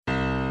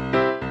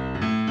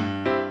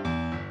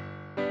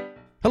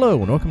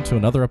Hello, and welcome to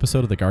another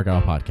episode of the Gargoyle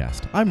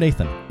Podcast. I'm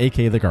Nathan,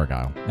 a.k.a. The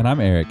Gargoyle. And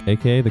I'm Eric,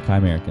 a.k.a. The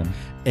Chimerican.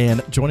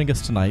 And joining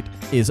us tonight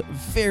is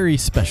very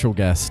special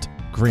guest,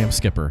 Graham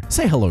Skipper.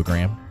 Say hello,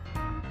 Graham.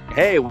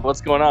 Hey,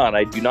 what's going on?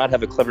 I do not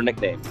have a clever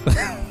nickname.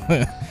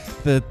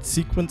 The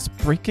Sequence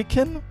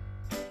Breakican?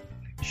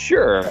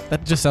 Sure.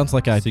 That just sounds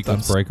like a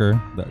Sequence breaker.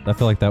 I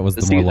feel like that was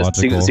the more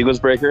logical. Sequence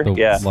breaker?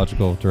 Yeah.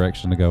 Logical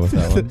direction to go with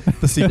that one.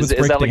 The sequence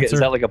is that break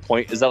like a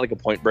point? Is that like a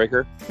point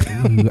breaker?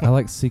 Ooh, I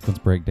like sequence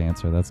break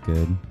dancer. That's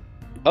good.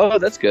 Oh,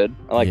 that's good.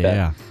 I like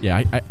that.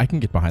 Yeah, I can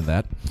get behind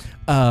that.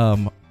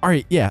 All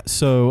right, yeah.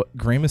 So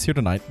Graham is here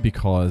tonight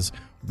because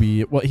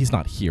he's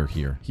not here.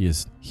 He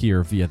is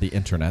here via the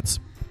internets.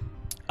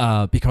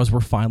 Because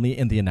we're finally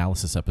in the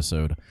analysis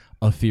episode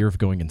of Fear of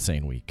Going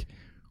Insane Week,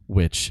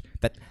 which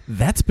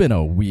that's been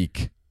a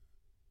week.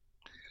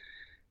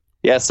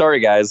 Yeah, sorry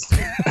guys.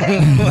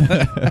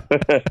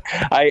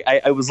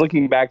 I was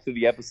looking back through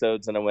the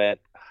episodes and I went,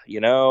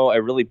 I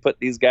really put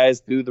these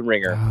guys through the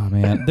ringer. Oh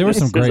man, there were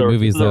some great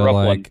movies though.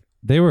 Like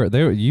they were.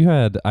 You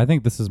had. I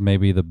think this is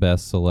maybe the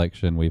best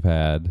selection we've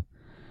had,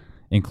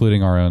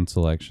 including our own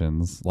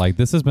selections. Like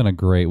this has been a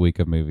great week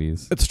of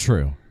movies. It's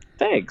true.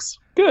 Thanks.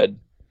 Good.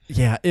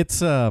 Yeah,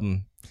 it's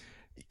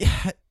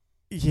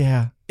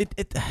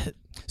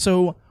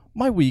So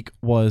my week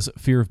was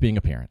fear of being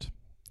a parent.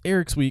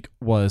 Eric's week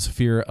was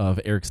fear of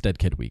Eric's dead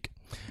kid week.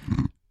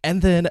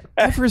 And then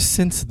ever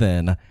since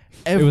then,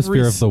 it was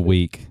fear of the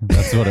week.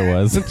 That's what it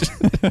was.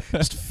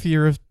 Just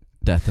fear of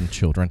death and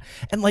children.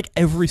 And like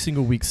every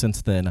single week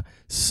since then,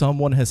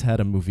 someone has had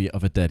a movie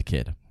of a dead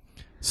kid.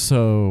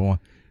 So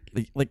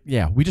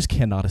we just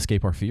cannot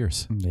escape our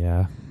fears.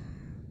 Yeah.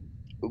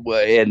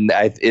 Well, and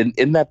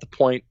isn't that the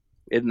point?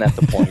 Isn't that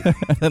the point?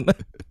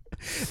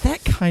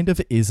 That kind of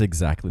is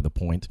exactly the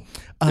point.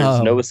 There's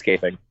no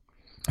escaping.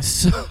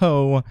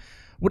 So,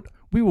 what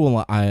we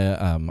will, I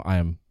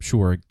am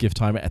sure, give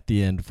time at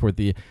the end for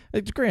the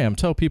Graham.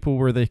 Tell people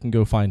where they can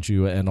go find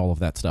you and all of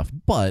that stuff.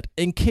 But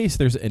in case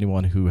there's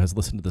anyone who has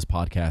listened to this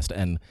podcast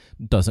and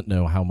doesn't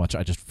know how much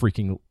I just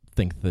freaking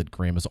think that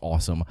Graham is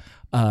awesome,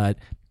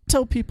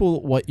 tell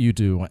people what you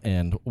do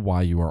and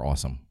why you are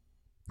awesome.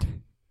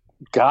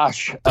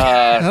 Gosh,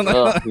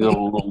 good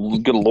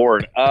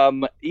Lord. I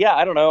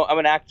don't know. I'm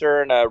an actor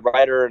and a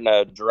writer and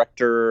a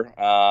director.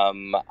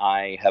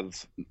 I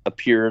have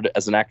appeared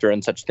as an actor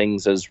in such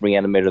things as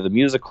Reanimator the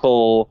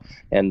Musical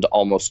and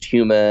Almost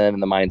Human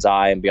and The Mind's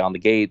Eye and Beyond the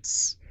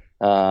Gates.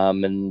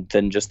 And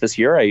then just this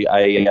year,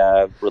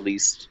 I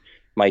released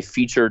my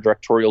feature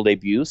directorial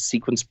debut,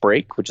 Sequence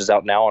Break, which is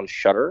out now on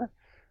Shudder.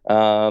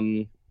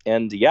 I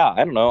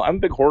don't know. I'm a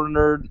big horror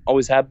nerd,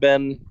 always have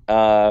been.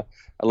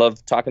 I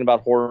love talking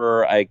about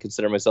horror. I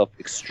consider myself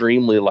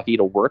extremely lucky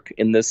to work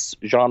in this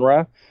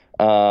genre.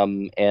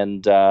 I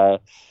don't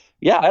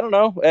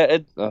know.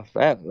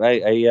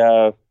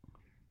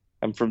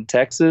 I'm from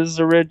Texas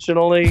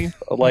originally.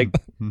 I like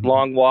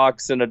long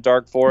walks in a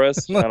dark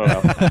forest. I don't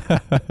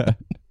know.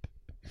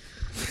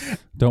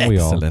 Don't we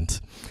all? Excellent.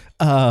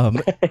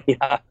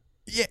 Yeah.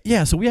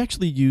 Yeah, so we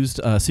actually used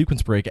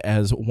Sequence Break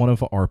as one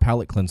of our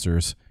palate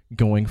cleansers,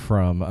 going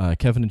from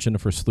Kevin and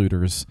Jennifer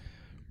Sluter's.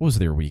 What was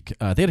their week?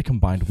 They had a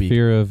combined week.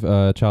 Fear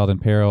of child in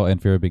peril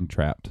and fear of being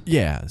trapped.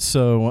 Yeah,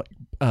 so...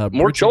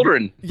 more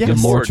children.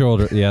 Yes. More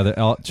children.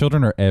 Yeah,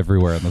 children are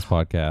everywhere in this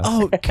podcast.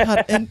 Oh,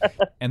 God.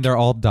 And they're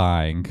all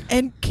dying.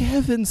 And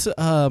Kevin's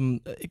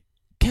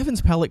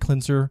palate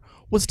cleanser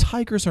was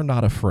Tigers Are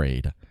Not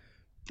Afraid.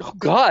 Oh,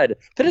 God.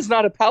 That is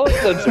not a palate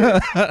cleanser.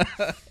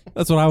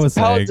 That's what I was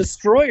saying. Palate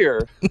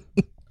destroyer.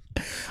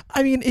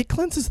 I mean, it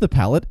cleanses the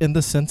palate in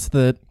the sense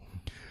that...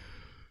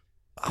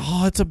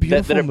 Oh, it's a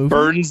beautiful that it movie.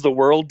 Burns the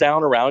world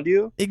down around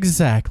you.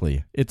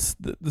 Exactly. It's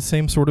the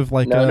same sort of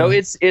like. It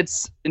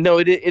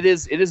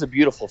is a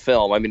beautiful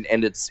film. I mean,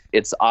 and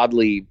it's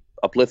oddly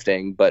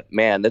uplifting, but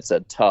man, that's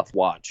a tough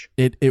watch.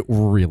 It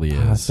really is.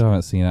 I still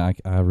haven't seen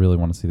it. I really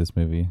want to see this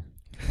movie.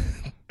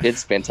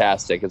 It's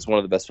fantastic. It's one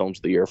of the best films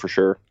of the year for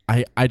sure.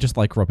 I just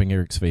like rubbing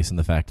Eric's face in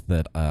the fact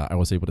that I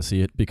was able to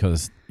see it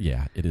because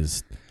it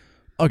is.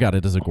 Oh God,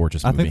 it is a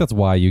gorgeous movie. I think that's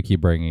why you keep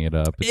bringing it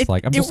up. It's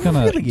like I'm just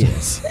gonna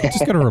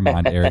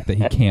remind Eric that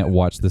he can't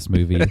watch this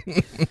movie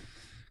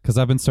because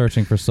I've been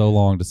searching for so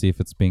long to see if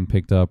it's being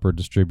picked up or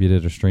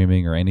distributed or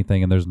streaming or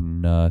anything, and there's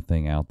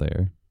nothing out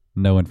there,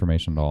 no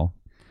information at all.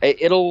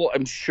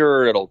 I'm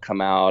sure it'll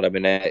come out. I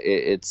mean,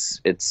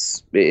 it's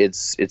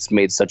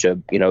made such a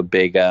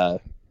big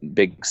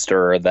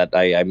stir that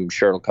I'm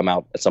sure it'll come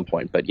out at some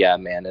point. But yeah,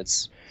 man,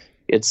 it's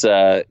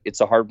a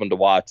hard one to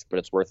watch, but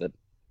it's worth it.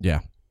 Yeah.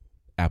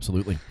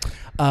 Absolutely.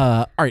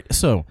 All right.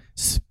 So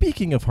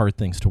speaking of hard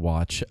things to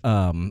watch,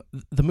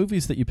 the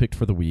movies that you picked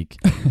for the week,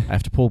 I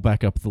have to pull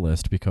back up the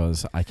list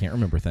because I can't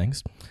remember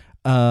things.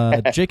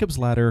 Jacob's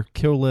Ladder,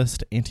 Kill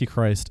List,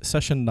 Antichrist,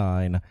 Session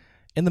 9,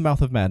 In the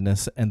Mouth of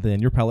Madness, and then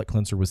your palate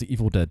cleanser was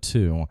Evil Dead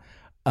 2,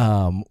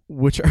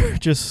 which are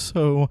just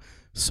so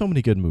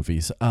many good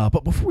movies.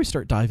 But before we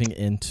start diving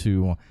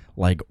into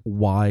like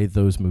why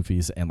those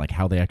movies and like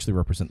how they actually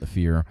represent the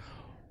fear,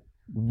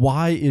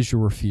 why is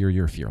your fear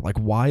your fear? Like,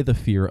 why the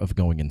fear of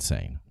going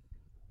insane?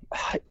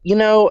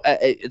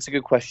 It's a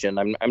good question.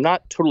 I'm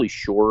not totally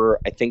sure.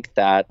 I think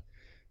that,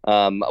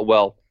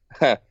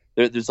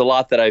 there's a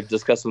lot that I've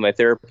discussed with my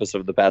therapist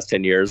over the past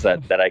 10 years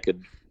that I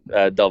could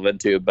delve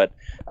into. But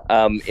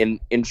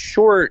in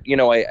short,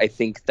 I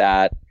think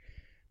that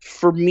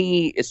for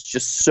me, it's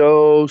just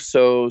so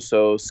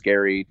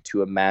scary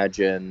to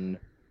imagine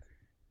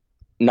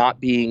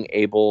not being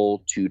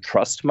able to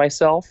trust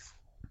myself.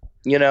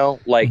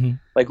 Like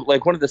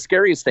one of the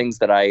scariest things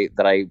that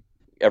I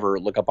ever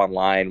look up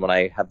online when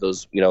I have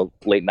those,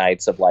 late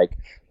nights of like,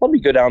 let me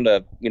go down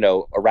to,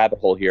 a rabbit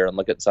hole here and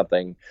look at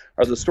something,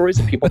 are the stories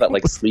of people that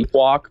like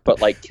sleepwalk,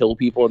 but like kill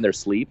people in their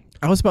sleep.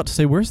 I was about to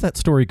say, where's that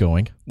story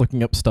going?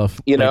 Looking up stuff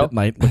late at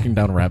night, looking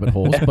down rabbit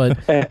holes, but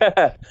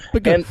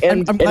good.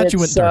 I'm glad you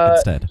went dark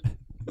instead.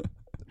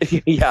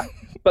 Yeah.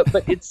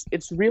 But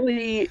it's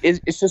really,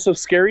 it's just so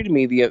scary to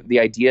me, the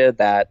idea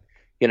that,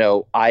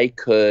 I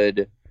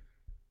could,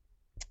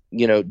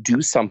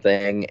 do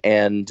something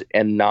and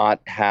not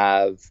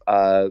have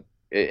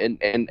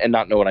and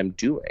not know what I'm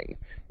doing,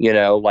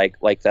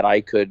 like that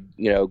I could,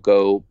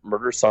 go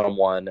murder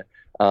someone,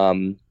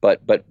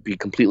 but be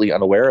completely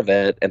unaware of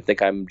it and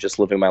think I'm just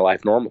living my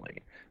life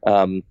normally.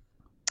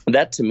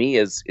 That to me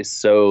is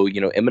so,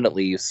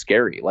 imminently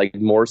scary, like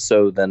more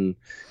so than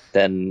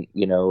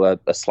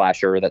a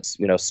slasher that's,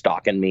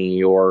 stalking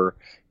me, or,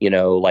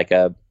 like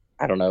a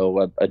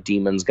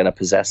demon's going to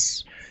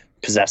possess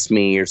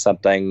me or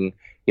something.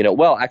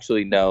 Well,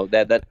 actually, no,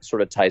 that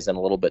sort of ties in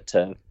a little bit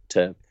to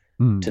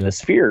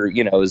this fear,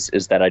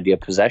 is that idea of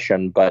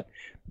possession. But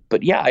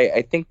yeah,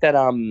 I think that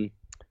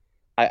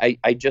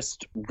I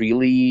just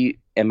really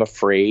am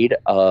afraid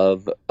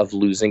of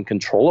losing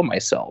control of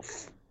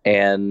myself,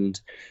 and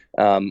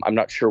I'm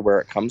not sure where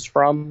it comes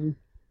from,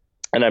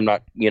 and I'm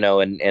not,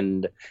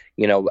 I'm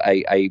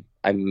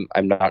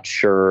not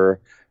sure,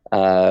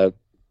 why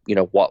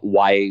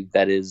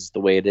that is the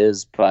way it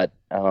is, but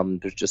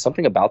there's just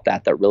something about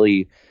that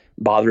really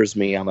bothers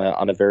me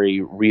on a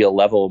very real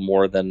level,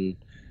 more than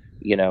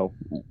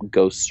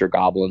ghosts or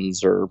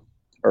goblins or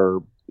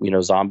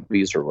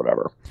zombies or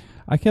whatever.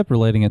 I kept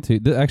relating it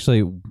to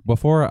actually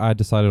before I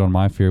decided on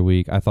my fear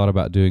week, I thought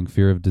about doing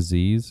fear of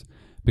disease,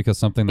 because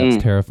something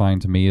that's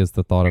terrifying to me is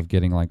the thought of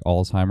getting like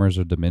Alzheimer's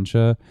or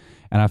dementia,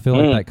 and I feel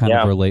like that kind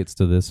of relates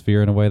to this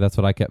fear in a way. That's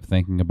what I kept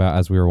thinking about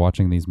as we were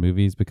watching these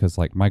movies, because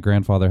like my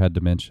grandfather had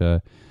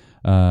dementia,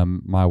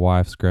 my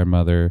wife's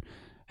grandmother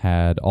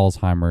had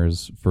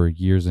Alzheimer's for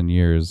years and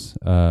years,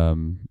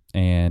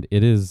 and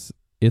it's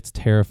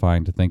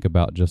terrifying to think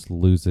about just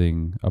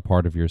losing a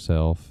part of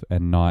yourself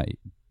and not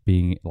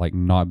being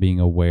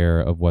aware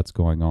of what's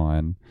going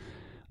on.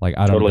 Like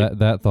I don't know,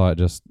 that thought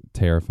just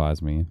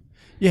terrifies me.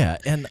 Yeah,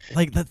 and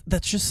like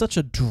that's just such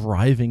a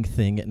driving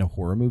thing in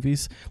horror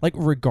movies. Like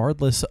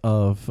regardless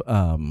of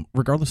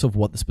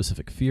what the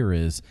specific fear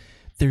is,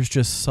 there's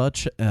just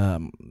such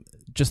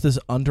just this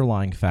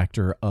underlying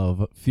factor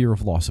of fear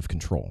of loss of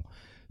control.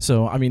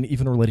 So, I mean,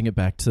 even relating it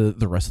back to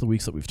the rest of the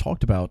weeks that we've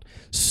talked about,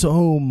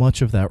 so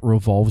much of that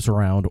revolves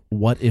around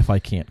what if I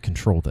can't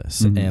control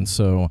this? Mm-hmm. And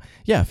so,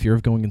 yeah, fear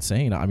of going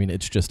insane. I mean,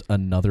 it's just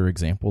another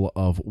example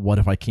of what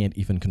if I can't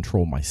even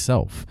control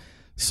myself?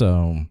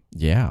 So,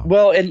 yeah.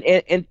 Well, and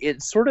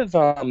it's sort of,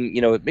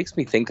 it makes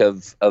me think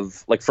of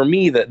like, for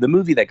me, the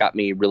movie that got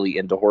me really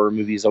into horror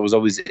movies, I was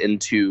always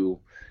into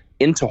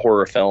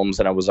horror films,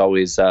 and I was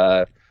always,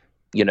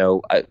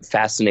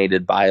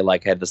 fascinated by,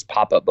 like, I had this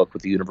pop-up book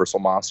with the Universal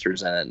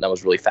monsters in it, and I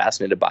was really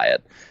fascinated by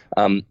it.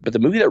 But the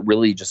movie that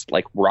really just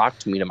like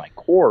rocked me to my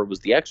core was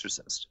The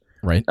Exorcist.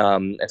 Right.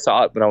 I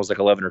saw it when I was like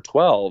 11 or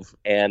 12,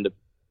 and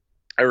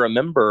I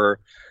remember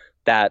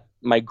that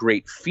my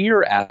great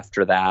fear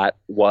after that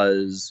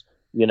was,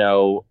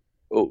 man,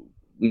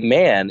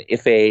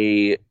 if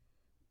a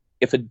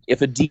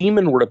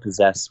demon were to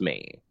possess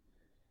me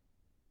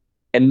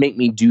and make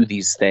me do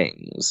these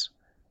things,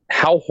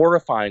 how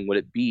horrifying would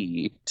it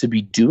be to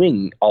be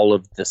doing all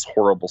of this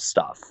horrible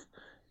stuff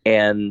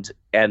and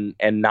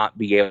not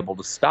be able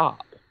to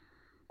stop?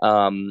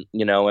 And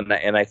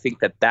I think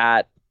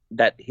that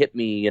hit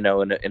me, in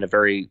a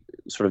very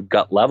sort of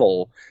gut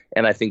level.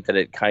 And I think that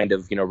it kind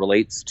of,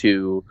 relates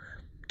to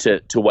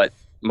what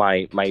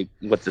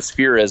what this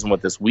fear is and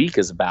what this week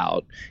is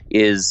about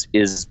is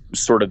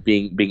sort of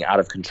being out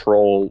of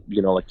control,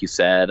 like you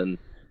said.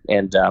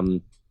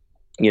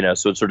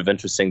 So it's sort of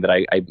interesting that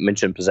I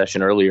mentioned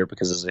possession earlier,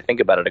 because as I think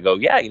about it, I go,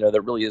 yeah,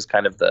 that really is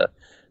kind of the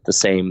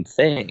same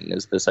thing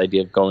as this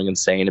idea of going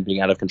insane and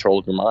being out of control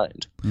of your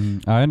mind.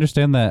 I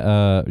understand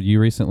that you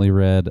recently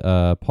read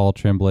Paul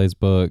Tremblay's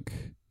book,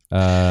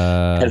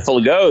 Head Full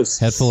of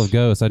Ghosts. I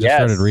just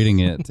started reading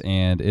it,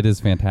 and it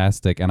is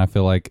fantastic. And I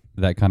feel like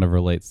that kind of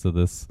relates to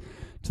this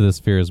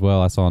fear as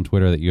well. I saw on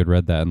Twitter that you had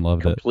read that and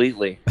loved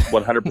completely.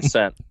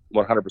 100%.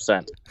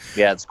 100%.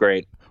 Yeah, it's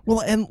great.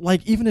 Well, and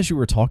like even as you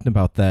were talking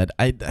about that,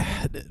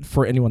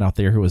 for anyone out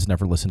there who has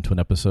never listened to an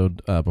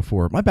episode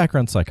before, my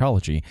background's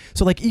psychology.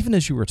 So like even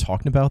as you were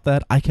talking about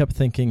that, I kept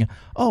thinking,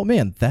 oh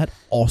man, that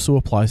also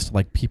applies to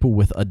like people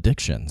with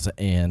addictions,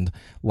 and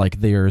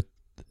like they're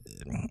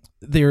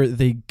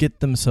they get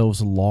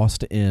themselves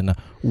lost in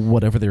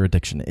whatever their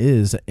addiction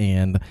is,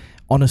 and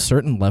on a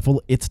certain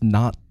level, it's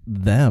not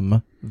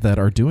them that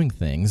are doing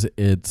things.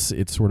 It's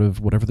sort of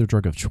whatever their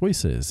drug of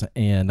choice is,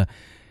 and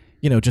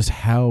just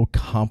how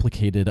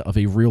complicated of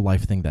a real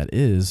life thing that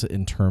is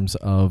in terms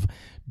of,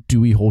 do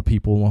we hold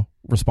people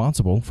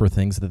responsible for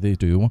things that they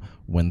do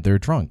when they're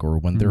drunk or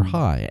when they're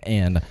high?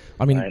 And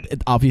I mean,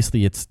 Right.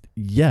 obviously it's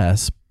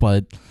yes,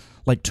 but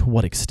like to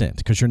what extent?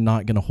 Because you're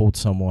not going to hold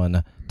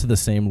someone to the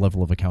same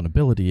level of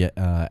accountability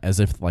as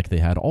if like they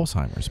had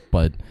Alzheimer's.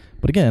 But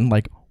again,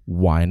 like,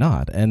 why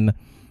not? And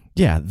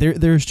yeah,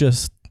 there's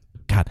just,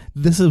 God,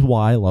 this is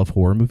why I love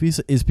horror movies,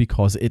 is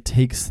because it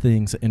takes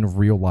things in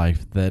real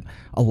life that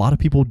a lot of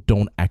people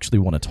don't actually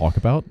want to talk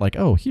about. Like,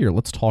 oh, here,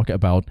 let's talk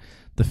about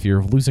the fear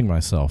of losing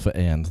myself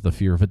and the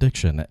fear of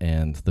addiction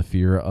and the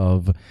fear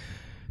of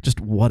just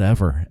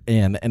whatever.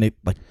 And it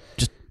like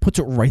just puts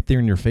it right there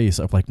in your face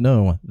of like,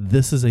 no,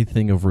 this is a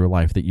thing of real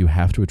life that you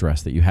have to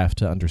address, that you have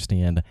to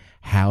understand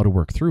how to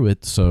work through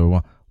it.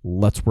 So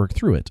let's work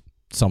through it,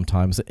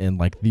 sometimes in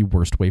like the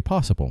worst way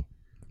possible.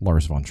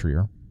 Lars von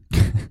Trier.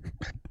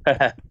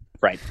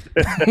 Right.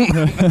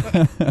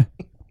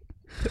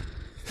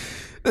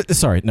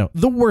 Sorry, no.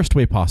 The worst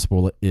way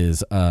possible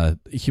is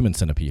Human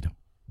Centipede.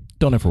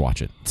 Don't ever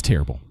watch it. It's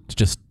terrible. It's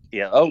just...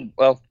 Yeah. Oh,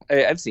 well,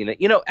 I've seen it.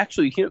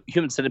 Actually,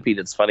 Human Centipede,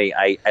 it's funny.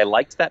 I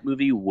liked that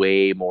movie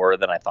way more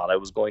than I thought I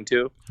was going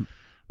to.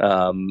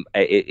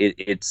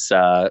 It's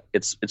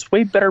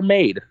way better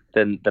made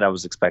than I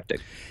was expecting.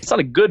 It's not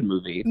a good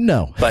movie.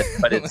 No. But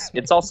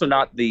it's also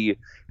not the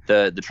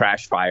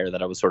trash fire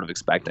that I was sort of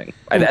expecting.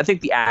 I think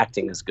the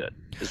acting is good,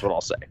 is what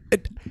I'll say.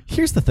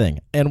 Here's the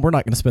thing, and we're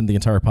not going to spend the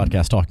entire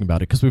podcast talking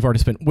about it because we've already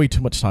spent way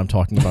too much time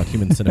talking about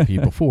Human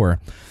Centipede before.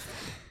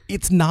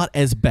 It's not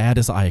as bad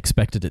as I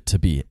expected it to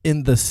be,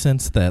 in the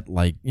sense that,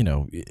 like,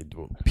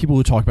 people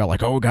who talk about,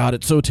 like, oh, God,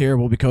 it's so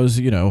terrible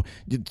because,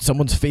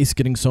 someone's face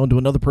getting sewn to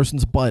another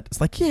person's butt. It's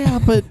like, yeah,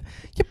 but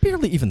you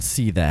barely even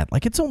see that.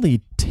 Like, it's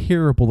only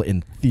terrible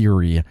in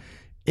theory.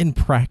 In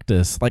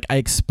practice, like, I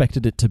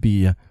expected it to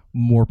be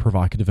more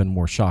provocative and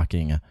more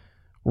shocking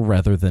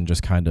rather than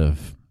just kind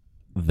of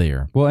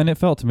there. Well, and it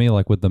felt to me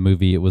like with the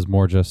movie, it was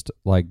more just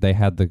like they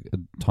had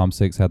Tom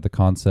Six had the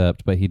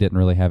concept, but he didn't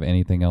really have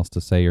anything else to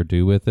say or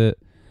do with it.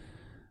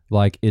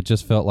 Like, it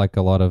just felt like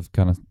a lot of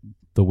kind of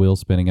the wheel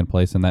spinning in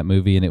place in that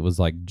movie, and it was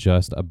like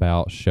just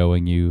about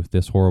showing you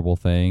this horrible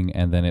thing,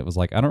 and then it was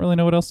like, I don't really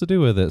know what else to do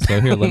with it,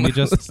 so here, let me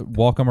just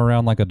walk him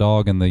around like a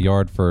dog in the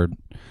yard for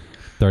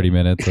 30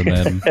 minutes, and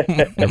then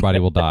everybody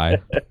will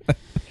die.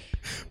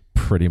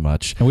 Pretty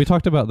much. And we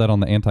talked about that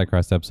on the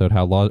Antichrist episode,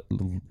 how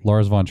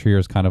Lars von Trier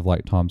is kind of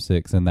like Tom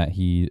Six in that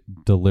he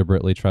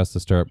deliberately tries to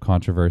stir up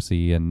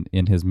controversy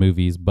in his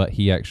movies, but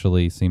he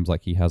actually seems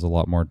like he has a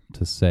lot more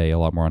to say, a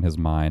lot more on his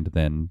mind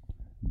than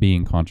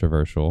being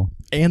controversial.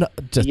 And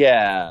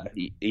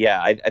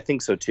I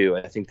think so too.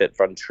 I think that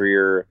von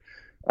Trier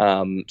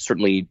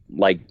certainly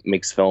like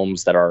makes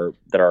films that are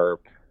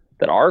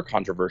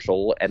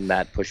controversial and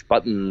that push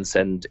buttons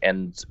and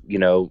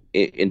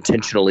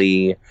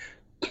intentionally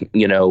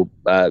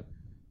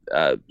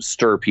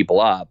stir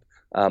people up.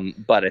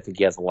 But I think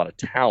he has a lot of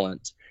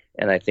talent,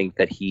 and I think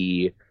that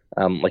he,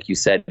 like you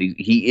said,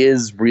 he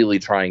is really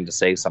trying to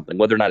say something.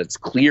 Whether or not it's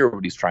clear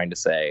what he's trying to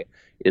say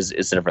is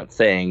a different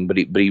thing. But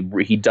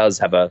he does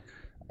have a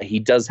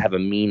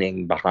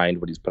meaning behind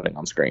what he's putting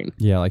on screen.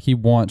 Yeah, like he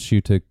wants you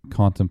to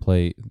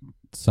contemplate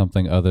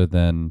something other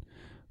than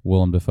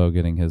Willem Dafoe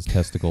getting his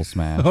testicles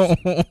smashed.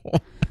 Yeah.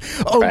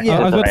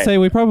 I was about to say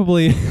we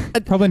probably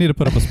need to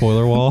put up a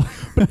spoiler wall.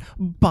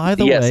 By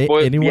the way,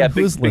 anyone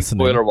who's listening,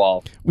 spoiler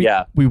wall.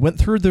 We went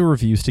through the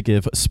reviews to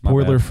give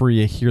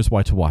spoiler-free. Here's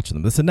why to watch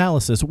them. This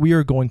analysis, we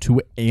are going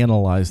to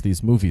analyze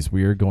these movies.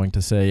 We are going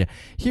to say,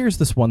 here's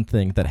this one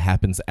thing that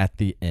happens at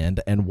the end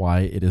and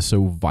why it is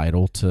so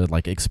vital to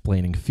like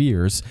explaining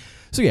fears.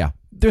 So yeah,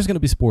 there's going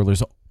to be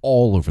spoilers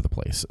all over the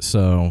place.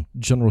 So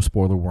general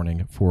spoiler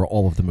warning for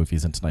all of the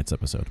movies in tonight's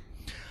episode.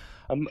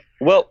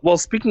 Well,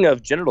 speaking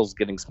of genitals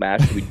getting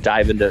smashed, should we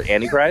dive into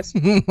Antichrist?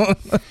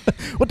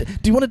 What do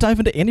you want to dive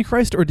into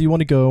Antichrist, or do you want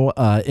to go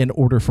in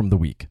order from the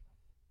week?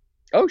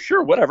 Oh,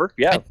 sure, whatever.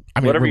 Yeah, I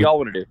mean, whatever y'all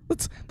want to do.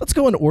 Let's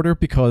go in order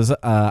because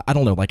I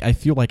don't know. Like, I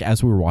feel like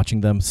as we were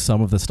watching them,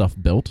 some of the stuff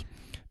built,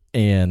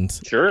 and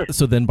sure.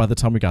 So then by the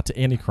time we got to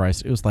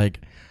Antichrist, it was like,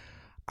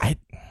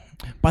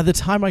 by the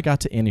time I got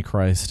to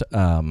Antichrist,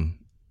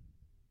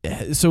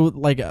 so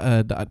like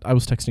I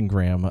was texting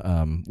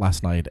Graham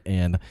last night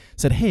and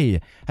said,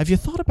 hey, have you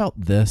thought about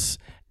this?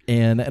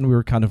 And we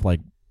were kind of like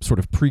sort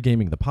of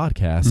pre-gaming the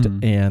podcast,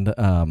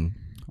 and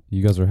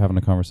you guys are having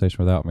a conversation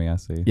without me, I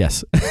see.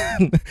 Yes.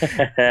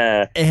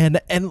 and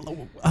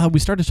we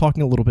started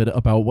talking a little bit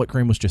about what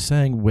Graham was just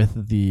saying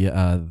with the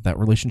that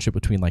relationship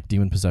between like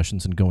demon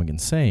possessions and going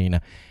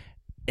insane.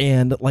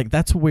 And like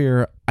that's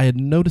where I had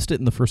noticed it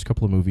in the first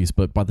couple of movies,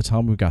 but by the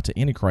time we got to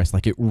Antichrist,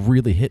 like it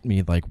really hit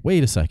me like,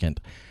 wait a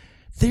second,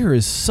 there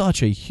is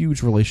such a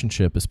huge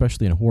relationship,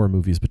 especially in horror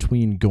movies,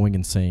 between going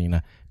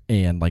insane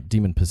and like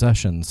demon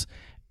possessions.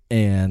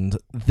 and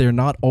they're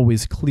not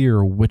always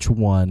clear which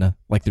one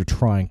like they're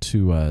trying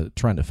to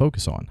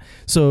focus on.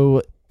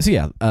 So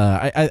yeah,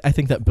 I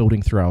think that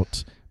building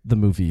throughout the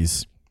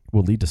movies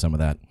will lead to some of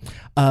that.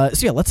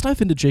 So yeah, let's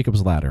dive into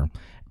Jacob's Ladder.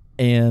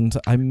 And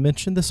I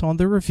mentioned this on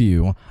the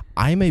review.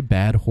 I'm a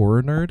bad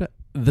horror nerd.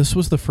 This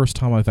was the first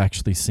time I've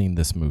actually seen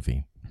this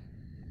movie.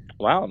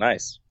 Wow,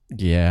 nice.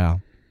 Yeah.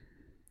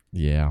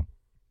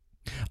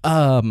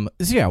 So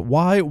yeah,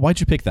 why'd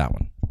you pick that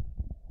one?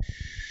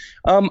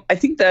 I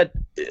think that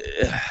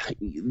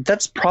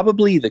that's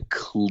probably the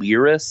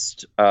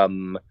clearest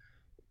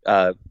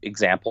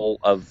example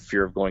of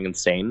fear of going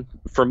insane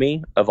for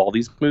me of all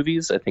these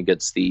movies. I think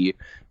it's the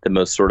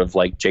most sort of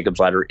like Jacob's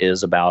Ladder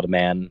is about a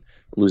man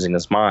losing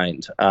his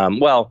mind.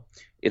 Well,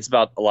 it's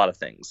about a lot of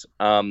things.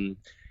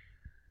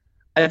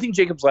 I think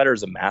Jacob's Ladder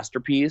is a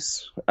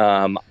masterpiece.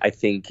 I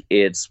think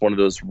it's one of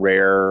those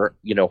rare,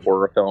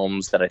 horror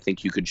films that I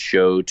think you could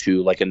show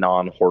to like a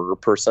non-horror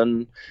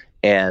person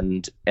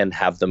and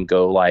have them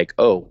go like,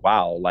 oh,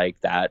 wow, like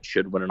that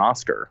should win an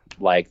Oscar.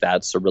 Like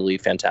that's a really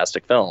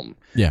fantastic film.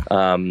 Yeah.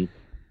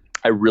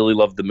 I really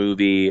love the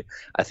movie.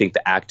 I think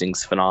the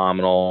acting's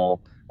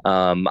phenomenal.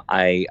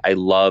 I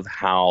love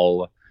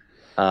how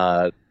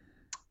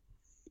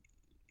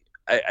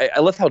I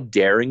love how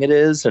daring it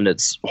is and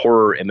its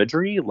horror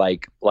imagery.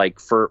 Like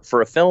for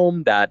a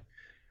film that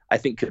I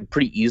think could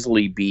pretty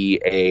easily be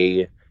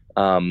I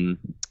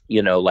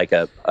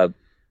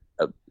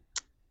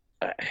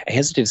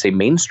hesitate to say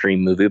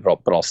mainstream movie,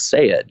 but I'll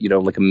say it.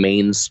 Like a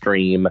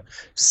mainstream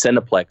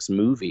Cineplex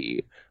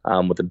movie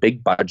with a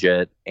big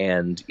budget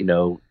and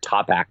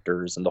top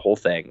actors and the whole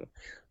thing.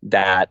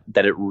 That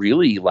it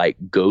really like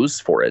goes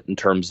for it in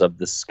terms of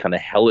this kind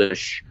of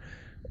hellish,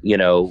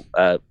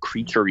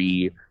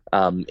 creaturey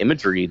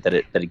imagery that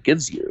it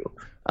gives you,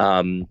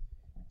 and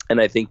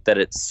I think that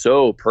it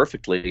so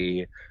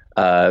perfectly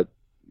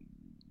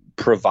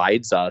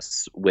provides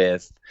us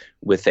with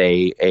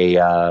a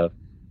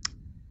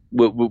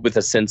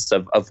sense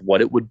of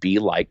what it would be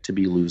like to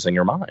be losing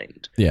your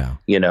mind. Yeah,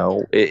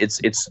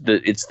 it's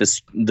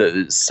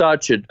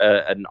such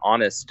an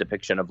honest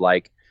depiction of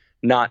like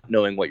not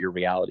knowing what your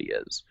reality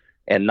is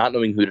and not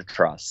knowing who to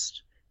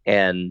trust,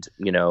 and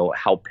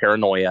how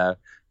paranoia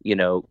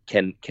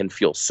can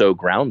feel so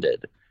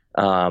grounded.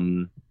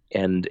 And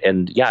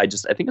yeah, I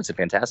think it's a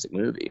fantastic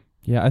movie.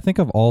 Yeah, I think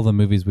of all the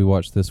movies we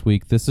watched this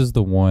week, this is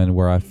the one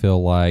where I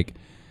feel like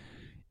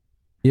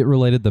it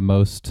related the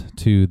most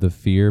to the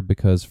fear,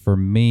 because for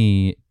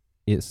me,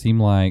 it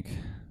seemed like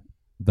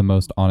the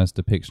most honest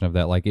depiction of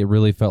that. Like it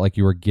really felt like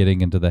you were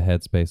getting into the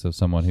headspace of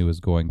someone who was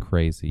going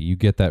crazy. You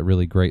get that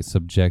really great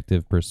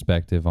subjective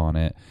perspective on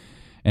it.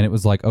 And it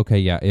was like, okay,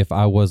 yeah, if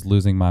I was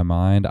losing my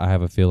mind, I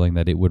have a feeling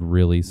that it would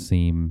really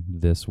seem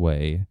this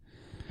way.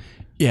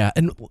 Yeah,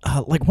 and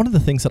like one of the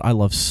things that I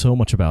love so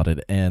much about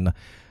it, and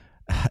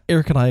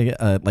Eric and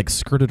I like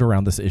skirted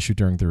around this issue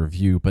during the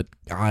review, but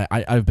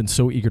I've been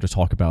so eager to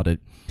talk about it.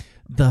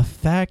 The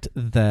fact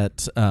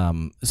that,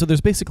 so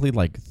there's basically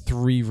like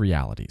three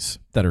realities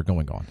that are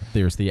going on.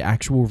 There's the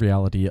actual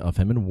reality of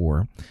him in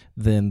war.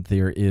 Then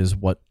there is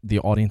what the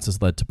audience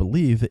is led to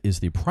believe is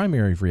the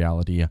primary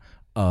reality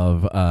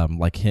of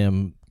like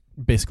him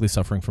basically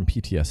suffering from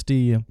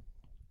PTSD,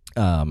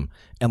 and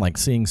like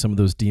seeing some of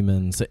those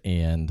demons,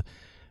 and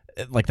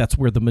like that's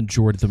where the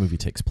majority of the movie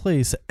takes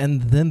place.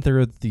 And then there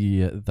are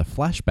the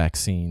flashback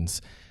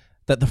scenes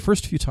that the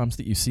first few times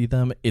that you see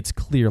them, it's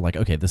clear like,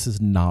 okay, this is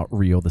not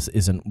real, this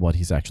isn't what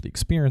he's actually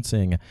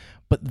experiencing.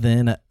 But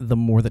then the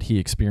more that he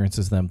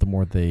experiences them, the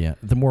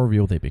more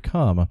real they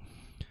become.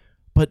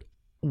 But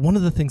one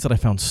of the things that I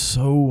found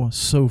so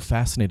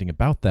fascinating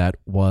about that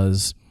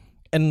was,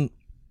 and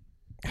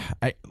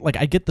I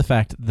get the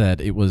fact that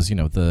it was,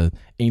 the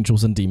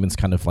angels and demons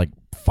kind of like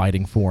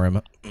fighting for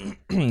him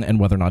and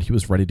whether or not he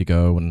was ready to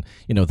go, and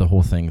the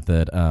whole thing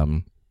that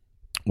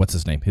what's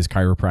his name, his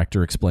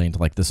chiropractor explained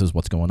like this is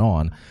what's going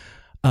on.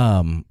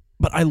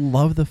 But I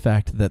love the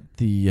fact that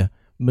the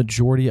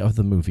majority of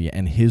the movie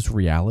and his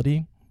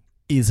reality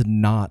is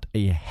not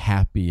a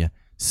happy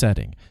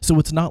setting. So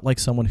it's not like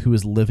someone who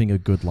is living a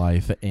good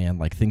life and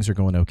like things are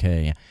going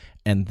okay,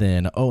 and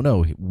then, oh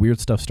no,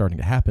 weird stuff's starting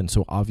to happen,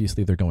 so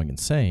obviously they're going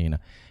insane.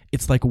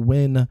 It's like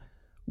when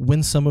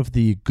some of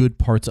the good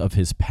parts of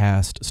his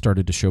past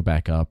started to show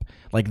back up,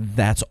 like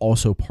that's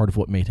also part of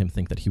what made him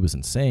think that he was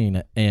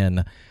insane.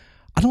 And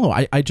I don't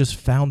know, I just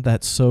found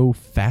that so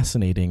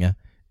fascinating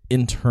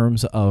in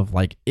terms of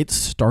like it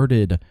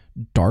started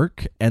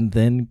dark and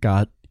then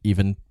got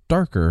even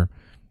darker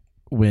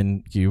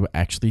when you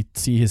actually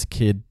see his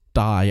kid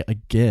die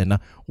again.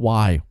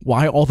 Why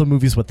all the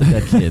movies with the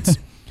dead kids?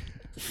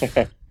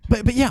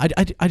 But yeah,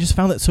 I just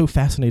found that so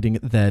fascinating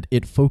that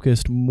it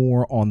focused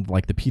more on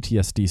like the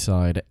PTSD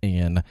side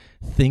and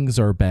things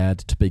are bad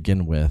to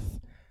begin with,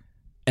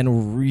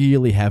 and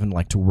really having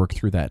like to work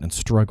through that and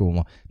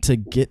struggle to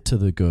get to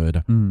the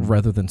good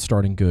rather than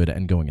starting good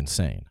and going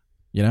insane.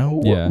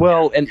 Yeah.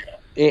 Well, and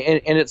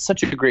and it's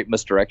such a great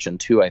misdirection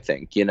too. I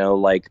think,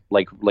 like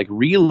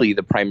really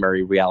the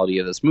primary reality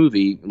of this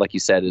movie, like you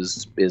said,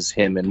 is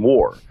him in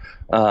war,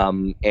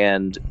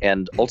 and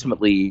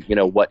ultimately,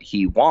 what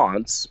he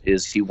wants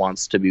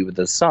to be with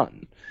his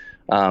son.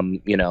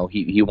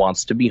 He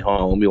wants to be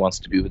home. He wants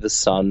to be with his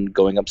son,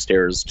 going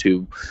upstairs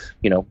to,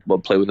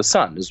 play with his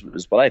son is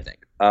what I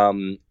think.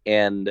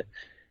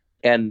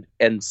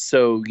 And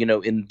so,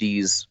 in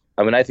these,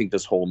 I mean, I think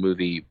this whole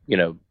movie,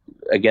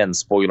 again,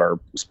 spoiler,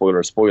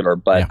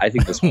 but yeah. I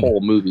think this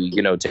whole movie,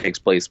 takes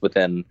place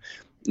within,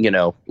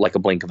 like a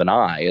blink of an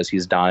eye as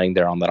he's dying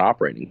there on that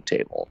operating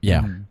table.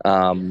 Yeah.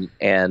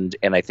 And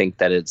I think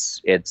that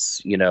it's,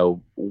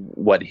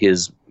 what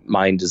his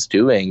mind is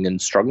doing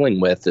and struggling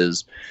with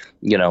is,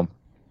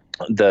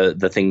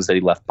 the things that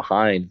he left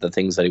behind, the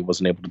things that he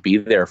wasn't able to be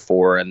there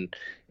for. And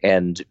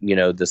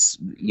this,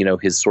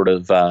 his sort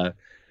of,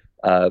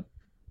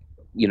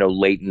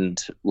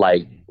 latent,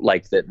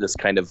 this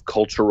kind of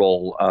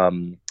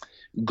cultural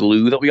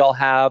glue that we all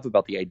have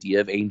about the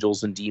idea of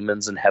angels and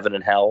demons and heaven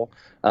and hell.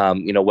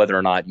 Whether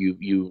or not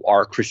you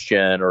are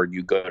Christian or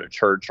you go to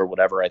church or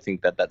whatever, I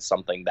think that that's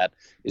something that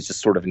is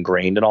just sort of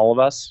ingrained in all of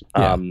us.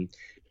 Yeah.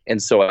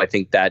 And so I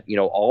think that,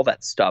 all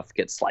that stuff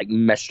gets like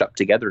meshed up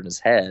together in his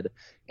head,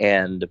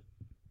 and,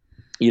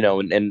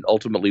 and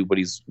ultimately what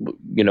he's,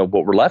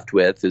 what we're left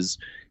with is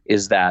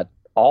that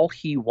all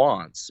he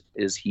wants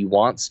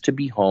to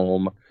be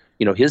home.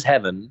 His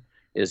heaven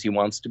is he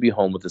wants to be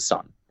home with his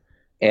son.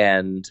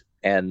 And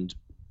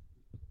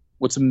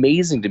what's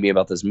amazing to me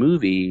about this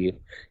movie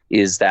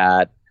is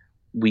that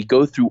we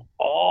go through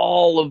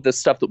all of the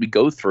stuff that we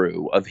go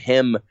through of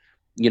him,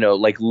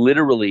 like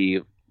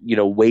literally,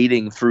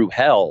 wading through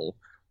hell,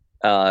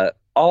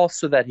 all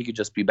so that he could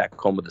just be back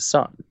home with his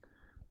son.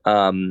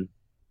 And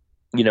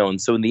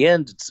so in the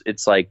end,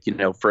 it's like,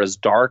 for as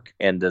dark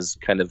and as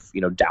kind of,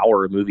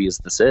 dour a movie as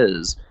this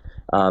is,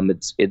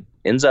 it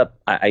ends up,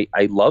 I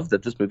love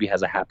that this movie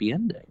has a happy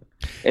ending.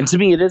 And to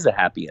me, it is a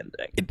happy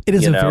ending. It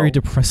is a very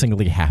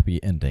depressingly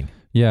happy ending.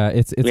 Yeah,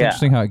 it's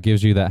interesting how it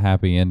gives you that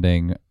happy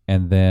ending,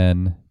 and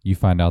then you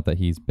find out that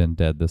he's been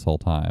dead this whole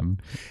time,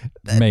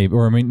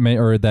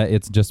 or that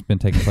it's just been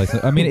taking place.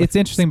 I mean, it's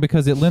interesting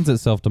because it lends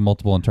itself to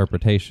multiple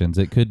interpretations.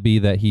 It could be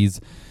that he's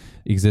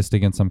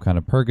existing in some kind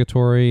of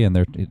purgatory, and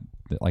they're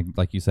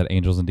like you said,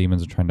 angels and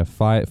demons are trying to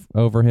fight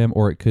over him,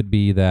 or it could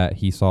be that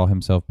he saw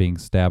himself being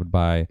stabbed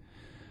by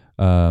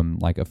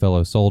like a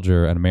fellow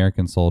soldier, an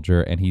American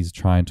soldier, and he's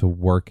trying to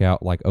work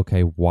out like,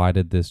 okay, why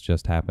did this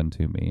just happen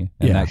to me?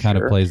 And that kind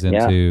of plays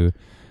into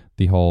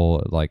the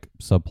whole like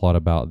subplot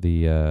about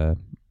the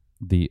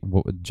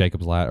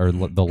Jacob's ladder, or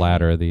the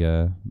ladder,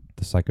 the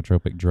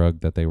psychotropic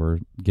drug that they were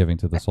giving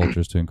to the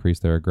soldiers to increase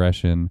their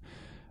aggression.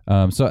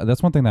 So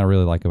that's one thing that I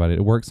really like about it.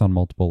 It works on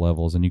multiple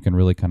levels, and you can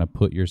really kind of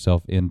put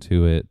yourself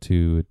into it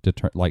to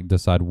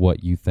decide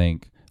what you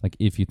think, like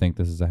if you think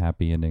this is a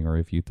happy ending, or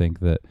if you think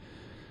that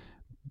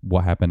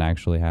what happened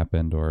actually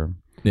happened, or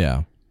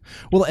yeah.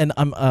 Well, and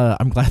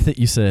I'm glad that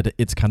you said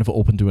it's kind of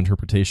open to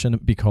interpretation,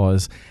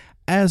 because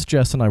as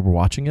Jess and I were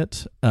watching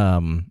it,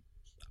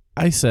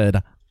 I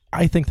said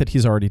I think that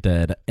he's already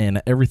dead,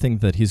 and everything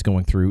that he's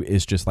going through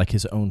is just like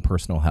his own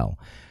personal hell.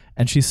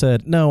 And she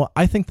said, no,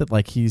 I think that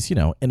like he's,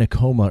 in a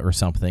coma or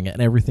something,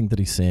 and everything that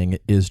he's seeing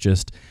is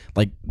just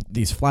like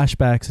these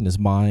flashbacks in his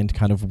mind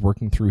kind of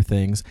working through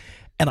things.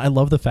 And I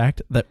love the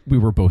fact that we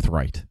were both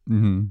right.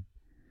 Mm-hmm.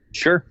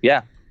 Sure.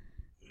 Yeah.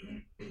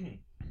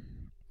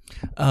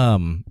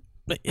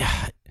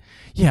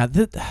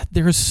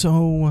 There's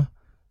so,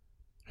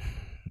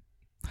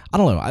 I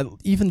don't know.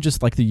 Even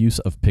just like the use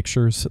of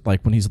pictures,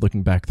 like when he's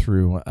looking back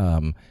through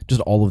just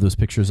all of those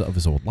pictures of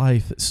his old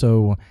life.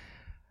 So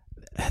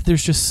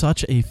there's just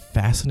such a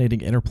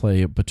fascinating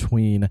interplay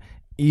between,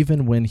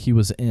 even when he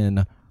was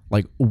in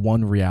like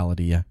one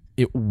reality,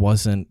 it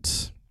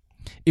wasn't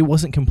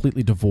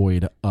completely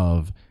devoid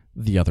of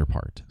the other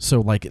part.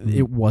 So like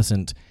it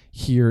wasn't,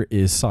 here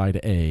is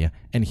side A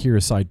and here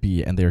is side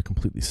B, and they're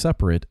completely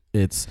separate.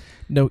 It's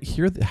no,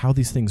 here how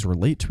these things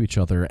relate to each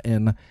other.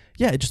 And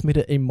yeah, it just made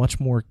it a much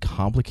more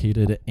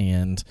complicated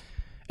and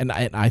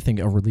I think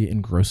a really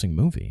engrossing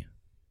movie.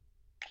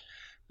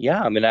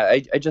 Yeah, I mean,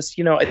 I just,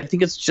 I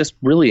think it's just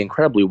really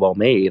incredibly well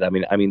made. I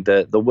mean,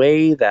 the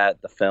way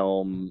that the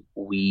film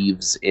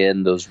weaves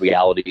in those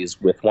realities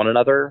with one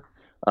another.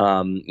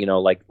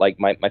 Like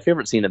my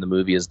favorite scene in the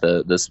movie is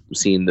this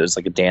scene. There's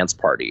like a dance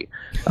party,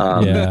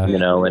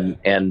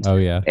 and oh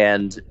yeah,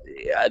 and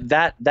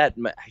that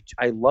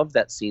I love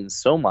that scene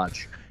so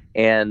much,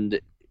 and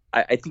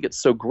I think it's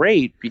so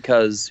great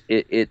because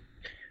it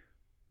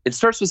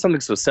starts with something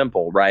so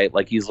simple, right?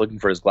 Like he's looking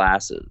for his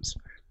glasses.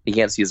 He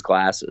can't see his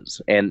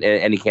glasses, and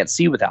he can't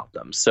see without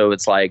them. So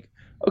it's like,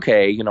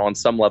 okay, on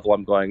some level,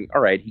 I'm going, all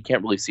right, he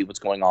can't really see what's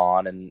going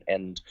on,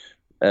 and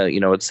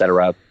et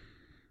cetera.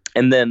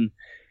 And then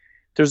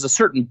there's a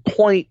certain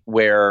point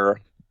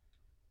where,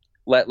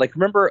 like,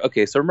 remember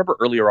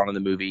earlier on in the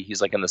movie,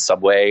 he's like in the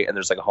subway, and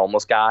there's like a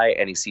homeless guy,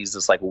 and he sees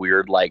this like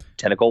weird like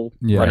tentacle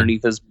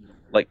underneath his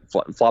like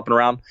flopping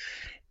around.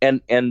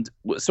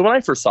 So when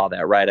I first saw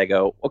that, right, I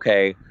go,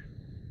 okay,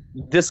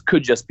 this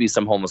could just be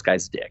some homeless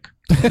guy's dick,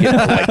 you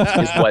know,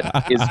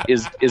 like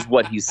is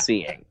what he's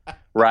seeing,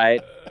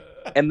 right?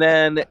 And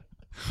then,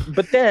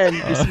 but then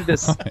you see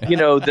this, you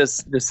know,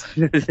 this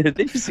then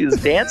you see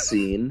this dance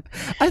scene.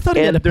 I thought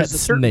there's a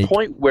certain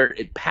point where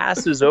it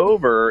passes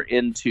over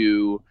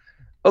into,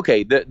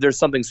 okay, there's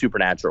something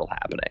supernatural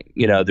happening.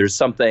 You know, there's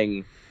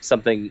something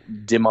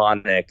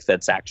demonic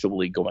that's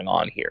actually going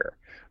on here.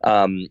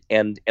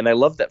 And I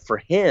love that for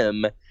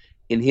him,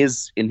 in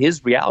his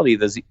reality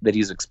that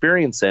he's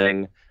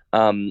experiencing,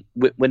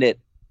 when it,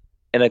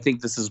 and I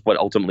think this is what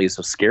ultimately is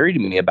so scary to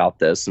me about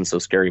this, and so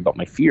scary about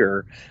my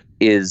fear,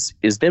 is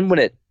then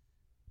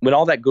when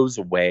all that goes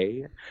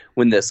away,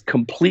 when this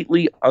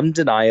completely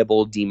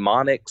undeniable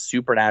demonic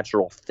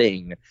supernatural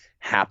thing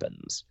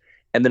happens,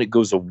 and then it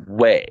goes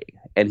away,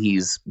 and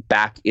he's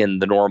back in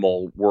the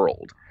normal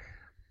world.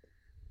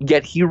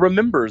 Yet he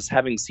remembers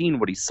having seen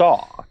what he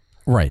saw.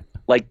 Right.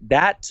 Like,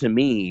 that to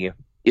me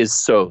is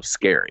so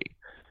scary,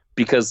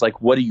 because,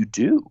 like, what do you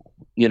do?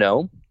 You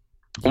know,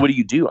 what do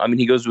you do? I mean,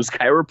 he goes to his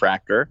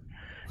chiropractor,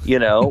 you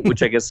know,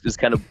 which I guess is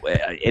kind of,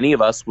 any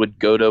of us would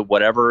go to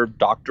whatever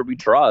doctor we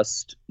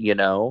trust, you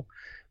know,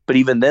 but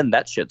even then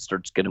that shit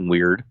starts getting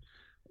weird.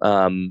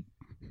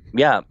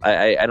 Yeah,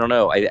 I don't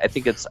know. I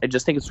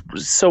just think it's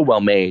so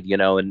well made, you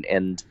know,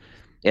 and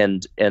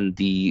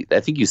I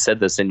think you said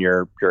this in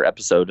your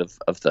episode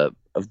of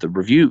the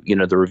review, you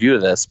know, the review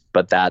of this,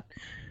 but that,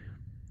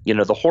 you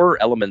know, the horror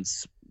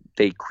elements,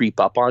 they creep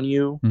up on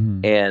you,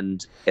 mm-hmm.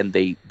 and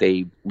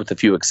they, with a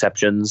few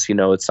exceptions, you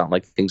know, it's not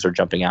like things are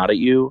jumping out at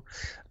you.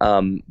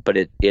 But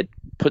it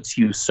puts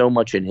you so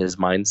much in his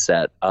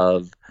mindset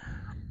of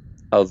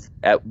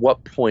at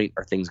what point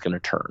are things going to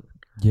turn?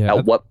 Yeah.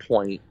 At what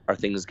point are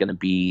things going to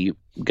be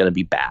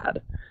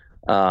bad?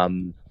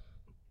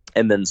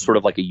 And then sort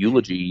of like a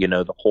eulogy, you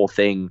know, the whole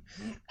thing,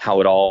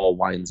 how it all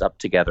winds up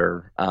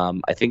together.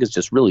 I think is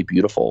just really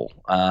beautiful.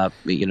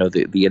 You know,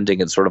 the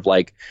ending is sort of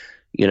like,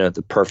 you know,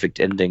 the perfect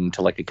ending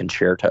to like a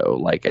concerto.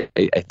 Like,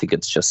 I think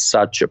it's just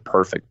such a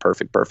perfect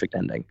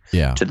ending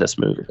to this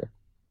movie.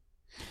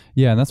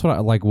 Yeah, and that's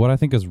what I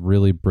think is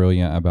really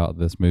brilliant about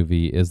this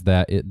movie is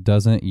that it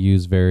doesn't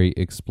use very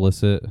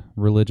explicit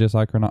religious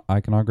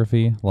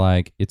iconography.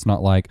 Like, it's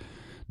not like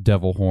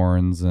devil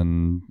horns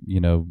and, you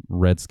know,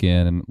 red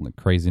skin and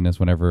craziness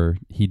whenever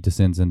he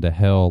descends into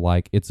hell.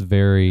 Like, it's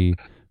very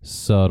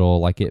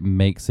subtle. Like, it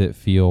makes it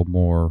feel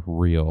more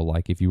real.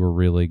 Like, if you were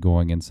really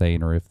going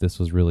insane, or if this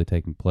was really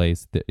taking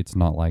place, it's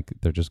not like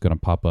they're just going to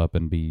pop up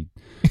and be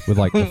with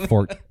like the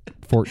forked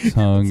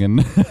tongue and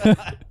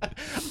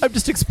I'm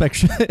just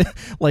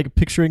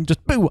picturing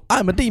just, boo,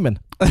 I'm a demon.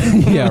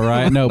 Yeah,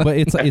 right. No, but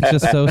it's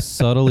just so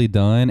subtly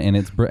done,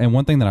 and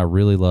one thing that I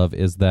really love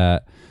is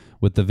that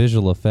with the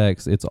visual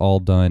effects, it's all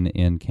done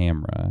in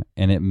camera,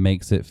 and it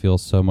makes it feel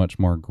so much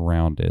more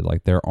grounded.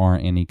 Like, there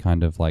aren't any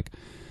kind of like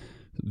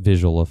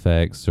visual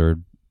effects or,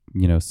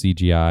 you know,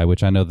 CGI,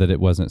 which I know that it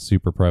wasn't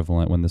super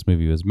prevalent when this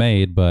movie was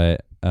made,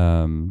 but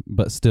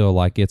still,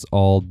 like, it's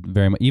all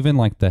very much, even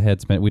like the head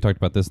spin, we talked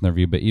about this in the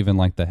review, but even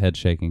like the head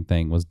shaking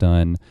thing was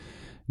done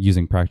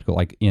using practical,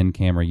 like in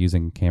camera,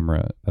 using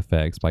camera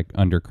effects, like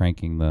under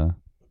cranking the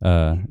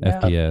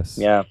FPS.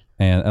 Yeah.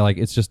 And like,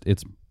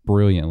 it's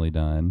brilliantly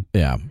done.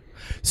 Yeah.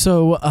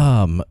 So,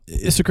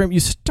 Graham, you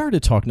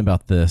started talking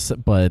about this,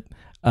 but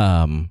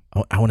I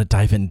want to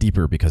dive in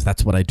deeper because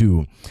that's what I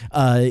do.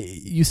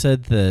 You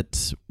said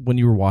that when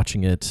you were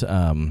watching it,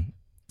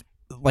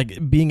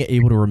 like being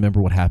able to remember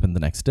what happened the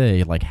next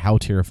day, like how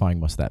terrifying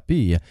must that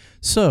be?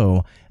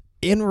 So,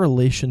 in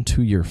relation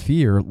to your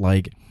fear,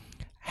 like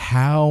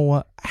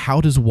how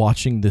does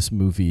watching this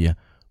movie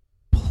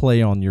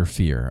play on your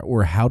fear,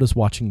 or how does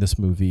watching this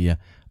movie,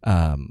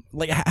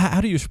 like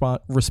how do you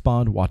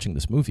respond watching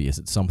this movie? Is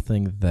it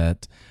something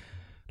that,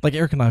 like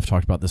Eric and I have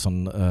talked about this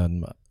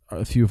on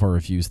a few of our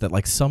reviews, that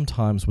like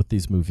sometimes with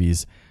these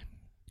movies,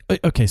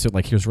 okay, so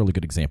like here's a really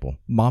good example,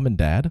 Mom and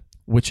Dad,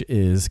 which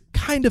is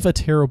kind of a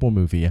terrible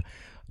movie,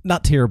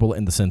 not terrible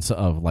in the sense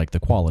of like the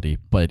quality,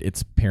 but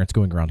it's parents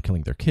going around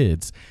killing their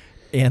kids,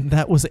 and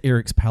that was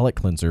Eric's palate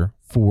cleanser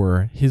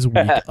for his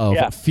week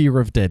of fear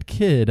of dead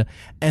kid.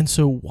 And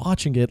so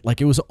watching it,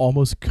 like, it was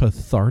almost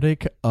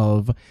cathartic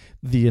of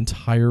the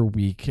entire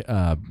week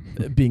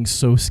being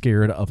so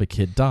scared of a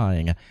kid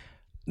dying.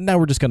 Now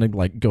we're just going to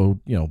like go,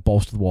 you know,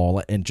 balls to the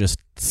wall and just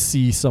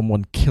see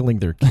someone killing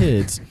their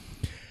kids.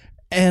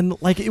 And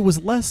like, it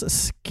was less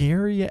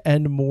scary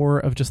and more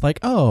of just like,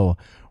 oh,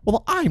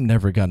 well, I'm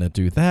never going to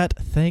do that.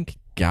 Thank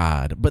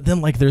God. But then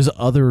like there's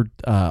other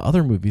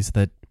movies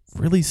that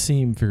really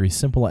seem very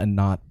simple and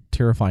not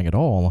terrifying at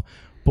all.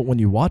 But when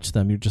you watch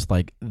them, you're just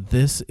like,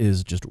 this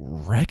is just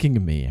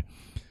wrecking me.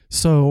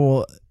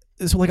 So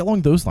like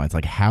along those lines,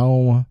 like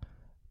how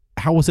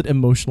was it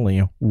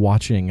emotionally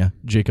watching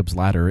Jacob's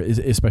Ladder,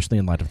 especially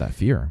in light of that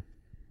fear?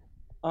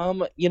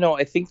 You know,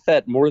 I think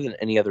that more than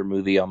any other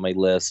movie on my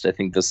list, I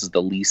think this is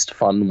the least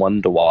fun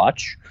one to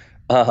watch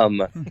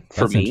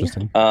for me.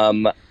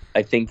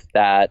 I think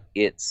that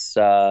it's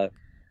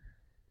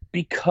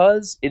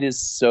because it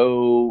is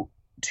so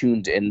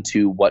tuned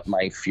into what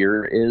my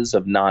fear is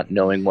of not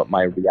knowing what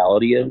my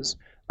reality is.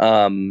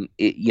 And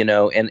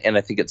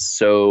I think it's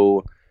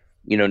so,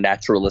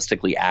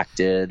 naturalistically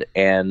acted,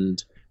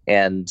 and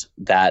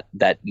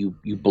that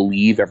you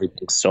believe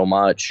everything so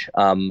much.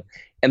 And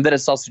that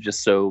it's also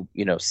just so,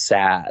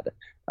 sad.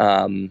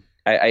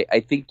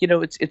 I think,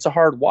 it's a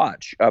hard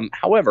watch.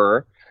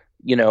 However,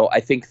 I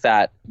think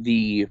that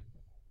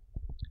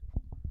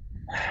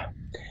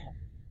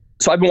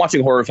so I've been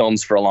watching horror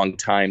films for a long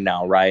time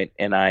now, right?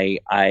 And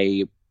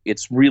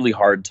it's really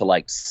hard to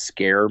like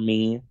scare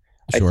me.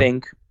 Sure. I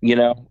think,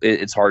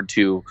 it's hard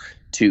to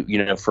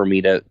for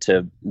me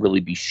to really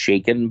be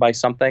shaken by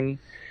something.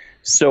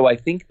 So I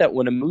think that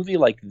when a movie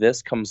like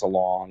this comes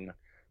along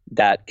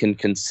that can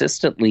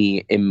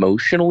consistently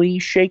emotionally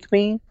shake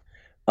me,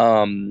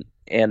 and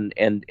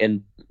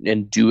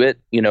do it,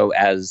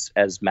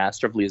 as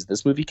masterfully as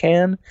this movie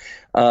can,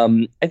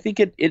 I think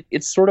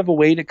it's sort of a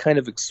way to kind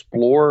of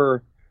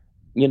explore,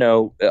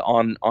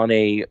 on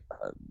a,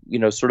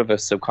 sort of a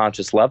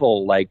subconscious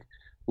level, like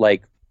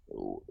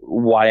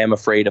why I'm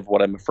afraid of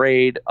what I'm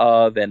afraid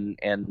of, and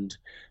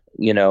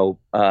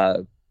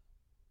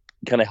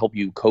kind of help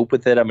you cope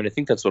with it. I mean, I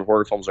think that's what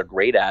horror films are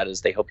great at,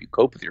 is they help you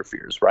cope with your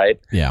fears, right?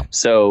 Yeah.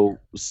 So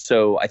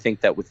I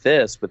think that with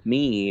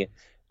me,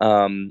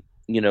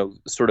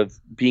 sort of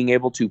being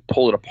able to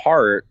pull it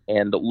apart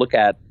and look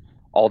at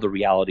all the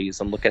realities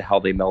and look at how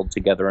they meld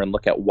together and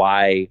look at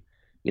why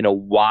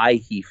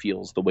he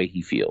feels the way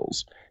he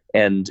feels,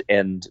 and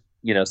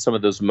some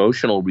of those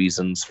emotional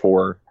reasons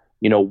for,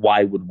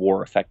 why would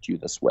war affect you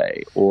this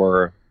way,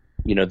 or,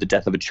 the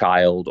death of a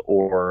child,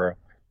 or,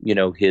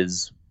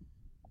 his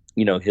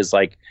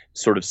like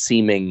sort of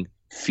seeming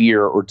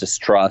fear or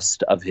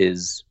distrust of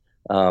his,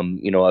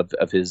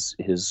 of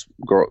his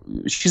girl.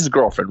 She's his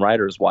girlfriend, right?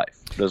 Or his wife?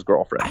 His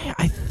girlfriend.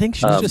 I think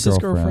she's just his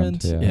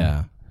girlfriend.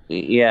 Yeah.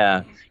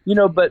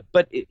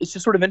 But it's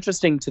just sort of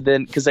interesting to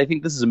then, because I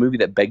think this is a movie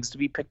that begs to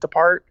be picked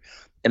apart,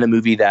 and a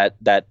movie that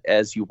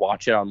as you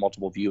watch it on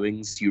multiple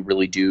viewings, you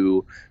really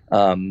do,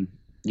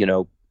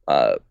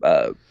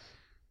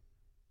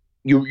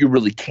 you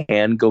really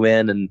can go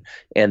in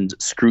and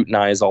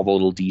scrutinize all the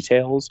little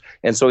details.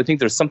 And so I think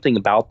there's something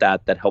about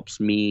that helps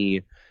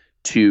me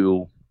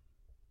to.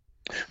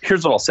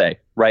 Here's what I'll say,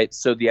 right?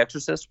 So The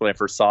Exorcist, when I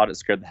first saw it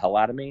scared the hell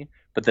out of me.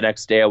 But the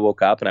next day I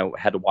woke up and I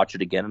had to watch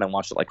it again, and I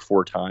watched it like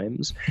 4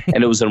 times.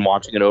 And it was in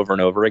watching it over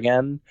and over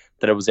again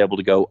that I was able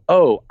to go,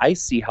 oh, I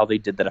see how they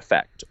did that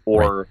effect.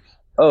 Or, right.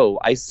 Oh,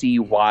 I see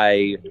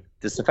why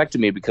this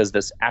affected me, because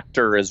this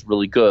actor is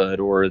really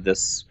good, or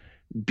this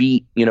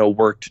beat,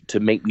 worked to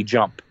make me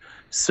jump.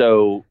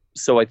 So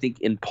I think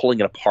in pulling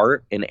it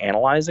apart and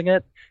analyzing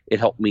it, it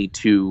helped me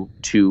to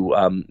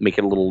make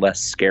it a little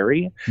less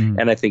scary.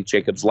 And I think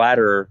Jacob's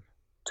Ladder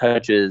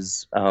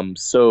touches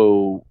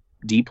so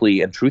deeply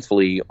and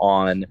truthfully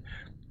on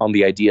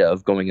the idea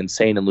of going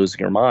insane and losing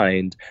your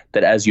mind,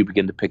 that as you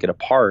begin to pick it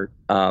apart,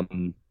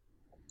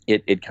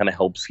 it kind of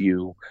helps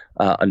you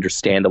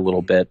understand a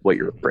little bit what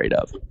you're afraid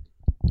of.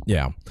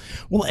 Yeah.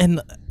 Well,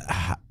 and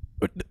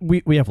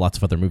we have lots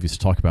of other movies to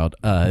talk about,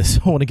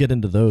 so I want to get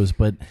into those,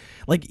 but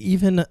like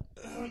even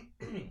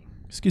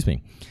excuse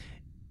me,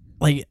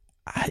 like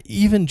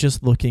even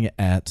just looking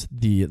at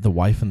the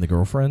wife and the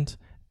girlfriend,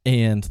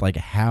 and like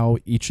how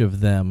each of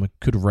them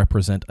could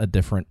represent a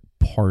different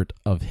part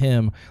of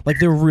him. Like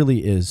there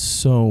really is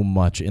so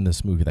much in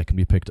this movie that can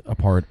be picked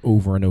apart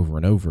over and over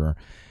and over,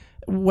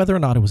 whether or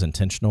not it was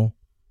intentional.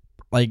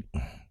 Like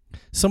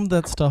some of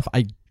that stuff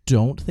I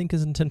don't think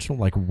is intentional,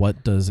 like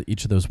what does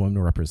each of those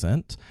women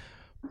represent?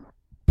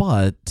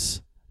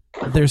 But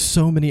there's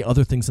so many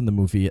other things in the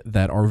movie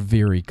that are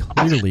very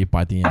clearly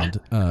by the end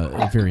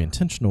very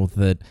intentional,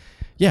 that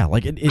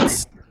like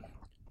it's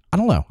I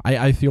don't know.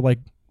 I feel like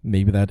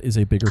maybe that is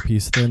a bigger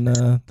piece than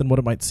what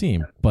it might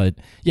seem. But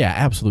yeah,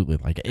 absolutely.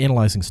 Like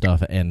analyzing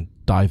stuff and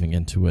diving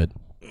into it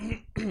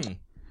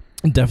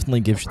definitely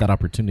gives you that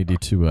opportunity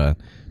to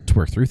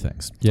work through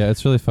things. Yeah,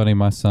 it's really funny.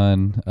 My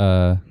son,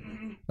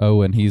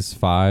 Owen, he's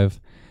 5,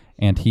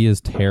 and he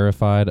is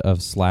terrified of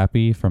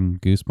Slappy from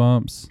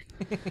Goosebumps.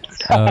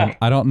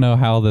 I don't know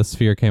how this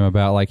fear came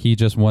about. Like he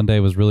just one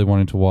day was really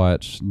wanting to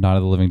watch Night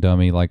of the Living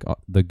Dummy, like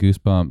the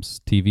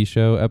Goosebumps TV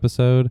show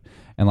episode,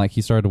 and like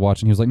he started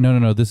watching. He was like,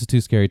 no, this is too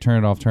scary.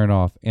 Turn it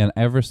off. And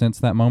ever since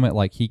that moment,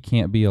 like he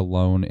can't be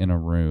alone in a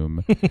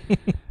room.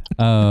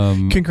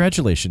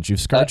 Congratulations,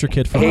 you've scarred your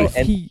kid for life.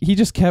 He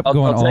just kept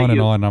going on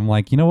and on. And I'm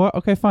like, you know what?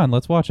 Okay, fine,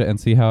 let's watch it and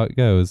see how it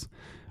goes.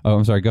 Oh,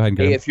 I'm sorry. Go ahead.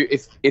 Hey,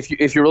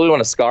 if you really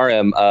want to scar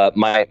him,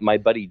 my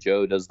buddy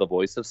Joe does the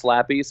voice of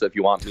Slappy. So if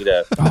you want me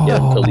to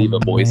get him to leave a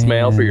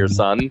voicemail for your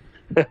son,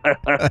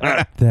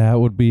 that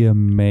would be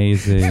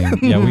amazing.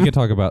 Yeah, we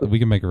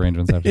can make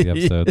arrangements after the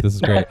episode. This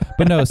is great.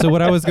 But no, so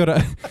what I was going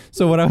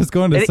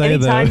to say,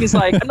 anytime he's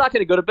like, I'm not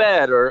going to go to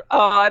bed, or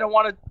I don't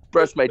want to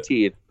brush my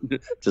teeth,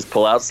 just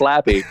pull out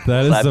Slappy.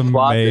 That is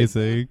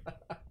amazing.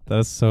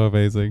 That's so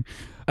amazing.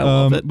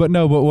 But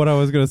what I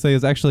was going to say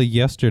is actually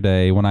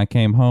yesterday when I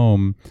came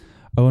home,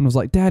 Owen was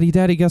like, Daddy,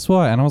 guess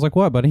what? And I was like,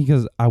 what, buddy?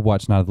 Because I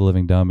watched Night of the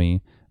Living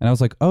Dummy. And I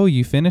was like, oh,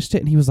 you finished it?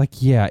 And he was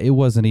like, yeah, it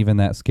wasn't even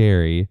that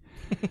scary.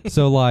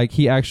 So, like,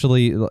 he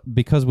actually,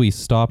 because we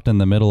stopped in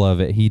the middle of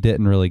it, he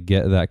didn't really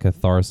get that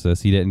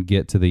catharsis. He didn't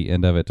get to the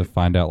end of it to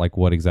find out, like,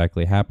 what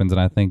exactly happens.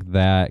 And I think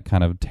that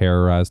kind of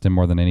terrorized him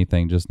more than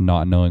anything, just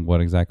not knowing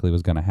what exactly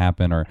was going to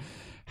happen or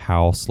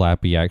how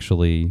Slappy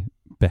actually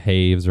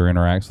behaves or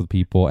interacts with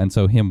people. And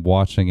so him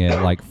watching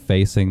it, like,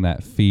 facing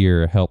that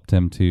fear helped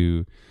him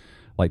to,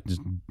 like,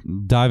 just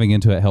diving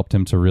into it helped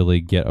him to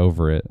really get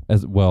over it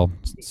as well.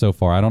 So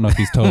far, I don't know if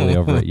he's totally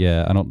over it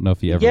yet. I don't know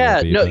if he ever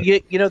will be, no,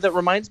 you know, that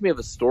reminds me of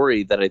a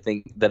story that I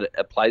think that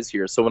applies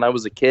here. So when I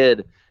was a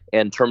kid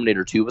and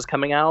Terminator 2 was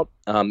coming out,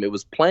 it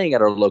was playing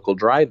at our local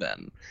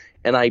drive-in,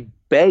 and I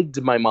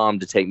begged my mom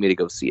to take me to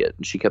go see it,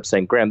 and she kept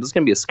saying, Graham, this is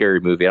gonna be a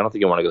scary movie, I don't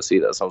think I want to go see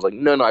this. I was like,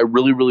 no, I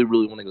really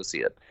want to go see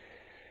it.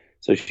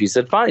 So she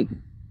said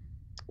fine.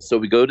 So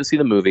we go to see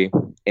the movie,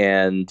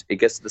 and it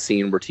gets to the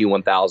scene where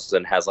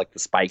T-1000 has, like, the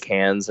spike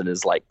hands and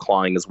is, like,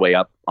 clawing his way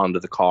up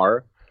onto the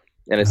car.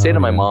 And I say to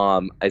my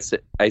mom, I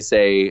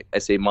say,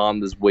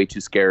 Mom, this is way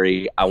too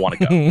scary. I want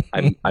to go.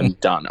 I'm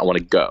done. I want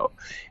to go.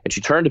 And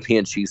she turned to me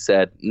and she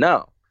said,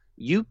 no,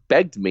 you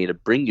begged me to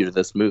bring you to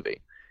this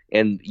movie,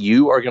 and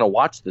you are going to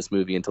watch this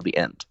movie until the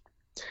end.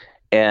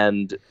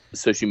 And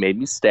so she made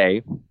me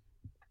stay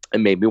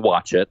and made me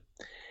watch it.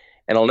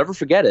 And I'll never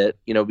forget it.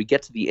 You know, we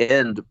get to the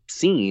end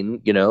scene,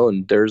 you know,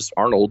 and there's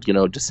Arnold, you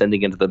know,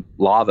 descending into the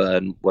lava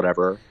and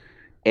whatever.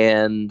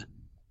 And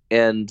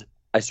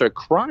I started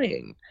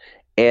crying.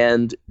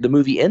 And the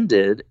movie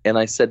ended, and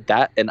I said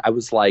that, and I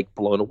was, like,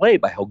 blown away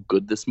by how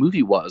good this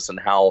movie was, and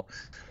how,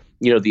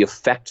 you know, the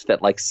effect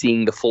that, like,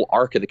 seeing the full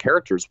arc of the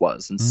characters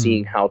was, and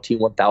seeing how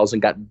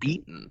T-1000 got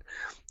beaten.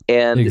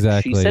 And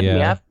exactly, she said to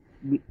me after,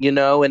 you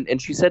know,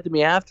 and she said to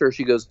me after,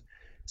 she goes,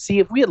 see,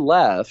 if we had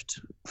left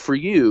for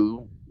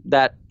you,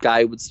 that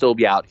guy would still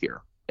be out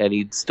here, and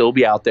he'd still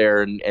be out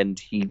there, and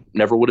he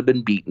never would have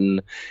been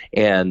beaten,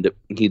 and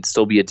he'd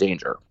still be a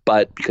danger.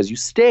 But because you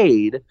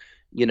stayed,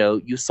 you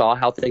know, you saw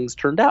how things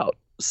turned out.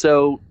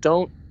 So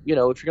don't, you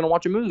know, if you're going to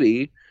watch a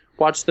movie,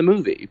 watch the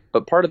movie.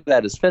 But part of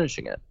that is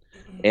finishing it.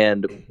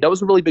 And that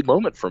was a really big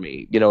moment for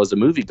me, you know, as a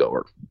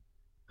moviegoer.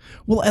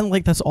 Well, and,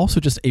 like, that's also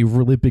just a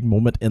really big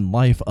moment in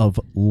life of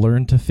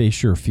learn to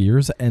face your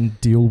fears and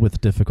deal with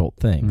difficult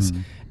things.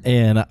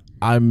 And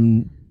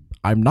I'm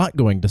not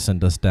going to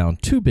send us down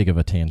too big of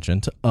a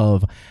tangent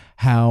of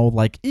how,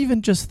 like,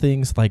 even just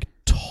things like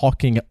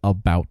talking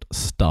about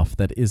stuff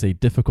that is a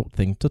difficult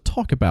thing to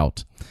talk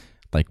about,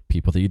 like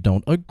people that you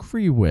don't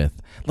agree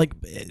with, like,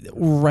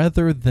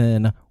 rather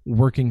than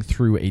working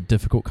through a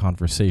difficult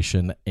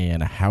conversation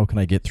and how can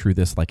I get through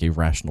this like a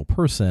rational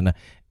person,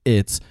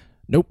 it's,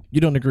 nope, you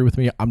don't agree with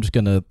me, I'm just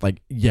gonna,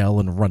 like, yell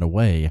and run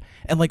away.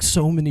 And, like,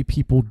 so many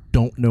people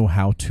don't know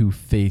how to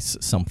face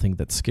something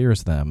that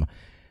scares them.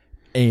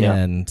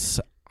 And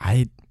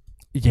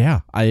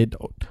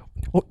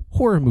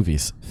horror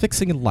movies,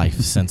 fixing life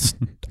since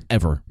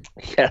ever.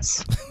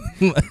 Yes.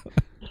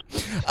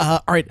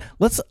 All right,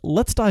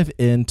 let's dive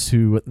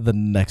into the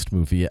next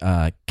movie,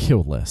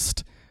 Kill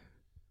List.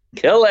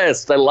 Kill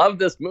List, I love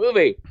this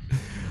movie.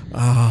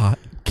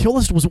 Kill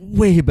List was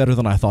way better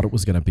than I thought it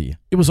was going to be.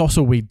 It was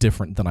also way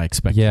different than I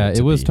expected. Yeah, it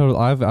to was be. total.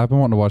 I've been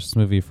wanting to watch this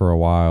movie for a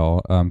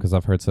while because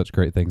I've heard such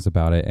great things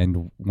about it.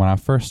 And when I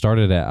first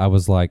started it, I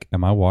was like,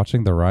 "Am I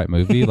watching the right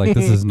movie? Like,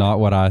 this is not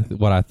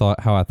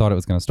how I thought it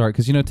was going to start."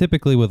 Because, you know,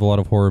 typically with a lot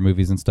of horror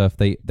movies and stuff,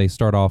 they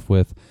start off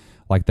with,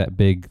 like, that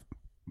big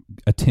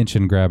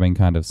attention grabbing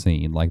kind of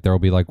scene. Like, there will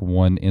be, like,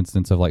 one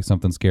instance of, like,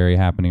 something scary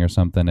happening or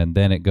something, and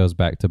then it goes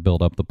back to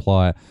build up the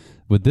plot.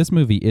 With this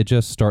movie, it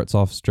just starts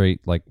off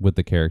straight, like, with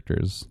the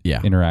characters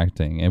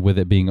interacting, and with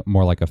it being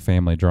more like a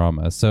family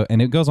drama. So,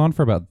 and it goes on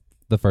for about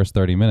the first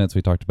 30 minutes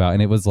we talked about,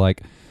 and it was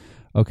like,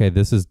 okay,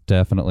 this is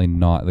definitely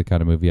not the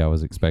kind of movie I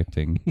was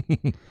expecting.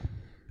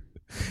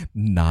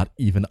 Not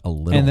even a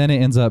little. And then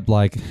it ends up,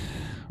 like,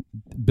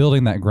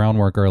 building that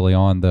groundwork early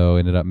on, though,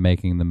 ended up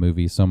making the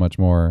movie so much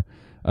more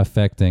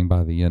affecting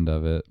by the end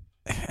of it.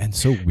 And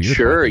so weird.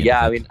 Sure,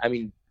 yeah. I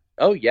mean,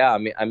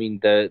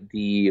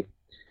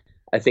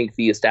 I think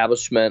the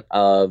establishment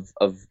of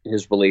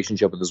his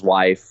relationship with his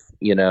wife,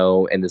 you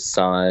know, and his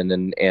son,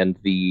 and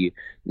the,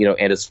 you know,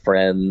 and his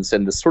friends,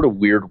 and this sort of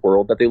weird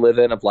world that they live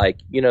in of, like,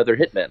 you know, they're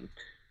hitmen,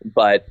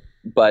 but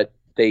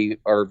they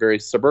are very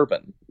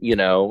suburban, you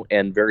know,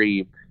 and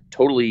very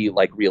totally,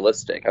 like,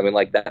 realistic. I mean,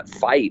 like, that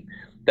fight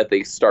that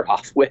they start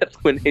off with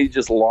when they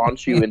just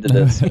launch you into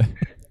this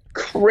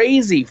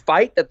crazy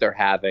fight that they're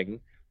having,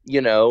 you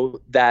know,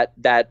 and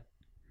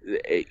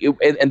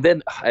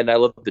I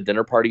love the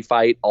dinner party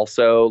fight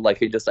also.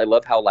 Like, I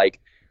love how,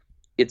 like,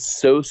 it's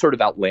so sort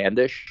of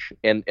outlandish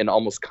and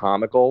almost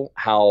comical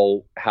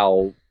how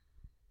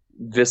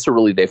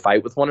viscerally they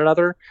fight with one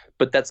another.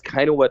 But that's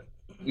kind of what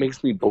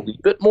makes me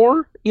believe it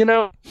more, you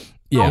know?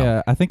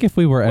 Yeah, I think if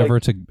we were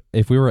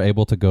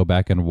able to go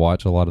back and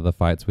watch a lot of the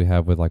fights we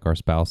have with, like, our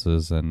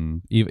spouses,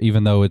 and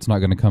even though it's not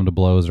going to come to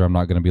blows, or I'm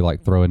not going to be,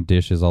 like, throwing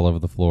dishes all over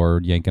the floor,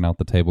 or yanking out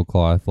the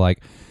tablecloth,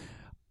 like,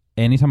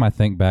 anytime I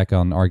think back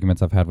on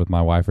arguments I've had with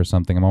my wife or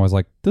something, I'm always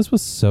like, this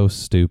was so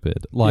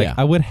stupid. Like,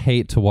 I would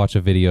hate to watch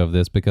a video of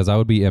this because I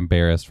would be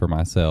embarrassed for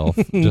myself.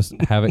 Just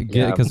have it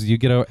get, because you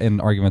get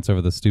in arguments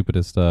over the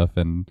stupidest stuff.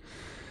 And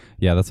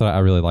yeah, that's what I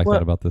really like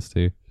that about this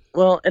too.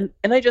 Well, and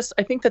I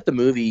think that the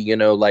movie, you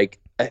know, like,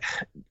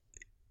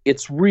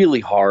 it's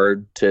really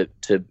hard to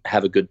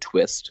have a good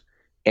twist.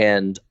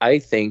 And I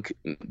think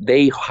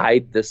they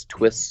hide this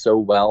twist so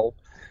well.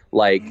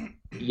 Like,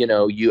 you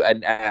know, I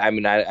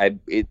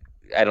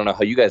don't know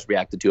how you guys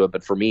reacted to it,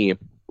 but for me,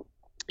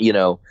 you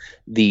know,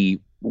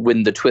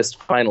 when the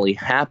twist finally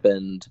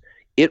happened,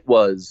 it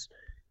was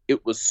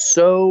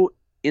so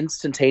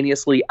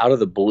instantaneously out of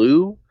the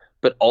blue,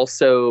 but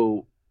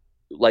also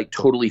like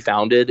totally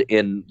founded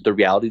in the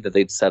reality that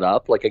they'd set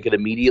up. Like I could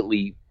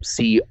immediately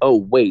see, oh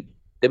wait,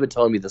 they've been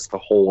telling me this the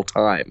whole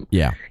time.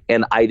 Yeah.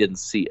 And I didn't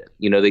see it.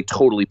 You know, they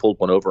totally pulled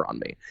one over on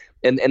me.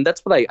 And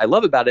that's what I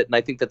love about it. And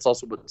I think that's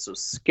also what's so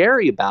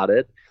scary about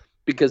it,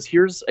 because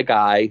here's a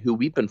guy who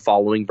we've been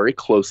following very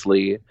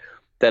closely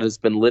that has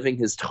been living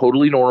his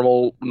totally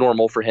normal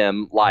for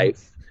him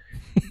life.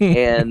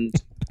 And,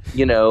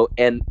 you know,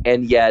 and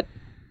yet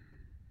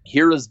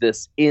here is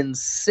this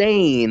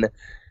insane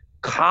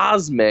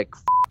cosmic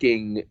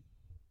fucking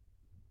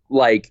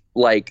like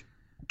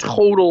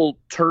total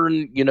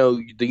turn, you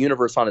know, the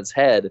universe on its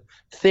head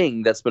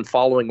thing that's been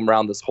following him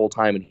around this whole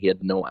time, and he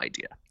had no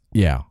idea.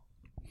 Yeah.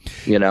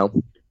 You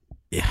know?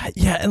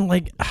 Yeah, and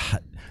like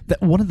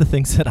that, one of the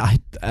things that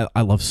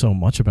I love so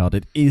much about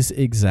it is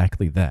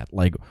exactly that.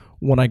 Like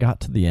when I got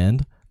to the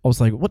end, I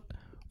was like, what?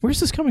 Where's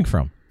this coming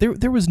from?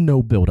 There was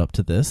no build up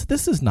to this.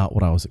 This is not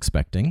what I was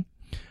expecting.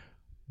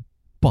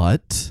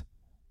 But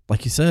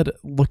like you said,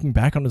 looking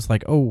back on it, it's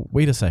like, oh,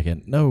 wait a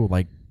second. No,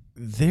 like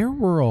there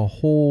were a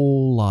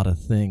whole lot of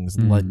things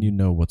letting you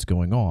know what's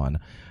going on.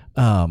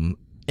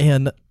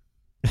 And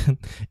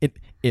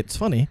it's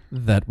funny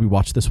that we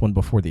watched this one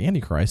before the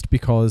Antichrist,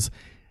 because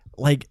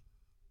like,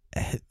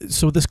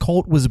 so this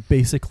cult was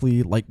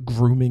basically like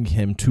grooming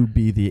him to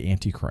be the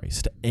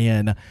Antichrist.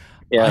 And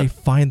I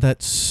find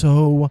that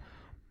so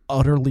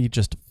utterly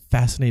just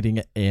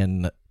fascinating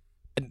and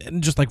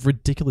just like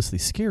ridiculously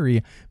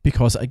scary,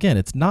 because again,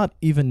 it's not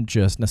even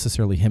just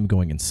necessarily him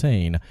going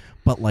insane,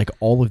 but like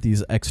all of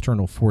these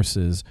external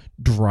forces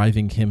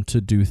driving him to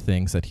do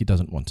things that he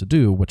doesn't want to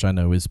do, which I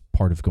know is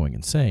part of going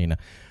insane.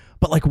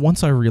 But like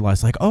once I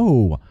realized like,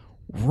 oh,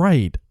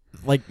 right,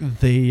 like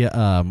they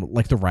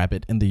like the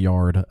rabbit in the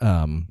yard,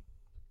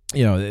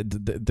 you know,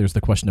 there's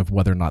the question of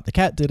whether or not the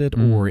cat did it,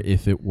 or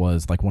if it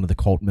was like one of the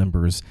cult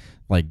members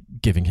like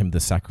giving him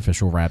this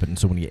sacrificial rabbit, and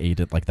so when he ate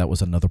it, like that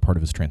was another part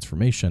of his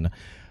transformation.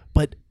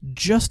 But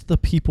just the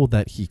people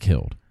that he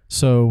killed.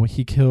 So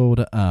he killed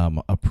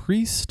a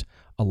priest,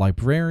 a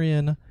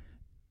librarian,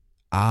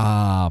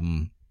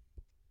 who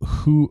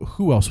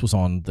else was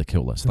on the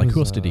kill list? Like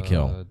who else did he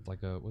kill?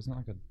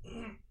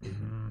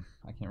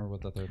 I can't remember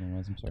what the third one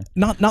was. I'm sorry.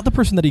 Not the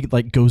person that he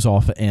like goes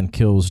off and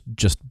kills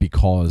just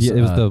because. Yeah,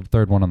 it was the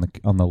third one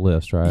on the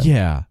list, right?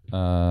 Yeah.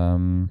 Crap.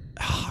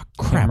 I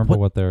can't remember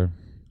what they're.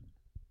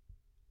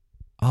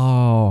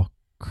 Oh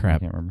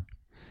crap! I can't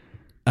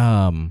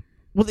remember.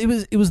 Well,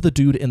 it was the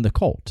dude in the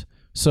cult.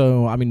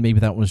 So I mean,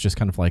 maybe that was just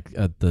kind of like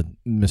the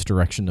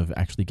misdirection of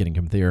actually getting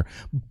him there.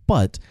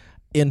 But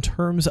in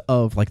terms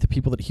of like the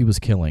people that he was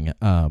killing,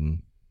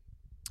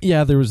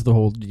 yeah, there was the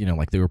whole, you know,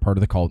 like they were part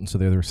of the cult, and so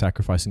they were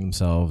sacrificing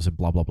themselves and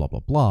blah blah blah blah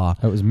blah.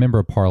 It was member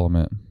of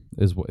parliament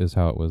is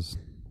how it was.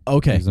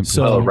 Okay,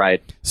 so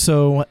right.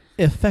 So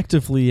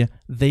effectively,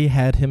 they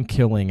had him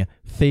killing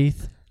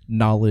faith,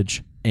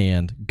 knowledge,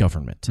 and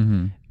government.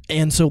 Mm-hmm.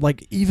 And so,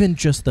 like, even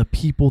just the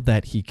people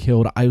that he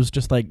killed, I was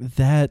just like,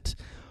 that.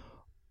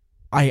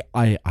 I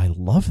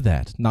love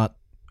that. Not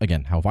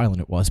again how violent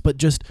it was, but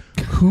just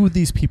who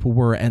these people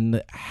were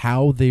and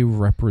how they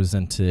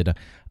represented.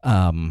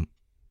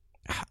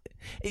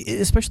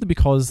 Especially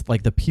because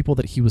like the people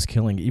that he was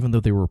killing, even though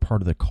they were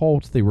part of the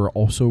cult, they were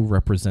also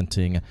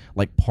representing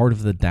like part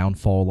of the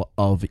downfall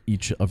of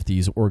each of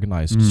these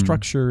organized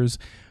structures.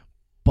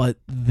 But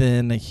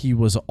then he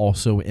was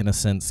also, in a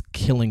sense,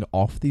 killing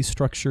off these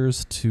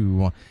structures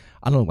to,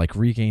 I don't know, like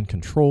regain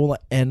control.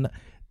 And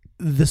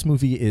this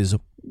movie is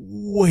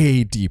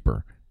way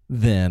deeper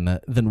than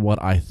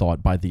what I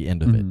thought by the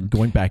end of it.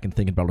 Going back and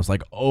thinking about it, was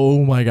like,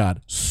 oh my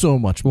God, so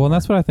much more. Well, and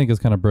that's what I think is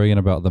kind of brilliant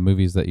about the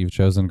movies that you've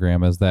chosen,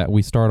 Graham, is that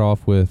we start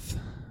off with,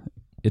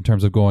 in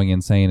terms of going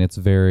insane, it's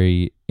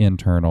very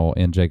internal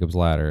in Jacob's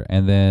Ladder.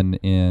 And then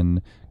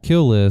in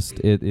Kill List,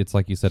 it's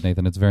like you said,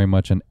 Nathan, it's very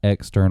much an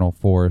external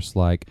force.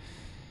 Like,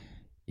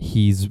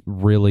 he's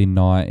really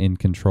not in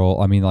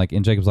control. I mean, like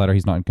in Jacob's Ladder,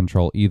 he's not in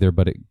control either,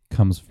 but it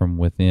comes from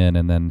within.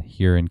 And then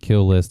here in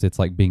Kill List, it's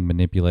like being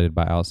manipulated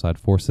by outside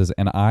forces.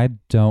 And I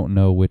don't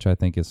know which I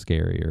think is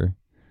scarier.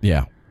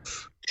 Yeah.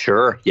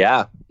 Sure.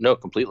 Yeah. No,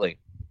 completely.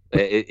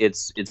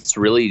 It's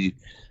really,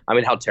 I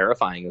mean, how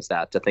terrifying is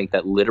that to think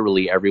that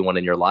literally everyone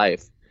in your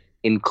life,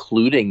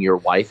 including your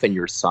wife and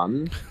your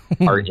son,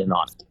 are in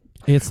on it.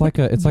 It's like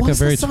a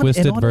very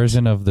twisted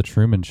version of the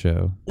Truman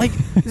Show. Like,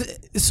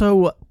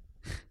 so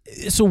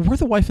So were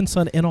the wife and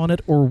son in on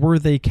it, or were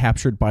they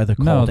captured by the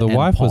cult? No, the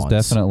wife was pawns?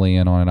 definitely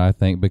in on it, I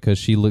think, because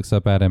she looks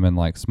up at him and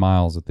like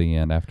smiles at the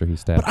end after he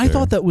stabs But I her.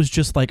 thought that was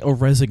just like a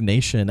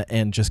resignation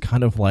and just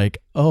kind of like,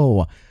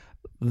 oh,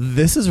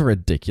 this is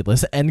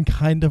ridiculous, and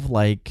kind of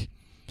like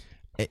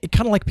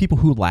people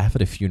who laugh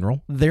at a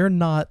funeral. They're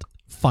not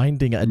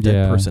finding a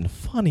dead person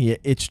funny.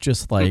 It's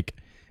just like,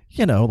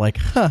 like,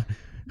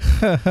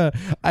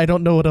 I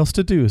don't know what else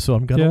to do, so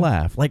I'm gonna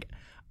laugh. Like,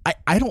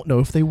 I don't know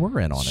if they were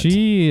in on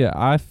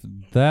it.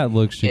 That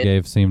look she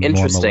gave seemed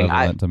more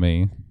malevolent to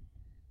me.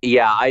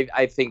 Yeah,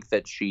 I think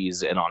that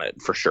she's in on it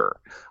for sure.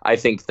 I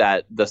think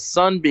that the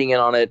son being in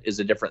on it is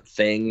a different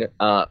thing,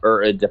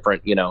 or a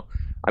different,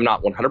 I'm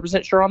not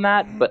 100% sure on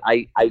that, but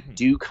I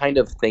do kind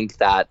of think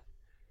that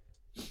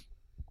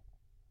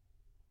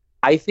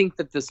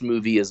this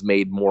movie is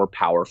made more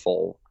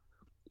powerful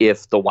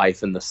if the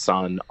wife and the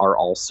son are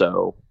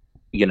also,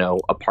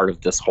 a part of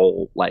this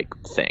whole like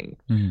thing.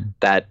 And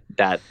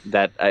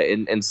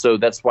so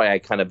that's why I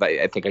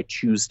think I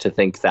choose to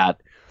think that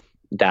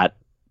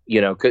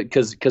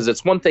because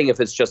it's one thing if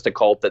it's just a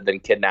cult that then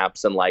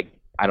kidnaps and like,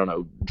 I don't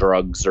know,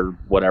 drugs or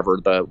whatever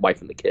the wife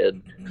and the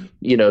kid,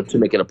 to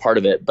make it a part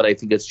of it. But I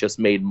think it's just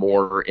made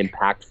more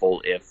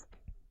impactful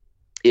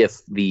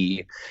if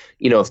the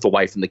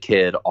wife and the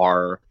kid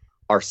are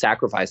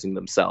sacrificing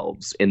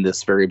themselves in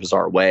this very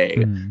bizarre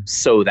way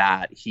so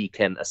that he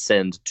can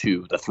ascend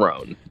to the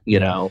throne,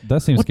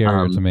 That seems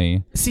scarier to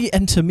me. See,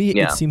 and to me,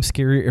 it seems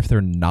scarier if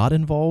they're not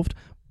involved.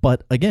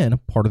 But again,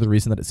 part of the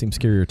reason that it seems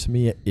scarier to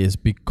me is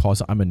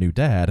because I'm a new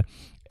dad.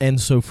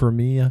 And so for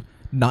me,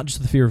 not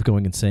just the fear of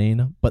going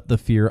insane, but the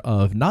fear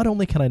of not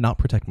only can I not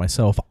protect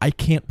myself, I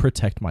can't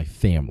protect my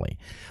family.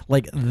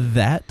 Like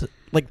that,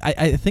 like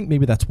I think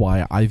maybe that's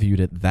why I viewed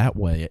it that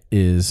way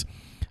is,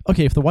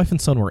 okay, if the wife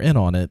and son were in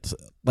on it,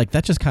 like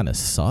that just kind of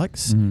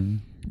sucks.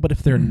 But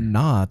if they're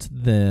not,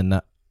 then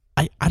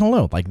I don't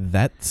know. Like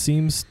that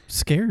seems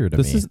scarier to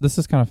me. This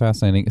is kind of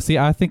fascinating. See,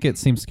 I think it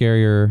seems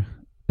scarier,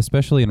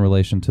 especially in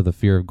relation to the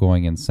fear of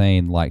going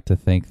insane, like to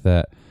think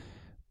that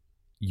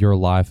your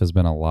life has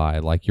been a lie.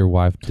 Like your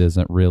wife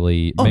doesn't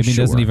really,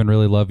 doesn't even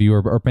really love you,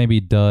 or maybe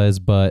does,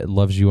 but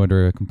loves you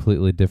under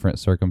completely different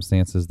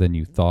circumstances than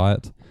you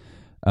thought.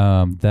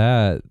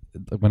 That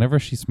whenever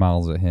she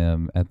smiles at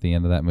him at the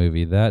end of that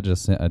movie, that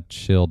just sent a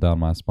chill down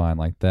my spine.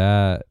 Like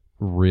that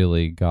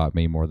really got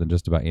me more than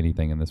just about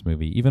anything in this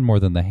movie, even more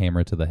than the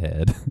hammer to the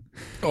head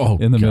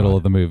in the middle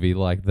of the movie.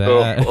 Like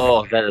that.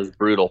 Oh, that is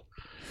brutal.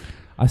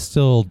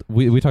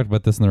 We talked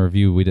about this in the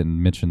review. We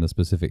didn't mention the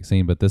specific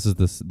scene, but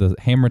the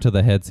hammer to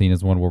the head scene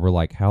is one where we're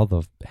like, how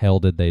the hell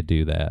did they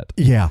do that?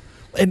 Yeah.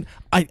 And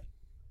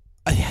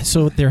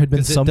so there had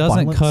been some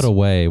violence. It doesn't cut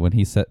away when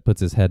he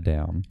puts his head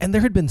down. And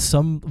there had been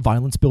some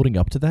violence building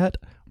up to that,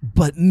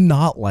 but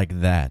not like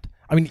that.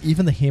 I mean,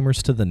 even the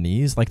hammers to the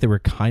knees, like they were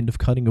kind of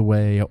cutting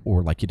away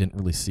or like you didn't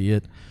really see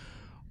it.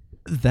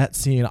 That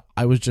scene,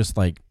 I was just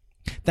like,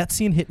 that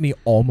scene hit me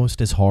almost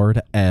as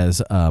hard as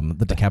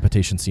the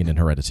decapitation scene in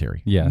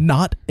Hereditary. Yeah.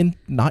 Not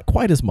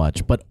quite as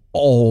much, but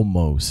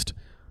almost.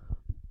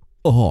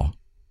 Oh.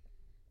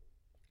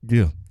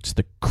 Yeah. Just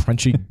the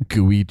crunchy,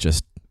 gooey,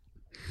 just...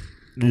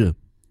 Ugh.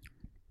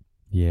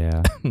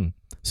 Yeah.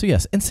 So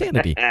yes,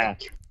 insanity.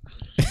 Yet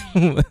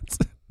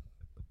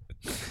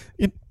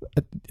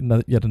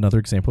another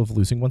example of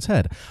losing one's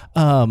head.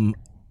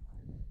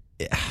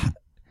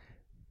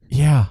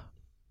 Yeah.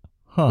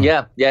 Huh.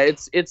 Yeah.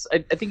 It's. I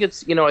think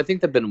it's. I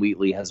think that Ben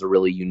Wheatley has a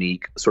really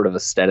unique sort of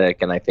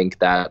aesthetic, and I think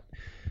that,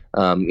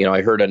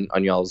 I heard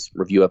on y'all's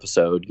review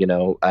episode,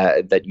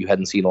 that you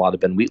hadn't seen a lot of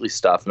Ben Wheatley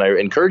stuff, and I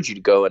encourage you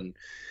to go and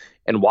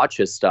watch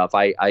his stuff.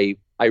 I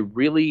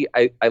really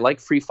like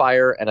Free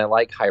Fire and I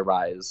like High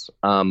Rise.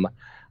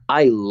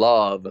 I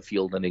love A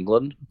Field in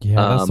England. Yeah,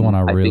 that's the one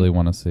I really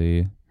want to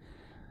see.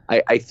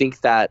 I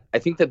think that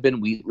Ben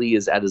Wheatley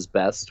is at his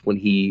best when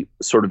he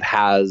sort of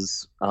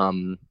has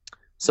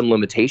some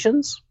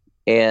limitations,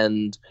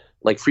 and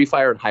like Free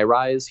Fire and High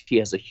Rise, he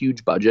has a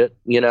huge budget,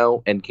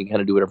 and can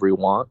kind of do whatever he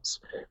wants.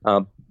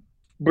 But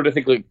I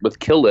think like with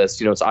Kill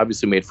List, it's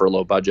obviously made for a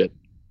low budget.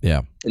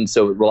 Yeah. And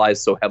so it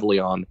relies so heavily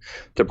on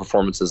the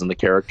performances and the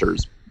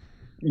characters,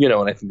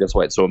 and I think that's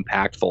why it's so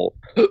impactful.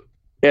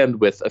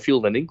 And with A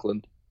Field in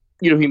England,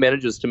 he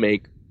manages to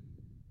make,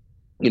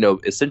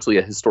 essentially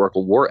a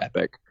historical war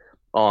epic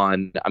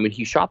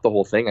he shot the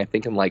whole thing, I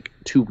think in like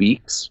 2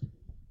 weeks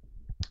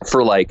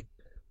for like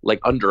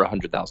under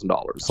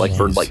 $100,000, like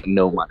for like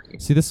no money.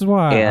 See, this is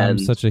why I'm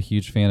such a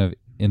huge fan of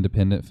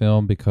independent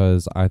film,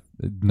 because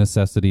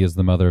necessity is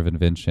the mother of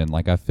invention.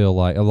 Like I feel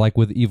like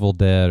with Evil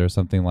Dead or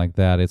something like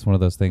that, it's one of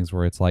those things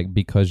where it's like,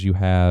 because you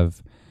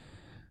have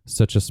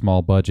such a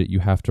small budget, you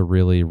have to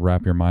really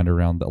wrap your mind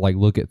around that, like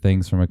look at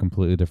things from a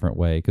completely different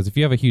way. Because if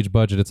you have a huge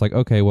budget, it's like,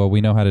 okay, well,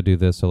 we know how to do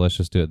this, so let's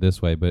just do it this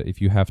way. But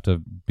if you have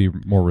to be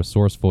more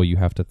resourceful, you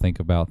have to think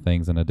about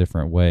things in a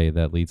different way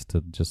that leads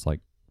to just like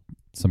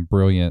some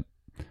brilliant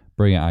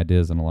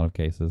ideas in a lot of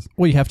cases.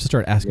 Well, you have to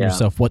start asking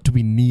yourself, what do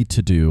we need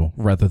to do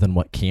rather than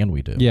what can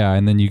we do? Yeah,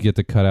 and then you get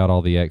to cut out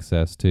all the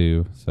excess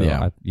too. So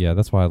yeah,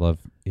 that's why I love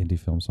indie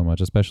films so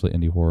much, especially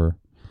indie horror.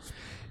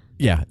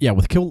 Yeah.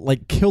 With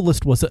Kill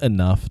List wasn't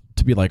enough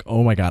to be like,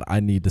 oh my god,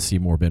 I need to see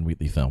more Ben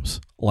Wheatley films.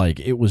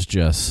 Like, it was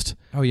just.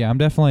 Oh yeah, I'm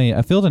definitely.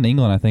 A Field in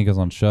England, I think, is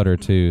on Shudder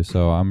too.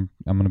 So I'm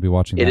going to be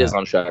watching. It that. is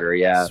on Shudder.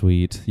 Yeah.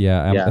 Sweet.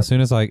 Yeah. As soon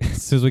as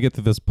we get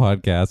through this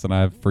podcast and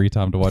I have free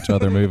time to watch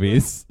other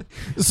movies,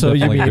 so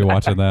you mean be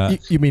watching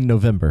that? You mean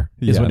November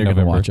is when you're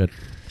going to watch it?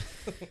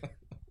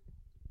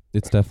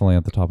 It's definitely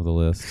at the top of the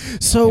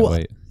list. So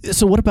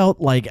what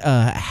about like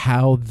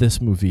how this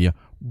movie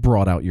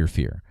brought out your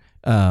fear?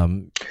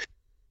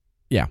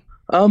 Yeah.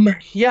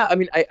 Yeah, I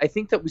mean, I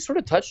think that we sort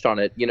of touched on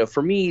it. You know,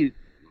 for me,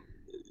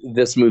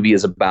 this movie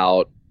is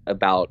about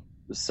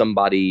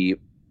somebody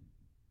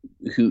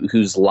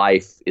whose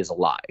life is a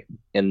lie,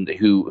 and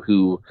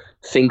who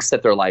thinks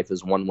that their life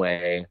is one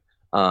way,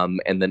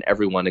 and then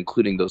everyone,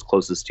 including those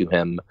closest to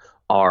him,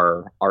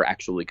 are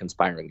actually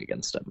conspiring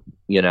against him.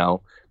 You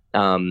know,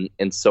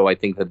 and so I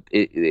think that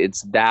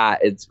it's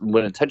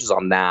when it touches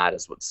on that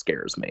is what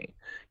scares me.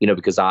 You know,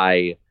 because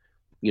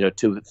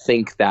to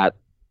think that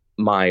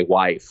my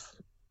wife,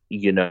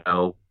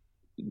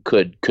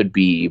 could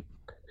be,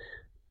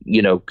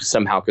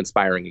 somehow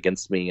conspiring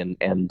against me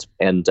and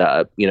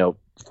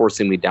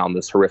forcing me down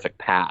this horrific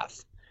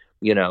path,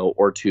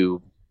 or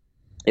to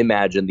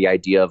imagine the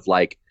idea of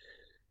like,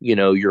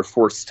 you're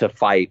forced to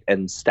fight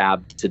and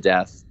stabbed to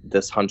death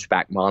this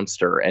hunchback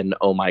monster, and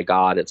oh my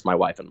God, it's my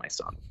wife and my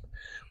son.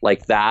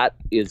 Like, that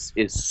is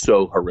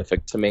so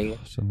horrific to me.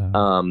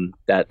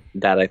 That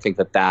I think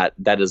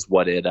that is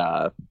what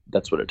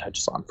that's what it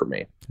touches on for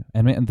me.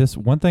 And man, this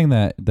one thing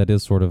that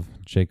is sort of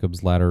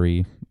Jacob's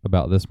laddery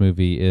about this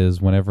movie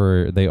is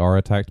whenever they are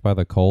attacked by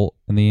the cult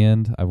in the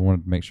end, I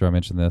wanted to make sure I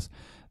mentioned this.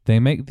 They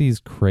make these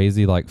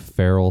crazy like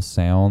feral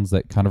sounds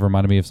that kind of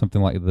reminded me of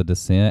something like The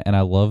Descent, and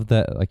I love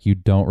that like you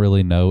don't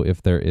really know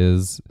if there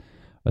is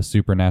a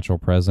supernatural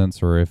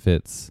presence or if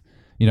it's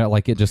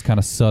like it just kind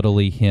of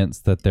subtly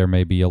hints that there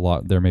may be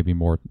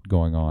more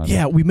going on.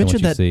 Yeah, we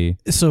mentioned that.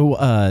 So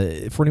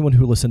for anyone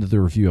who listened to the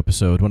review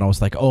episode, when I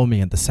was like, oh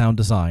man, the sound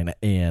design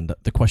and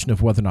the question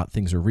of whether or not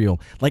things are real,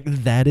 like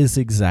that is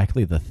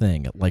exactly the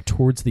thing. Like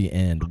towards the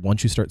end,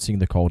 once you start seeing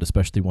the cult,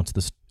 especially once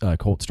this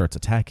cult starts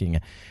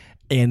attacking,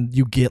 and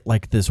you get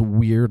like this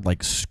weird,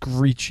 like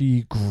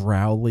screechy,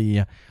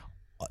 growly,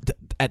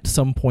 at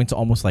some points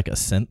almost like a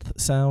synth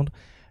sound.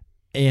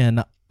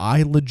 And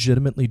I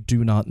legitimately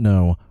do not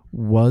know,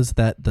 was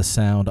that the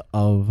sound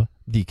of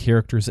the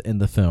characters in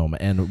the film,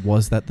 and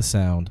was that the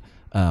sound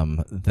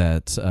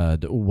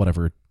that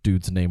whatever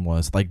dude's name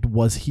was, like,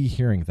 was he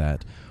hearing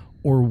that,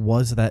 or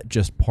was that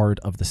just part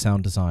of the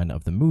sound design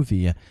of the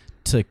movie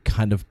to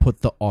kind of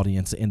put the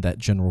audience in that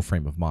general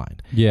frame of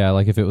mind? Yeah,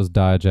 like if it was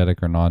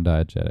diegetic or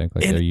non-diegetic,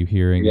 like are you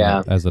hearing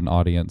that as an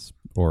audience,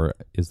 or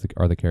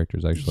are the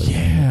characters actually?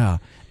 Yeah,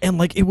 and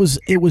like it was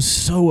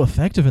so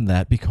effective in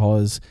that,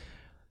 because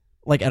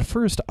like at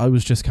first I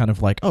was just kind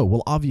of like, oh,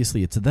 well,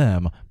 obviously it's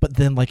them, but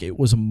then like it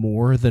was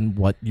more than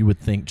what you would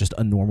think just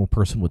a normal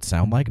person would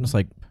sound like, and it's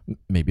like,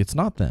 maybe it's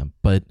not them,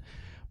 but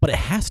it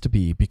has to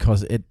be,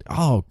 because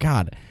oh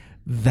God,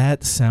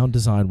 that sound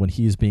design when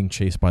he is being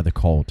chased by the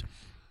cult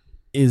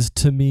is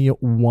to me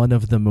one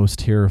of the most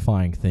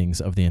terrifying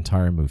things of the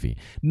entire movie.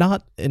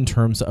 Not in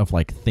terms of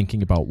like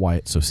thinking about why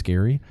it's so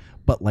scary,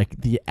 but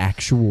like the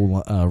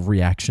actual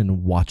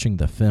reaction watching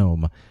the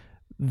film.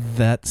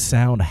 That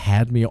sound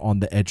had me on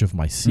the edge of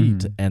my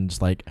seat, and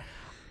like,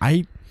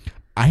 I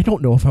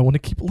don't know if I want to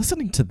keep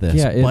listening to this.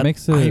 Yeah, it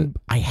makes it.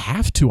 I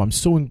have to. I'm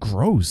so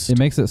engrossed. It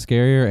makes it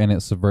scarier, and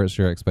it subverts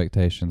your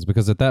expectations,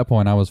 because at that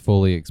point I was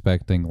fully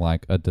expecting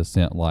like a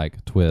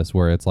Descent-like twist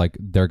where it's like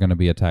they're going to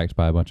be attacked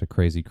by a bunch of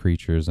crazy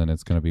creatures and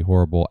it's going to be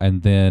horrible,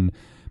 and then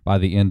by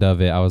the end of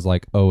it I was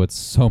like, oh, it's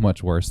so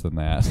much worse than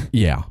that.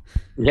 Yeah.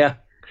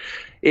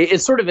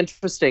 It's sort of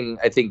interesting,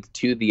 I think,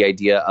 to the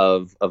idea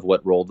of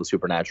what role the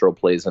supernatural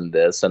plays in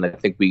this, and I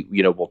think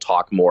we'll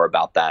talk more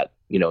about that,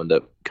 in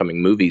the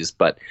coming movies.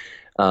 But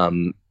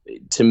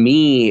to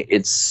me,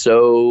 it's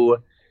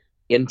so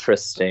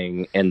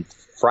interesting and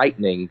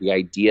frightening, the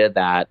idea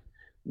that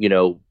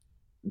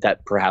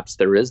that perhaps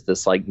there is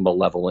this like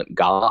malevolent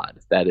God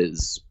that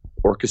is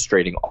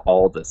orchestrating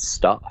all this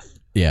stuff.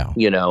 Yeah.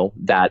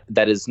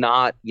 That is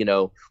not,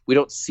 we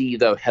don't see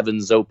the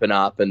heavens open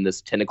up and this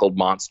tentacled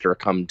monster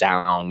come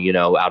down,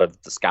 out of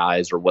the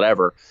skies or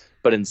whatever.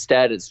 But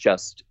instead it's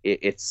just,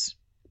 it's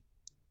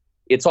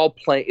all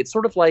play. It's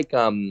sort of like,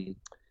 I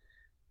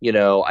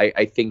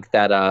think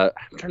that, I'm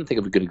trying to think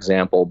of a good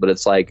example, but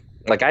it's like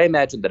I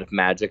imagine that if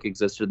magic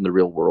existed in the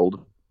real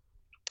world,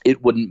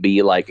 it wouldn't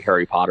be like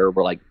Harry Potter,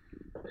 where like,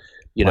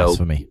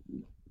 Blasphemy.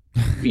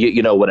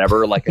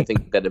 Whatever. Like, I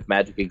think that if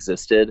magic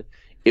existed,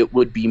 it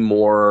would be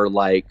more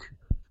like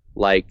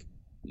Looper?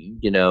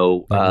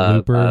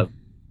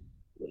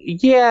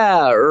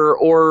 Yeah,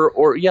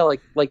 or yeah,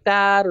 like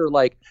that, or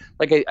like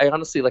I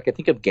honestly, like, I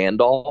think of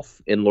Gandalf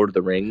in Lord of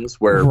the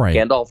Rings, where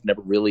Gandalf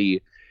never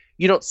really,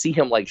 you don't see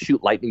him like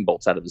shoot lightning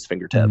bolts out of his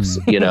fingertips,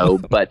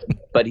 but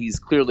he's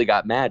clearly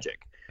got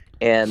magic,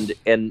 and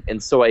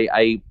so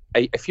I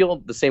feel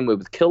the same way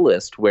with Kill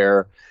List,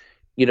 where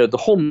the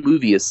whole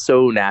movie is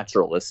so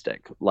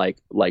naturalistic, like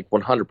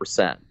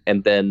 100%.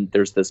 And then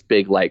there's this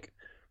big like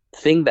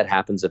thing that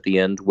happens at the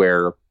end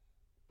where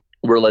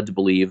we're led to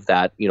believe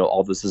that,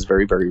 all this is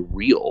very, very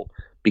real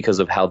because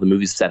of how the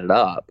movie set it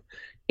up.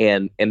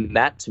 And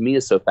that to me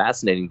is so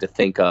fascinating, to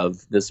think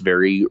of this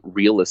very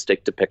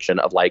realistic depiction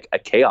of like a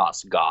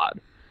chaos god,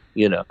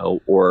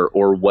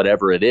 or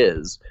whatever it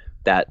is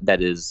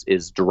that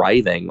is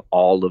driving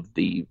all of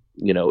the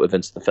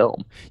events of the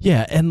film.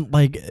 Yeah, and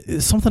like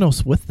something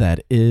else with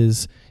that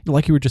is,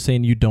 like you were just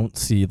saying, you don't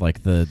see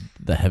like the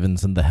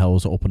heavens and the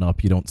hells open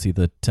up. You don't see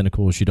the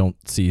tentacles. You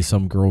don't see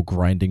some girl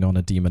grinding on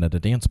a demon at a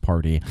dance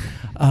party.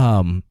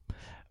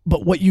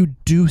 But what you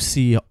do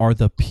see are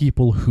the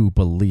people who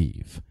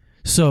believe.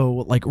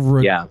 So like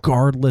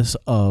regardless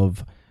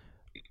of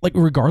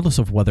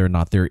whether or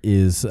not there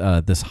is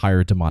this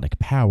higher demonic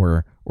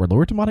power or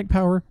lower demonic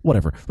power,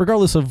 whatever,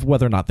 regardless of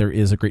whether or not there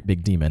is a great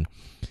big demon,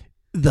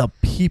 the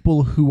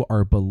people who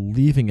are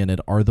believing in it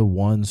are the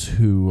ones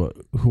who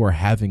are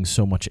having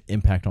so much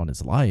impact on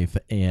his life.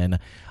 And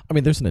I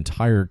mean, there's an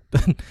entire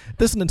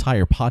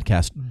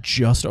podcast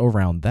just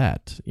around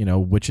that,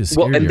 which is scarier.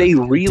 Well, and they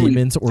really,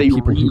 demons or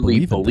people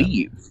who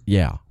believe.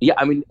 Yeah.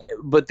 I mean,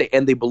 but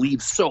they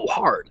believe so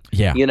hard.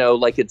 Yeah.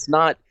 Like it's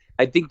not.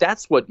 I think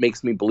that's what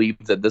makes me believe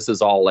that this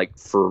is all like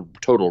for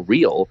total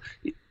real,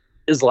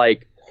 is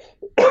like,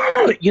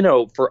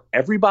 for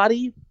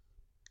everybody,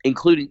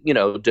 including,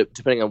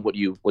 depending on what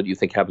you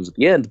think happens at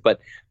the end,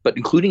 but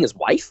including his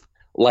wife,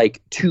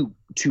 like to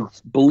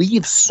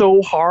believe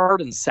so hard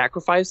and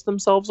sacrifice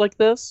themselves like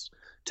this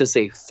to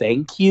say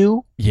thank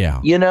you. Yeah.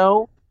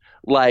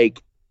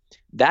 Like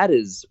that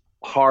is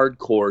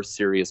hardcore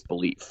serious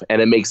belief.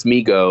 And it makes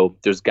me go,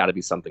 there's got to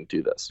be something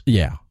to this.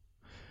 Yeah.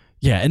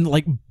 Yeah. And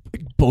like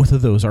both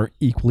of those are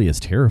equally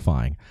as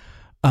terrifying.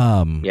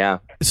 Yeah.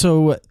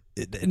 So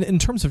in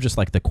terms of just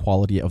like the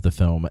quality of the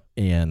film,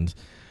 and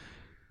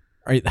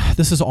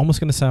this is almost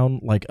going to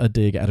sound like a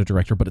dig at a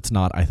director, but it's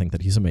not. I think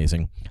that he's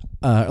amazing.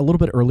 A little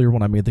bit earlier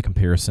when I made the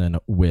comparison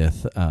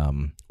with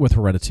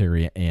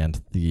Hereditary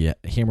and the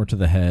hammer to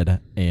the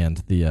head and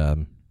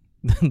the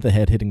the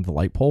head hitting the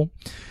light pole,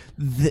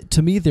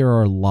 to me there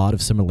are a lot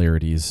of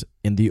similarities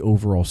in the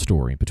overall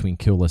story between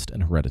Kill List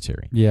and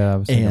Hereditary. Yeah, I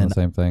was thinking the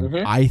same thing.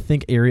 Mm-hmm. I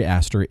think Ari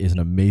Aster is an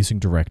amazing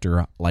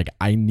director. Like,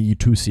 I need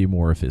to see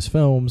more of his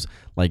films.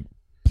 Like,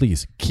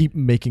 please keep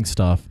making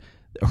stuff.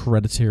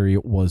 Hereditary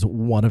was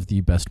one of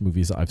the best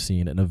movies I've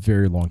seen in a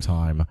very long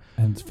time.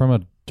 And from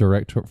a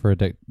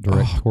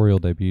directorial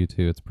debut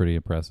too, it's pretty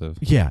impressive.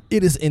 Yeah,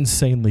 it is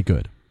insanely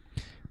good.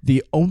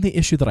 The only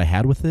issue that I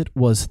had with it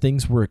was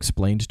things were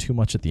explained too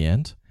much at the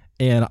end.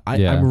 And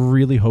I'm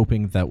really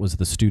hoping that was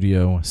the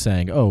studio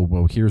saying, oh,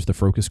 well, here's the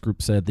focus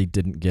group said they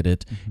didn't get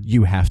it. Mm-hmm.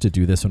 You have to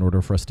do this in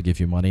order for us to give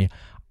you money.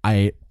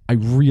 I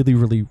really,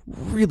 really,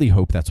 really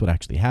hope that's what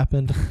actually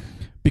happened,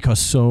 because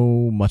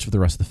so much of the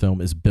rest of the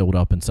film is built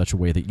up in such a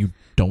way that you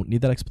don't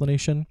need that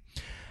explanation.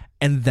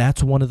 And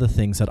that's one of the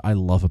things that I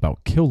love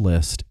about Kill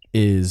List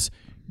is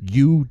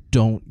you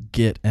don't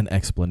get an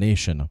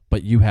explanation,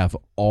 but you have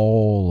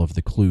all of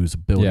the clues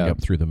building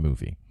up through the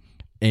movie.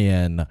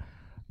 And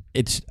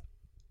it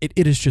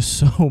is just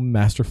so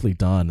masterfully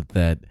done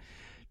that,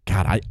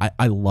 God,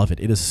 I love it.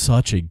 It is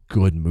such a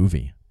good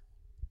movie.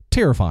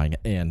 Terrifying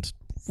and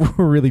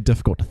really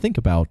difficult to think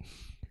about,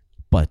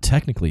 but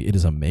technically it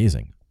is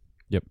amazing.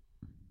 Yep.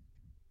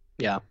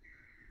 Yeah.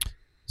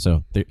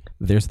 So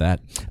there's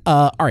that.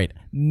 All right.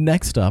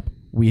 Next up,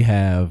 we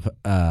have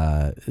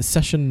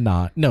Session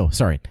 9. No,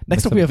 sorry.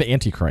 Next up, we have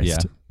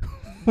Antichrist.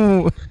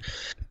 Yeah.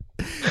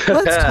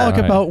 Let's talk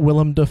about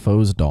Willem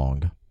Dafoe's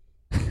dong.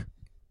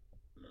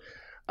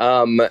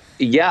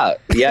 Yeah.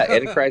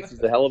 Antichrist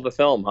is a hell of a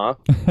film, huh?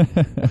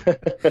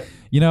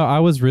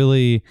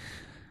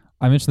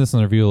 I mentioned this in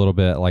the review a little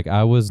bit. Like,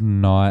 I was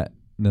not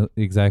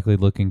exactly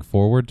looking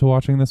forward to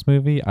watching this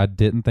movie. I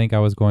didn't think I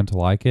was going to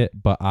like it,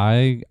 but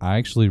I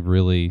actually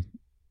really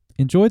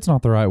enjoyed's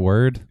not the right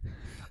word.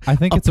 I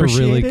think it's a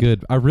really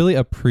good. I really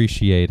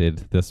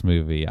appreciated this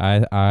movie.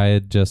 I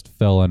just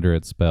fell under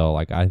its spell.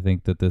 Like, I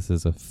think that this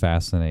is a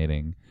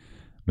fascinating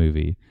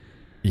movie.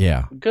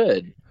 Yeah.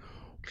 Good.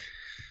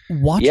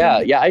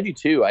 Yeah, I do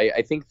too.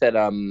 I think that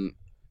I'm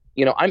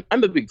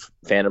a big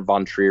fan of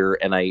Von Trier,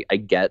 and I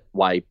get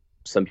why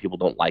some people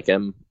don't like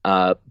him.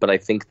 But I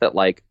think that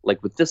like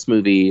with this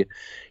movie,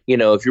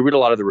 if you read a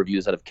lot of the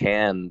reviews out of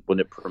Cannes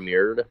when it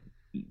premiered,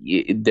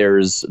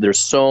 there's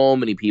so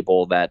many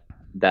people that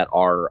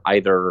are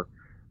either,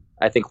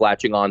 I think,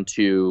 latching on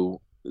to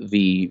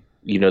the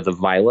the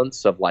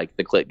violence of like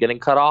the clit getting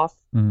cut off,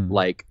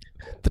 like,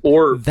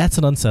 or that's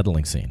an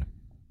unsettling scene.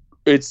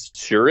 It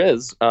sure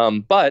is.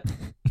 But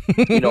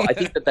I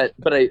think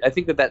I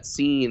think that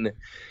scene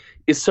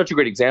is such a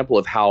great example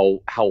of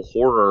how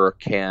horror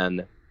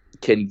can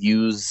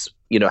use,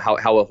 how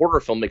a horror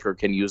filmmaker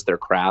can use their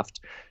craft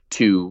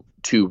to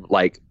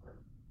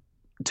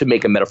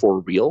make a metaphor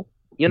real,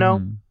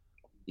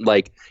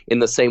 like in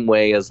the same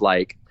way as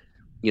like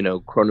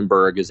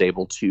Cronenberg is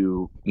able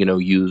to,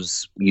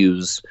 use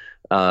Jeff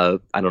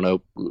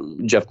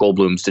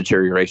Goldblum's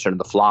deterioration in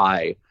The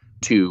Fly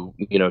to,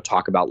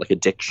 talk about like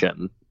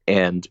addiction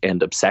and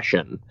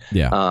obsession.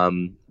 Yeah.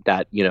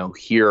 That,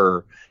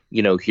 here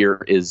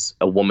is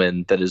a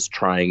woman that is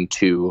trying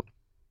to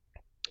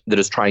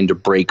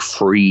break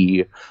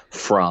free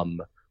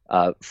from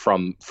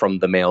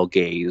the male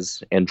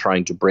gaze, and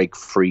trying to break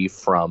free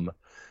from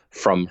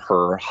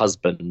her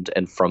husband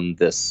and from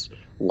this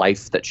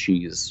life that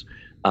she's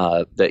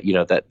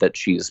that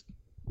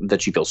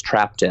she feels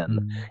trapped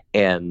in.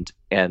 And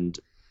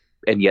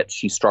yet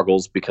she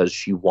struggles because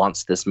she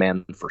wants this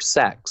man for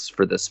sex,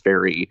 for this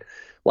very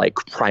like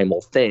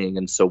primal thing.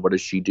 And so what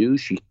does she do?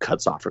 She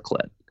cuts off her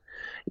clit,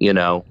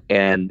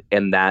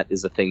 and that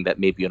is a thing that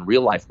maybe in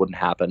real life wouldn't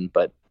happen,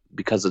 but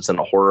because it's in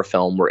a horror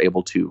film, we're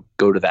able to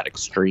go to that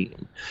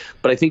extreme.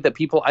 But I think that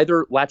people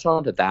either latch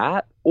on to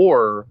that,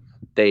 or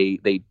they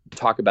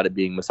talk about it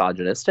being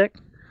misogynistic.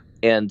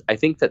 And I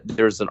think that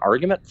there's an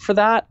argument for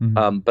that.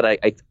 But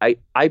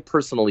I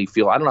personally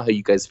feel, I don't know how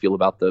you guys feel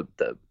about the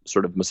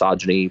sort of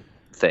misogyny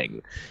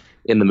thing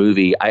in the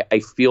movie. I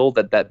feel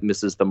that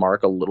misses the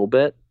mark a little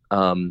bit.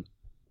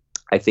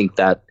 I think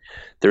that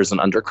there's an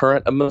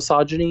undercurrent of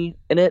misogyny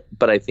in it,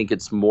 but I think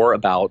it's more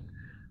about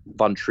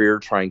Von Trier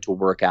trying to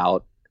work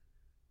out,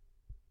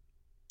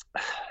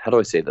 how do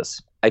I say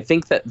this? I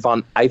think that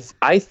Von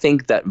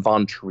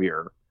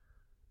Trier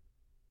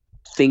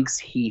thinks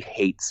he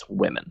hates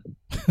women.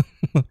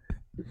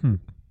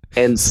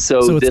 And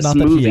so it's this not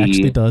movie, that he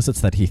actually does,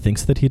 it's that he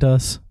thinks that he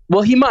does.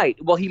 Well, he might,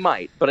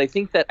 but I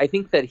think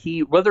that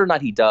he, whether or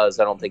not he does,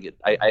 I don't think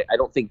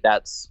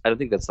that's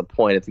the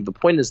point. I think the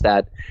point is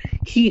that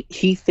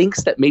he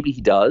thinks that maybe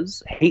he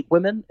does hate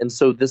women, and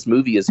so this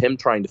movie is him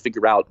trying to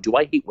figure out, do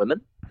I hate women?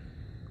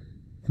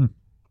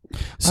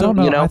 So I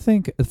don't know. I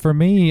think for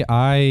me,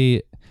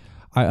 I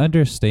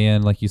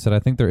understand, like you said, I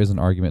think there is an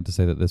argument to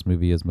say that this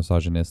movie is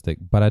misogynistic,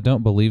 but I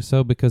don't believe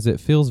so, because it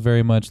feels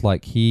very much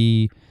like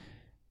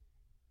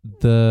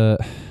the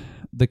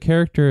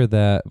character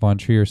that Von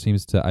Trier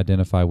seems to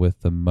identify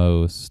with the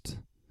most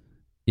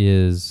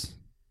is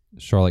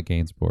Charlotte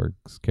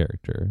Gainsbourg's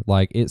character.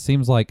 Like, it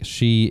seems like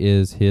she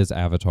is his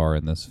avatar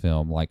in this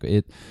film. Like,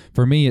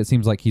 for me, it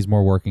seems like he's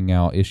more working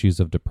out issues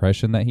of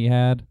depression that he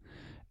had,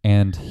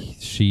 and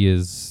she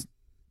is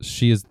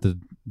the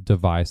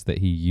device that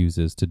he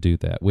uses to do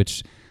that,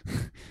 which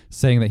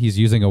saying that he's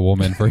using a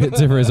woman for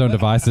his own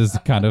devices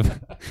kind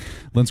of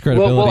lends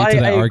credibility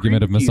to that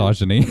argument of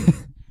misogyny.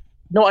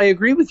 No, I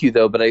agree with you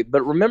though, but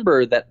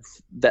remember that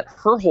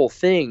her whole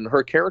thing,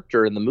 her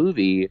character in the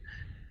movie,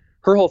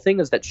 her whole thing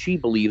is that she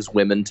believes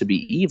women to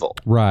be evil.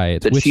 Right.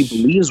 That she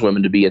believes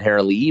women to be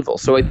inherently evil.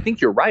 So I think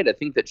you're right. I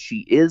think that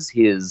she is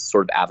his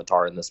sort of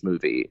avatar in this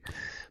movie.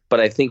 But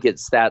I think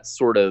it's that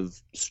sort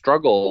of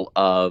struggle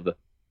of,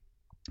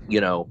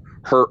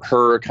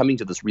 her coming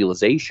to this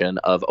realization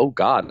of, oh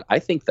God, I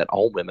think that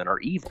all women are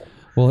evil.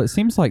 Well, it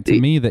seems like to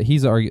me that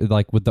he's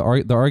like with the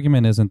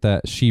argument isn't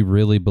that she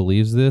really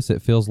believes this.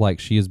 It feels like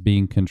she is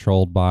being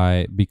controlled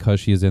because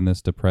she is in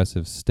this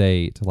depressive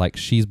state. Like,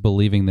 she's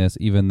believing this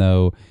even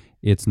though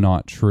it's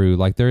not true.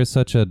 Like, there's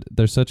such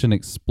an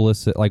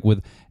explicit, like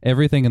with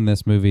everything in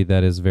this movie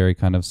that is very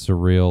kind of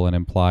surreal and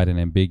implied and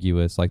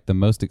ambiguous. Like, the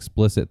most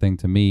explicit thing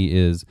to me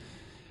is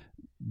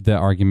the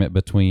argument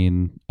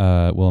between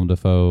Willem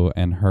Dafoe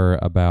and her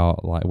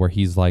about, like, where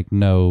he's like,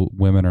 no,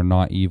 women are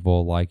not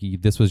evil. Like,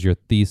 this was your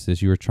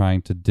thesis. You were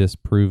trying to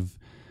disprove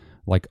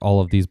like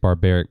all of these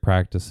barbaric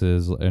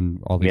practices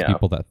and all these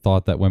people that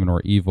thought that women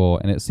were evil.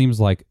 And it seems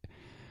like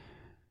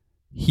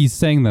he's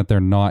saying that they're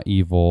not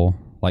evil.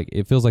 Like,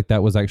 it feels like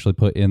that was actually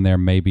put in there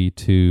maybe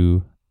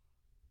to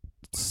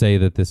say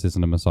that this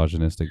isn't a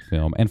misogynistic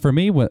film. And for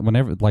me,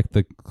 whenever like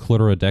the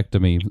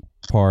clitoridectomy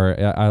part,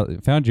 I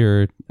found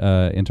your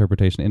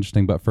interpretation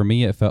interesting, but for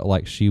me it felt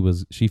like she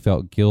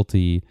felt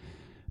guilty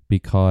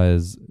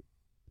because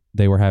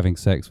they were having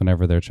sex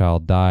whenever their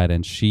child died,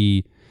 and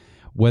she,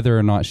 whether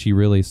or not she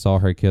really saw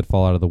her kid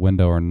fall out of the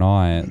window or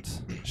not,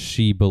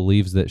 she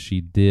believes that she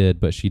did,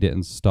 but she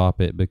didn't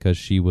stop it because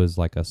she was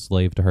like a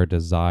slave to her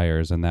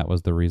desires, and that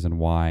was the reason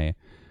why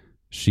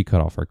she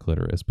cut off her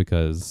clitoris.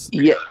 Because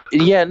you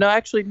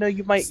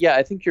might,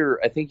 I think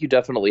you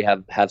definitely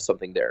have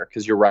something there,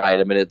 because you're right.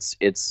 I mean, it's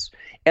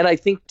and I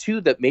think too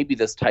that maybe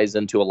this ties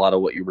into a lot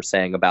of what you were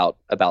saying about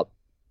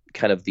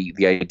kind of the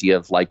idea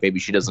of, like, maybe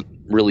she doesn't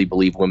really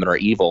believe women are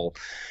evil,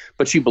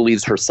 but she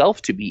believes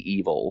herself to be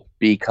evil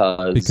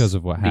because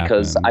of what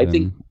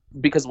happened.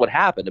 Because of what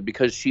happened, and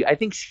because I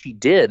think she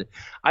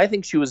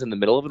was in the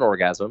middle of an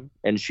orgasm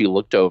and she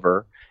looked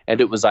over, and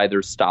it was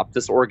either stop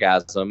this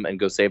orgasm and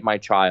go save my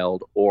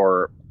child,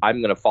 or I'm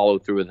going to follow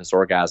through with this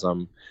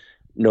orgasm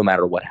no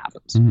matter what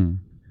happens. Mm-hmm.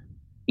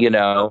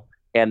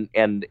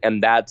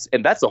 And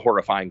that's a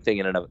horrifying thing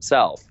in and of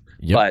itself.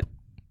 Yep.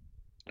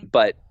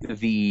 But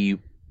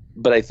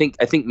I think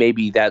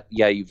maybe that,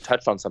 you've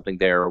touched on something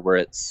there where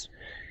it's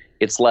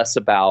less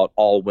about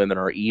all women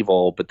are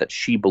evil, but that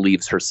she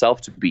believes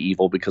herself to be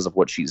evil because of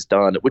what she's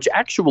done, which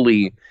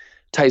actually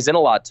ties in a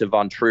lot to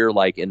Von Trier,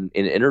 like in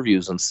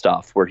interviews and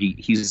stuff, where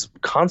he's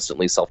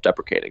constantly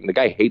self-deprecating. The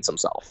guy hates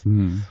himself.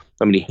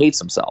 I mean, he hates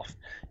himself,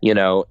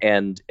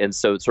 and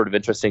so it's sort of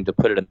interesting to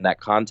put it in that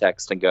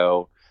context and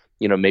go,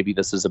 maybe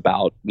this is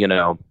about,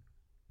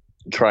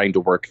 trying to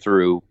work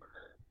through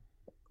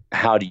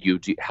how do you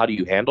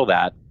handle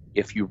that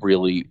if you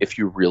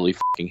really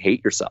fucking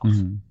hate yourself.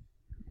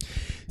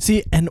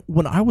 See, and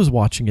when I was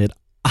watching it,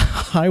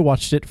 I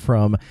watched it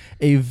from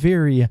a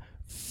very,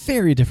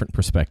 very different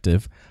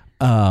perspective.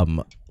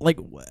 And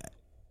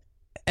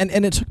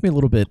it took me a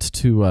little bit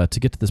to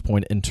get to this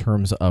point in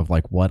terms of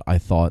like what I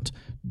thought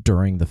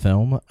during the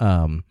film.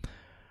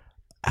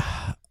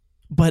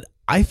 But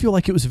I feel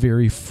like it was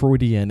very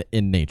Freudian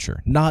in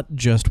nature, not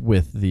just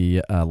with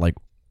the like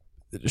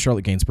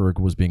Charlotte Gainsbourg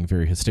was being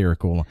very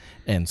hysterical,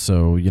 and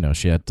so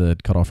she had to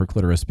cut off her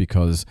clitoris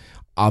because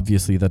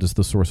obviously that is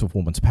the source of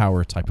woman's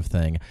power type of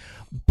thing.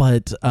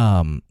 But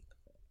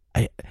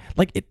I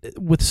like it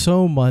with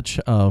so much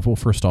of, well,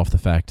 first off, the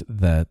fact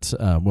that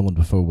Willem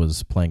Dafoe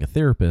was playing a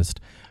therapist,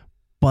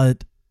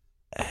 but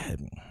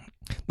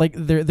like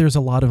there's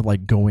a lot of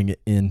like going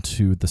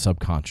into the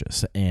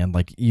subconscious, and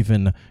like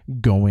even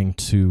going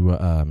to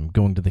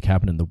the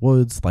cabin in the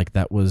woods, like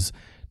that was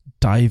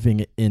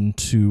diving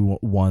into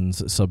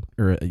one's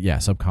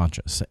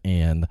subconscious.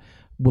 And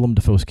Willem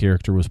Dafoe's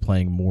character was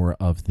playing more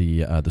of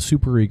the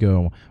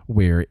superego,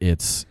 where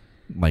it's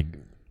like,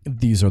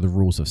 these are the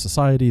rules of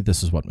society,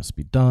 this is what must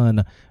be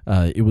done.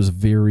 It was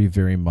very,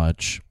 very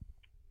much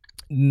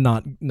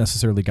not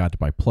necessarily guided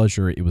by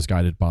pleasure. It was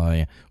guided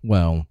by,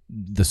 well,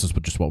 this is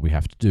just what we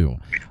have to do.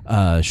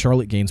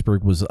 Charlotte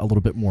Gainsbourg was a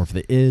little bit more of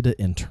the id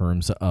in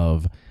terms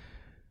of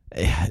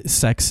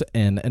sex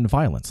and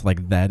violence.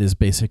 Like that is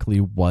basically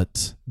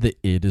what the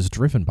id is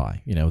driven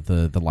by,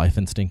 the life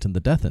instinct and the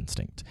death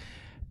instinct.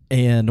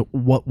 And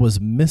what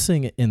was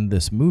missing in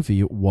this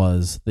movie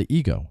was the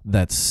ego,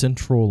 that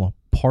central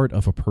part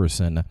of a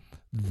person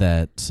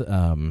that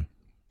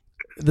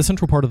the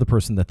central part of the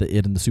person that the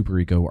id and the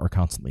superego are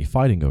constantly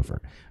fighting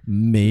over.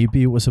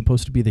 Maybe it was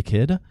supposed to be the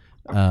kid.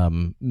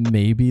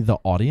 Maybe the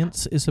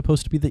audience is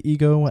supposed to be the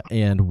ego,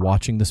 and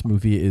watching this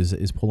movie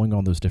is pulling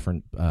on those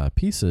different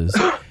pieces.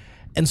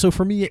 And so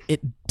for me,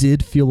 it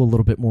did feel a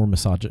little bit more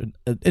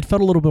it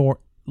felt a little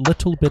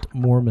bit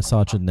more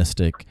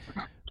misogynistic,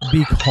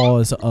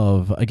 because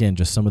of, again,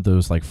 just some of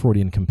those like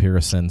Freudian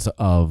comparisons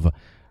of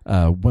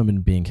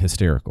women being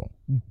hysterical.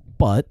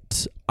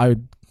 But I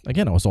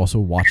was also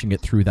watching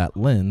it through that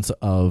lens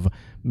of,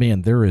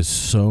 man, there is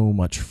so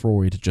much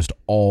Freud just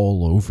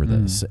all over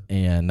this.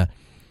 And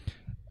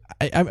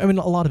I mean,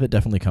 a lot of it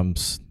definitely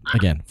comes,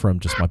 again, from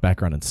just my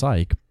background in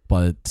psych,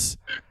 but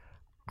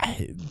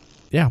I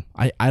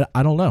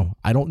don't know.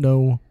 I don't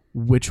know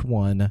which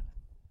one.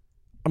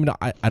 I mean,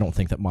 I don't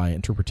think that my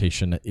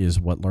interpretation is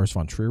what Lars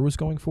von Trier was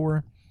going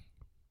for,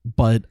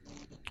 but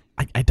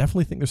I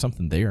definitely think there's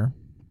something there.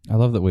 I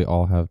love that we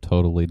all have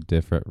totally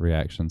different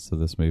reactions to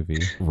this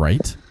movie.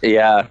 Right?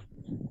 Yeah.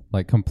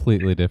 Like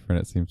completely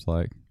different, it seems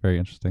like. Very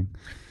interesting.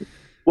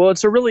 Well,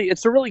 it's a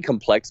really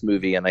complex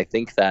movie, and I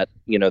think that,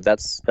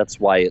 that's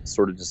why it's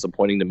sort of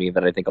disappointing to me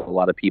that I think a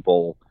lot of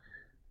people,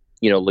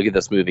 look at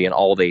this movie and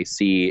all they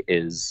see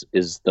is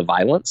the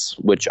violence,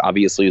 which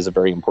obviously is a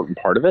very important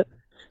part of it.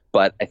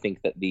 But I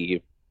think that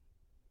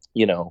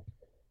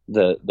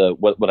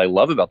what I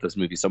love about this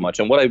movie so much,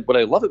 and what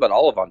I love about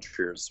all of Von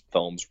Trier's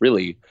films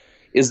really,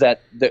 is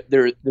that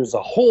there's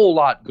a whole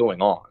lot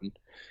going on,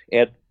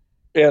 and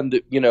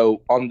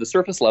on the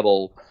surface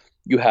level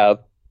you have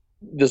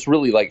this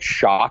really like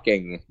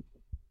shocking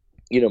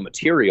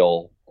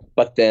material,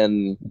 but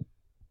then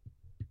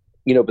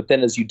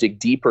as you dig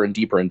deeper and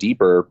deeper and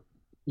deeper,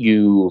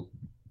 you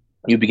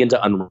begin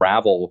to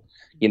unravel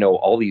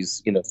all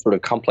these sort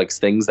of complex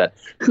things that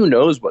who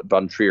knows what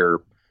Von Trier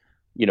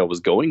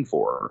was going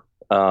for,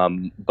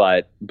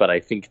 but I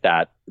think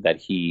that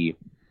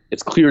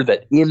it's clear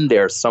that in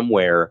there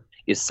somewhere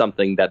is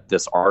something that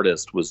this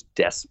artist was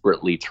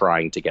desperately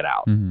trying to get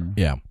out. Mm-hmm.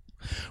 Yeah.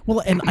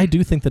 Well, and I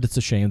do think that it's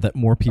a shame that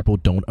more people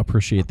don't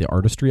appreciate the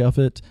artistry of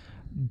it,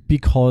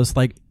 because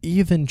like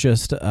even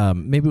just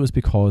maybe it was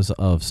because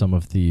of some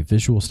of the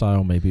visual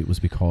style, maybe it was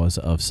because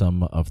of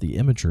some of the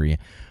imagery,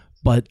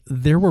 but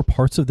there were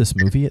parts of this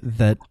movie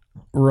that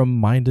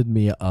reminded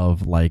me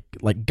of like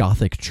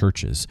Gothic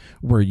churches,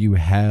 where you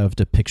have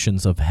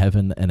depictions of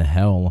heaven and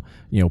hell,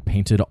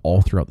 painted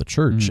all throughout the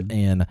church.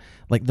 And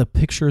like the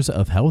pictures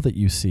of hell that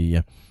you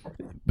see,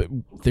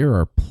 there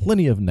are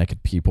plenty of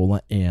naked people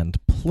and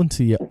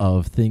plenty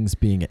of things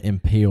being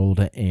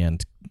impaled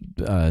and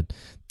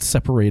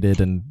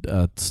separated and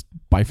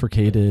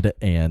bifurcated,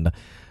 and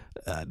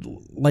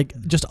like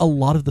just a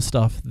lot of the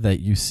stuff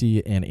that you see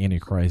in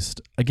Antichrist,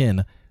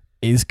 again,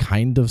 is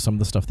kind of some of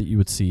the stuff that you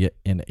would see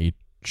in a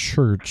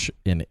church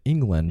in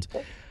England.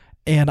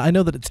 And I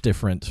know that it's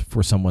different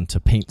for someone to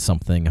paint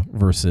something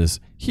versus,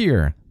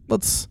 here,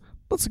 let's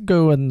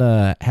go and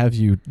have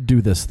you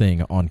do this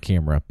thing on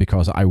camera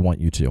because I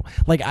want you to.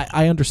 Like,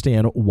 I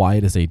understand why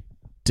it is a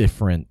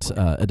different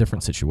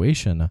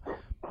situation,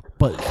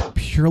 But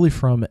purely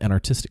from an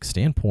artistic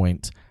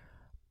standpoint,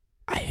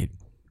 I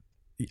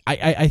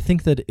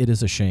think that it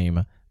is a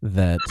shame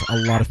that a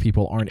lot of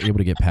people aren't able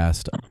to get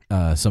past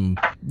some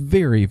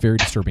very, very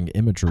disturbing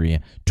imagery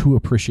to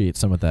appreciate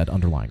some of that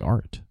underlying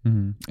art.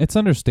 Mm-hmm. It's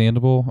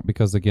understandable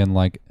because, again,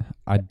 like,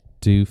 I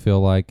do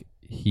feel like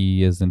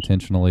he is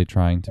intentionally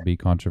trying to be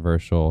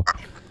controversial.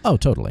 Oh,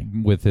 totally.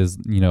 With his,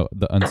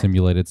 the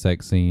unsimulated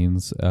sex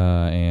scenes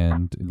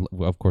and,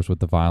 of course,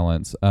 with the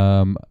violence.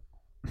 But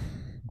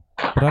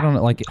I don't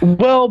know, like.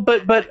 Well,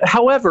 but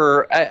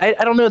however, I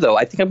don't know though.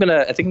 I want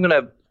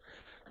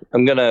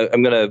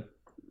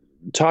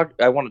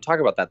to talk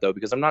about that though,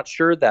 because I'm not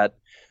sure that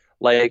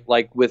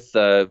like with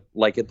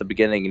like at the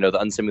beginning, the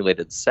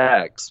unsimulated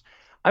sex,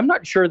 I'm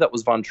not sure that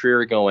was Von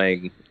Trier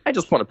going, I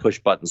just want to push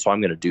buttons, so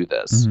I'm going to do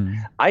this. Mm-hmm.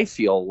 I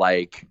feel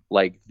like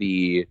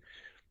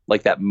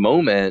that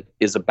moment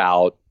is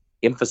about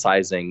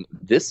emphasizing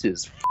this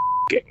is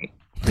f***ing.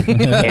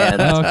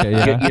 And okay,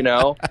 yeah.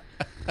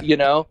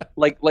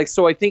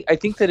 So I think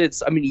that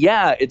it's,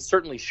 it's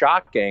certainly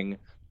shocking,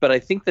 but I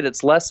think that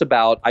it's less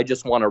about I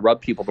just want to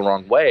rub people the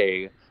wrong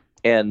way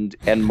and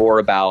more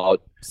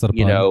about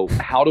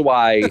how do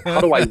I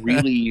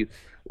really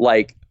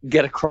like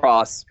get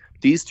across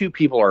these two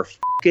people are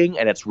f***ing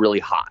and it's really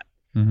hot.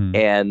 Mm-hmm.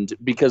 And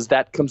because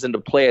that comes into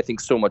play, I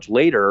think, so much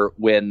later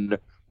when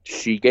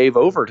she gave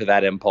over to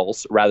that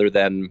impulse rather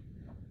than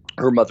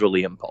her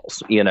motherly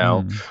impulse,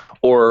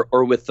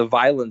 or with the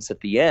violence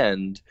at the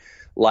end.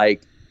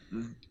 Like,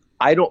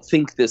 I don't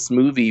think this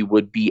movie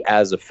would be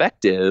as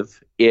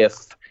effective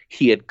if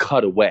he had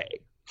cut away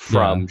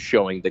from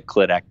showing the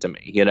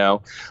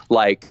clitectomy,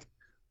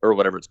 or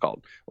whatever it's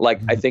called. Like,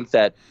 mm-hmm. I think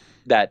that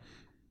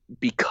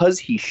because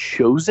he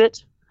shows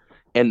it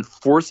and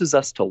forces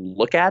us to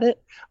look at it,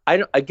 I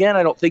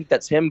don't think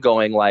that's him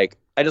going like,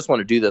 I just want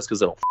to do this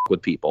because it'll f***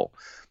 with people.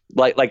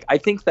 Like I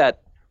think there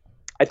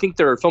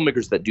are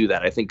filmmakers that do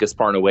that. I think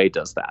Gaspar Noé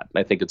does that. And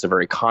I think it's a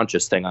very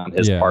conscious thing on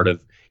his part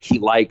of he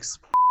likes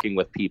f***ing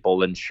with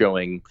people and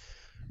showing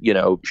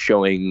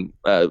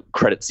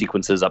credit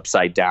sequences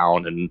upside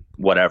down and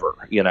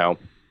whatever,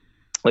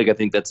 like, I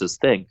think that's his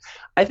thing.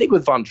 I think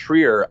with Von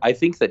Trier, I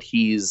think that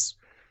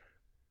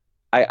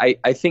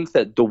I think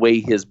that the way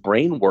his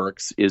brain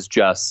works is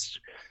just,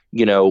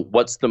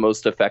 what's the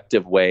most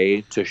effective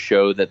way to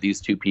show that these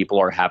two people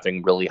are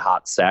having really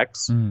hot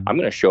sex? I'm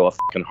going to show a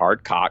fucking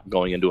hard cock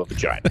going into a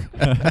vagina.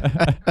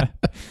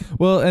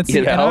 Well, and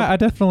I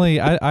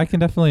can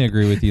definitely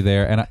agree with you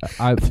there. And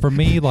I for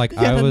me, like,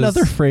 I was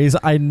another phrase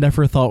I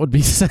never thought would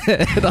be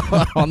said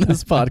on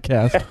this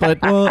podcast,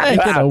 but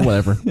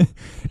whatever.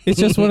 It's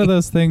just one of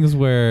those things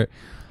where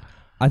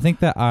I think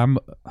that I'm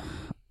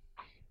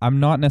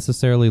not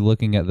necessarily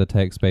looking at the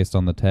text based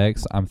on the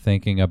text. I'm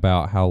thinking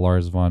about how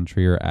Lars von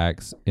Trier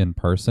acts in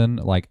person.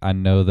 Like, I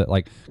know that,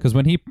 like, because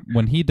when he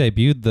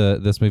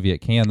debuted this movie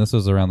at Cannes, this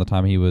was around the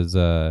time he was.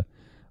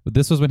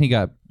 This was when he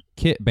got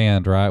kit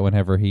banned, right?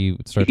 Whenever he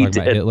started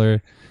talking about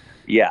Hitler.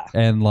 Yeah.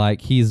 And like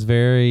he's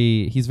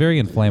very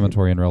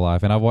inflammatory in real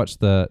life. And I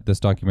watched this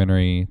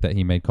documentary that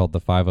he made called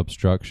The Five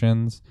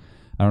Obstructions.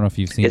 I don't know if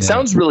you've seen it. It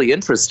sounds really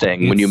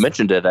interesting. When you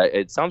mentioned it,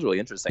 it sounds really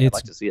interesting. I'd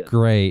like to see it. It's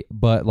great,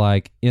 but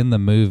like he's in the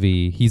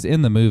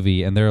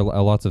movie, and there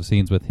are lots of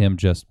scenes with him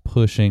just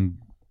pushing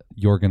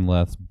Jürgen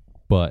Leth's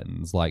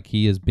buttons. Like,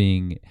 he is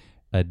being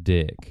a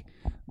dick,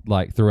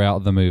 like,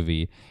 throughout the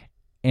movie.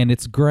 And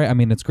it's great. I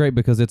mean, it's great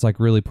because it's like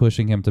really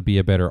pushing him to be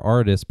a better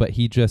artist, but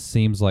he just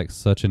seems like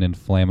such an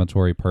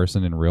inflammatory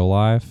person in real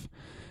life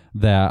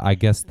that I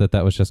guess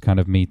that was just kind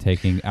of me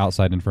taking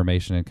outside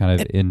information and kind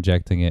of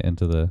injecting it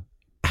into the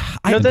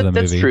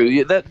that's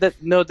true.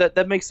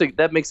 That makes a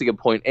good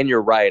point, and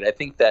you're right. I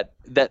think that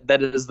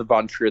is the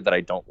Von Trier that I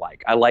don't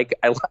like. I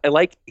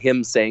like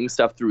him saying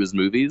stuff through his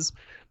movies,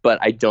 but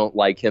I don't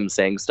like him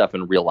saying stuff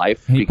in real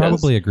life. He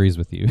probably agrees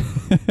with you.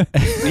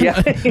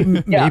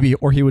 Maybe,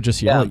 or he would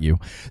just yell at you.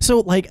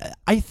 So, like,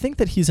 I think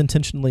that he's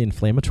intentionally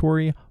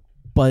inflammatory,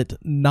 but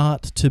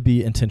not to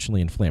be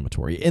intentionally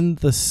inflammatory in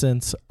the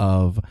sense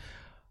of,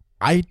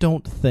 I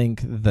don't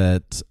think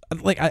that,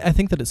 like, I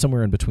think that it's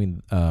somewhere in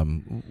between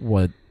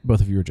what both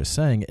of you were just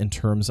saying in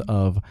terms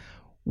of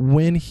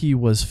when he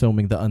was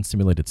filming the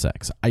unstimulated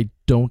sex. I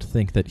don't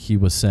think that he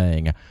was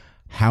saying,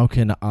 how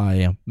can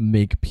I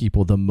make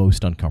people the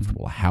most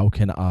uncomfortable? How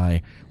can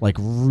I, like,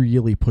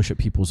 really push at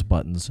people's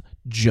buttons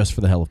just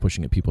for the hell of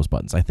pushing at people's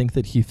buttons? I think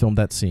that he filmed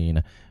that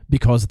scene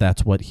because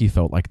that's what he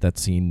felt like that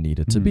scene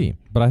needed to be.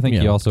 But I think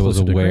he also was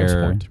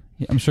aware.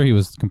 I'm sure he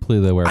was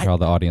completely aware of how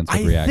the audience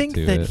would react to it. I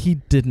think that he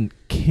didn't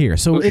care.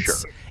 So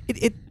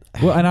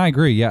Well, and I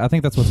agree. Yeah, I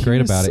think that's what's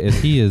great about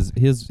it is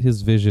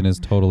his vision is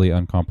totally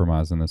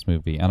uncompromised in this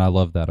movie, and I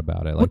love that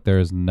about it. Like, there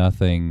is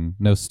nothing,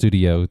 no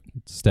studio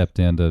stepped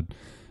in to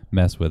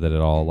mess with it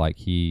at all. Like,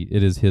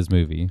 it is his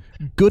movie.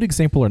 Good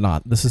example or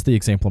not, this is the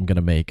example I'm going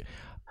to make.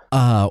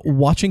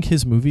 Watching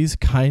his movies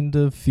kind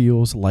of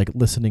feels like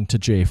listening to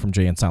Jay from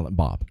Jay and Silent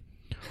Bob.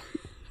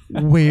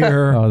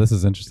 Where oh, this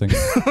is interesting.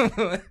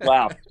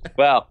 Wow.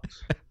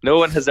 No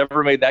one has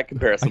ever made that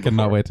comparison. I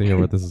cannot wait to hear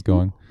where this is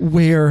going.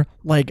 Where,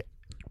 like,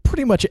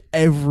 pretty much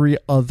every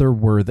other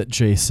word that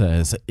Jay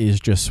says is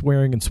just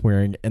swearing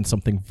and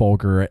something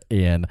vulgar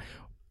and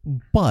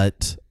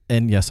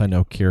yes, I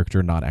know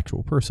character, not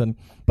actual person,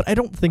 but I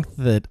don't think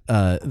that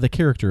the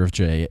character of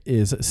Jay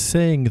is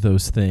saying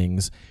those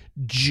things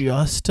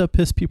just to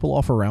piss people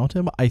off around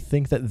him. I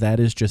think that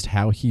is just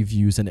how he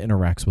views and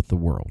interacts with the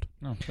world.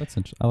 Oh, that's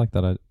interesting. I like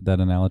that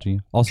analogy.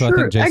 Also, sure,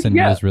 I think Jason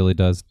Mewes really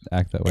does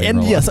act that way.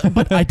 And yes,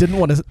 but I did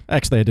want to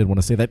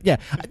say that. Yeah,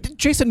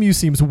 Jason Mewes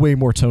seems way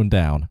more toned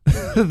down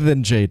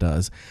than Jay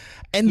does.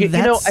 And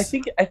I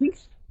think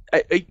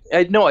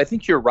I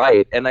think you're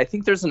right, and I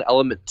think there's an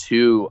element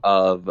too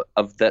of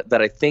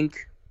that I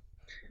think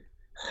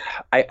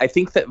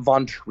that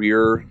Von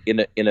Trier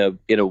in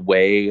a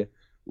way,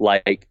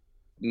 like,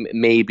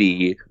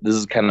 maybe this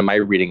is kind of my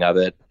reading of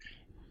it,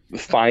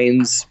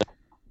 finds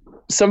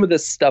some of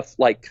this stuff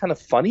like kind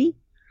of funny,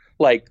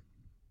 like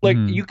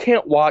you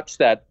can't watch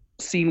that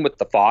scene with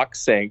the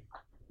fox saying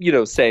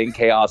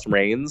chaos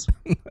reigns.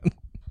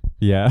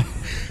 Yeah.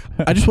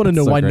 I just want to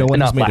know why no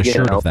one has made a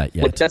shirt of that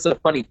yet. Like, that's a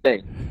funny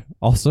thing.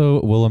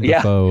 Also, Willem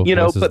Dafoe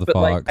voices the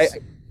fox.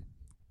 Like,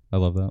 I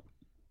love that.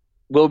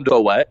 Willem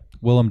Dafoe what?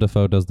 Willem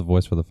Dafoe does the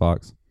voice for the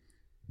fox.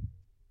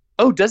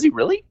 Oh, does he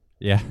really?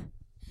 Yeah.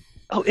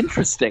 Oh,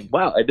 interesting.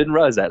 Wow, I didn't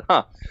realize that.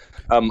 Huh.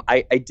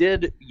 I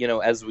did,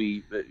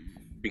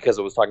 because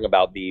I was talking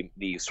about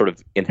the sort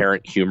of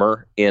inherent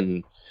humor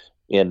in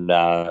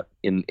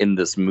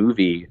this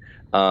movie.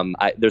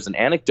 There's an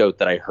anecdote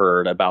that I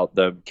heard about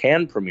the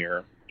Cannes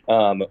premiere,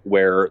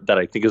 where that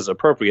I think is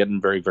appropriate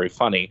and very, very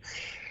funny,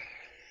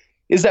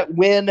 is that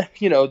when,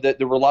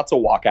 there were lots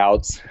of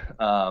walkouts,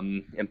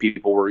 and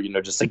people were,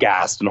 just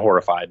aghast and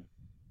horrified.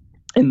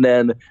 And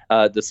then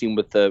the scene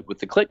with the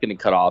clip getting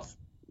cut off,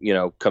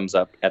 comes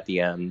up at the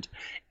end.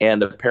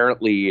 And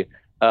apparently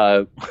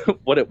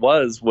what it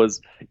was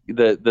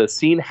the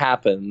scene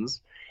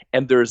happens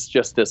and there's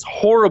just this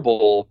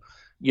horrible,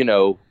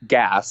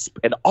 gasp,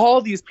 and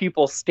all these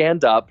people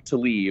stand up to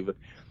leave,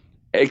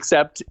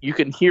 except you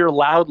can hear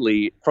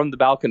loudly from the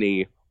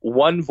balcony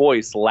one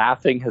voice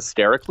laughing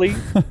hysterically,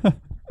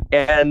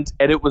 and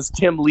it was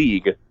Tim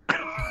League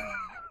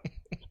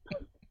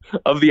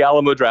of the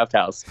Alamo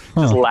Drafthouse,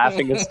 just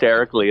laughing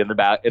hysterically in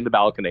the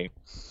balcony.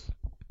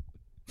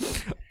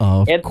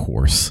 Of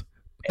course.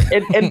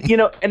 And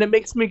it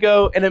makes me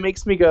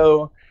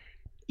go,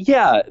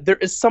 yeah, there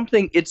is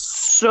something. It's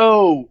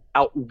so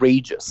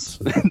outrageous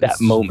in that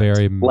moment.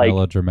 Very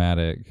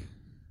melodramatic.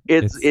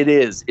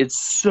 It's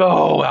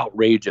so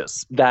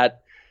outrageous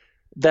that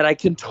I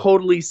can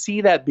totally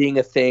see that being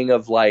a thing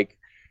of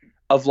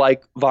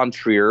Von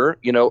Trier,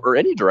 or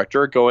any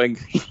director going,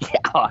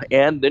 yeah,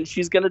 and then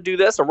she's going to do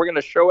this and we're going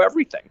to show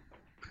everything.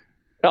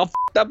 How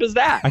f***ed up is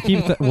that?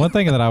 One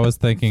thing that I was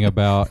thinking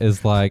about is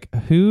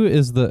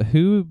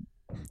who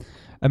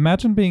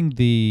imagine being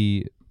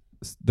the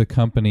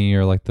company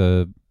or like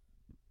the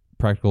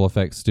practical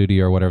effects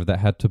studio or whatever that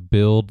had to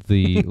build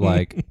the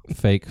like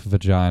fake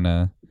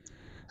vagina,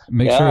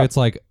 make sure it's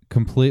like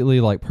completely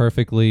like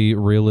perfectly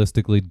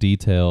realistically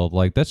detailed.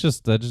 Like that's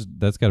got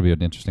to be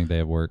an interesting day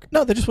of work.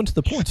 No, they just went to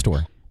the porn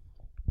store.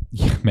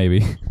 Yeah,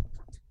 maybe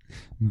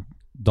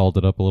dolled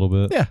it up a little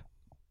bit. Yeah,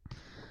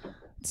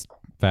 it's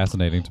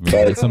fascinating to me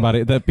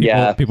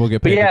that people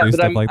get paid to do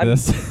stuff like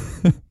this.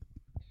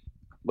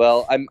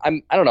 Well, I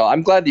don't know.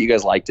 I'm glad that you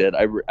guys liked it.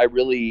 I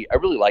really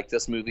like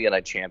this movie, and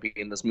I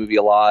champion this movie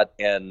a lot.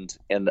 And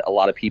a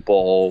lot of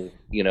people,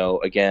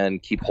 again,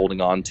 keep holding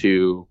on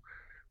to,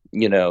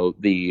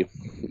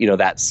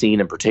 that scene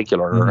in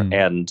particular,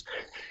 and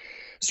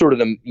sort of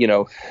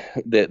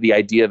the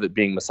idea of it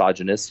being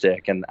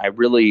misogynistic. And I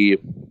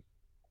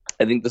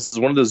think this is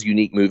one of those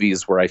unique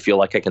movies where I feel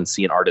like I can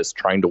see an artist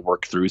trying to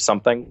work through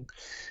something,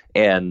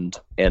 and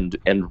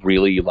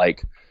really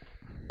like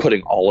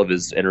putting all of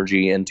his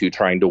energy into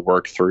trying to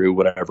work through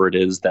whatever it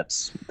is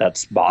that's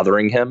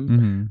bothering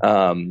him.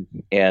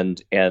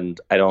 And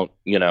I don't,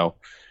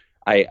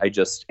 I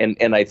just,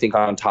 and I think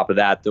on top of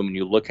that, then when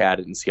you look at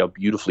it and see how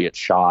beautifully it's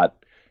shot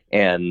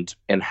and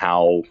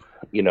how,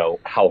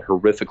 how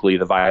horrifically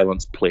the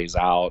violence plays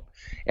out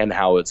and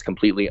how it's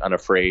completely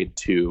unafraid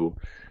to,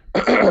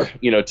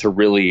 to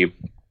really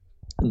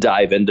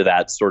dive into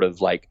that sort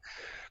of like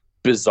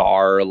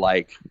bizarre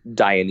like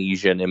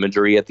Dionysian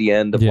imagery at the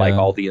end of like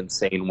all the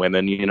insane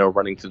women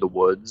running through the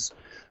woods.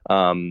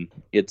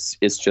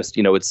 It's just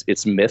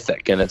it's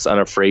mythic, and it's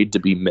unafraid to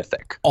be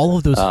mythic. All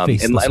of those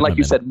faceless and like women.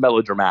 you said,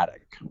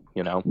 melodramatic.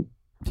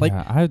 Like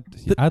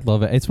I'd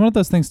love it. It's one of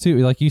those things too,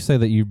 like you say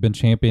that you've been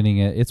championing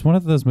it. It's one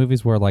of those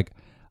movies where like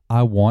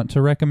I want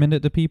to recommend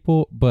it to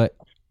people, but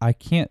I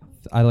can't.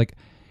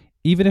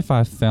 Even if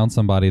I found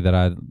somebody that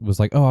I was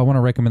like, oh, I want to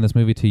recommend this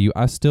movie to you,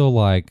 I still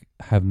like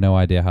have no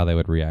idea how they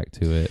would react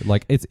to it.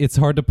 Like it's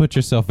hard to put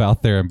yourself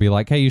out there and be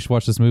like, hey, you should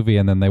watch this movie,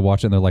 and then they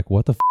watch it and they're like,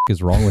 what the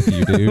is wrong with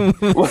you,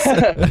 dude?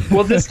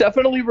 Well, this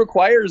definitely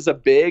requires a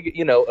big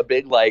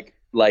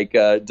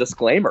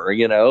disclaimer.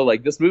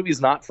 Like this movie is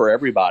not for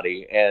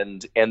everybody,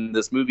 and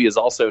this movie is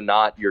also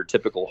not your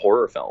typical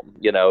horror film.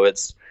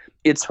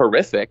 It's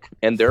horrific,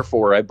 and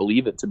therefore I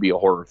believe it to be a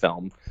horror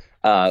film.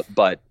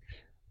 But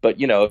But,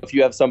 if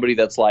you have somebody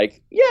that's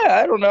like, yeah,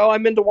 I don't know,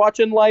 I'm into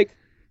watching like,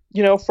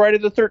 Friday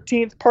the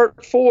 13th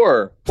part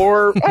 4,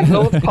 or I don't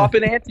know, let's pop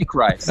in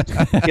Antichrist,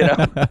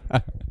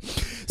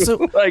 So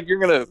like you're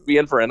going to be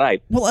in for a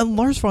night. Well, and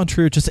Lars von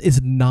Trier just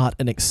is not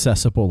an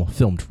accessible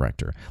film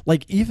director.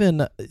 Like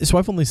so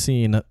I've only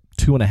seen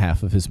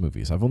 2.5 of his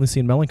movies. I've only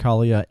seen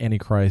Melancholia,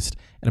 Antichrist,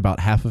 and about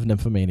half of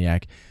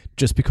Nymphomaniac,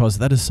 just because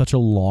that is such a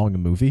long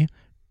movie.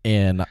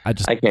 And I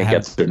can't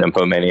get through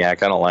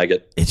Nymphomaniac. I don't like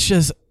it. It's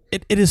just,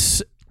 it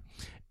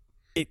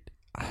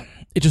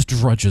just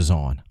drudges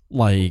on.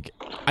 Like,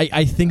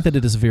 I think that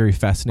it is a very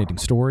fascinating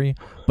story,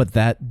 but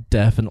that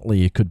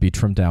definitely could be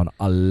trimmed down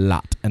a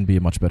lot and be a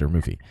much better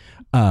movie.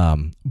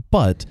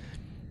 But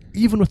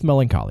even with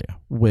Melancholia,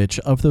 which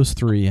of those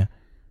three,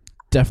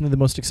 definitely the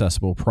most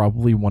accessible,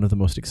 probably one of the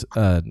most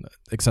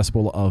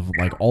accessible of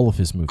like all of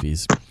his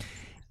movies,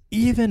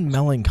 even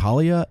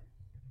Melancholia,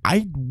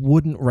 I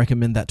wouldn't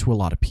recommend that to a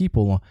lot of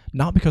people,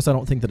 not because I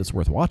don't think that it's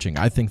worth watching.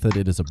 I think that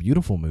it is a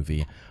beautiful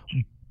movie.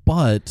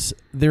 But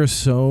there's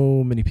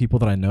so many people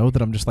that I know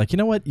that I'm just like, you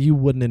know what? You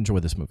wouldn't enjoy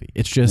this movie.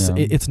 It's just,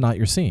 it's not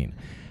your scene.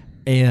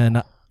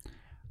 And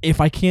if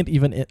I can't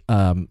even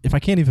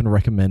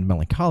recommend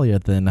Melancholia,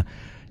 then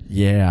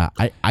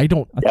I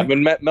don't. I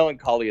mean,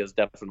 Melancholia is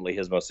definitely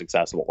his most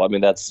accessible. I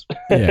mean, that's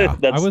yeah.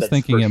 I was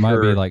thinking it might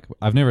be like,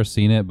 I've never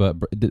seen it, but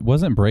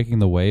wasn't Breaking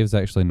the Waves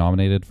actually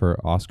nominated for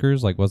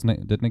Oscars? Like, wasn't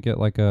it? Didn't it get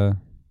like a?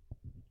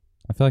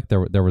 I feel like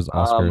there was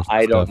Oscars.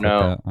 I don't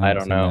know. I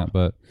don't know. That,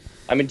 but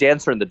I mean,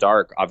 Dancer in the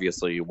Dark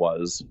obviously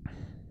was.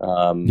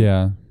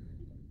 Yeah.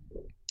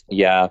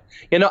 I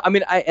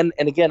mean, and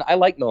again, I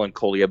like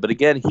Melancholia, but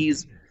again,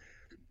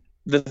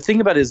 the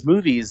thing about his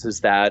movies is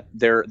that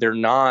they're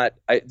not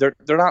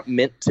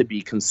meant to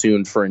be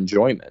consumed for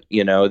enjoyment.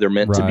 They're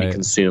meant to be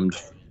consumed.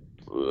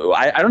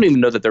 I don't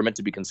even know that they're meant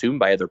to be consumed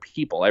by other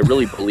people. I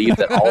really believe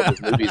that all of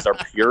his movies are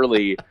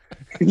purely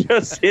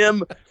just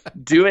him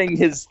doing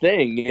his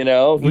thing.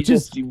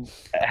 He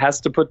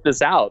has to put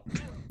this out.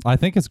 I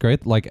think it's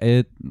great. Like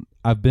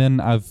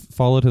I've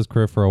followed his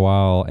career for a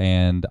while,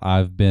 and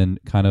I've been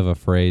kind of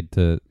afraid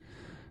to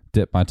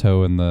dip my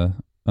toe in the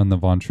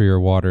Von Trier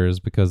waters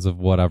because of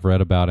what I've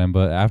read about him.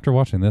 But after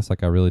watching this,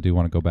 like I really do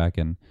want to go back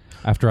and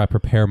after I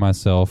prepare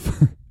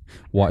myself,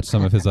 watch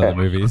some of his other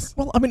movies.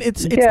 Well, I mean,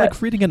 it's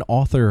like reading an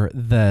author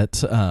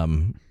that,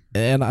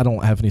 and I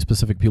don't have any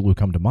specific people who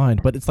come to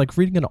mind, but it's like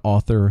reading an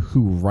author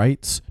who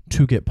writes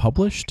to get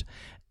published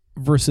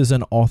versus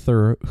an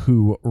author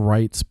who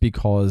writes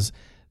because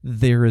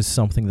there is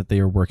something that they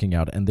are working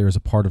out and there's a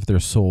part of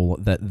their soul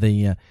that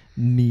they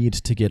need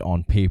to get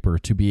on paper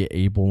to be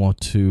able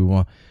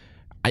to,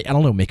 I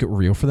don't know, make it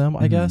real for them,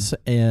 I guess.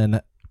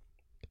 And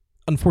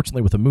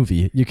unfortunately with a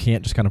movie, you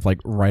can't just kind of like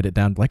write it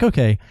down like,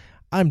 okay,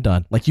 I'm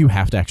done. Like you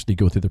have to actually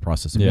go through the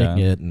process of making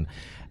it.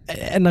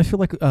 And I feel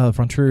like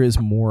Von Trier is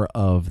more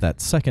of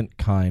that second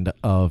kind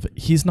of,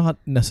 he's not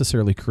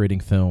necessarily creating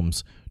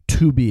films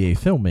to be a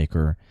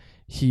filmmaker.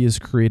 He is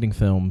creating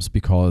films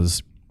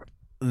because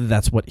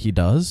that's what he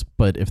does.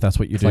 But if that's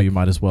what you do, you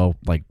might as well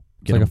like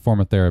get like a form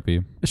of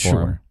therapy.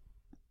 Sure.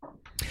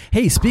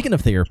 Hey, speaking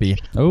of therapy,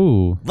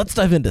 let's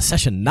dive into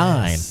session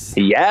 9.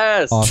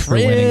 Yes.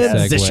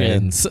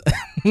 Transitions.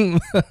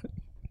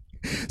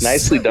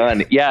 Nicely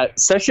done. Yeah,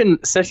 session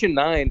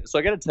 9. So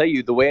I got to tell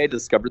you, the way I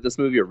discovered this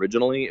movie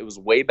originally, it was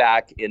way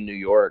back in New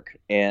York,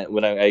 and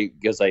when I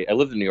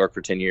lived in New York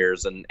for 10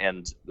 years,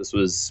 and this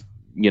was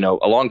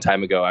a long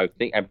time ago.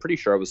 I'm pretty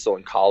sure I was still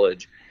in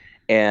college,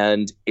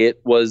 and it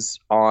was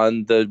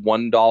on the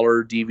 $1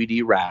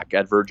 DVD rack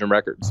at Virgin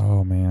Records.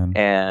 Oh man!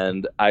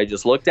 And I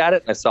just looked at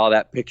it and I saw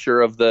that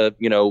picture of the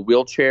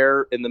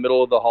wheelchair in the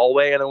middle of the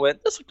hallway, and I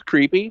went, "This looks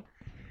creepy,"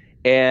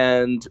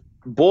 and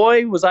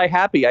boy, was I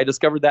happy I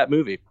discovered that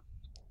movie.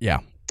 Yeah.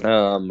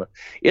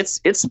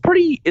 It's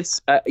pretty,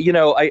 I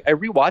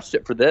rewatched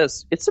it for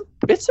this. It's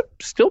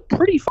still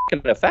pretty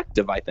fucking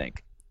effective, I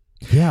think.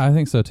 Yeah, I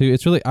think so too.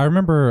 It's really, I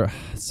remember,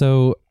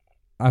 so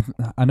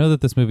I know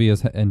that this movie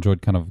has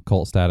enjoyed kind of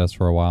cult status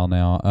for a while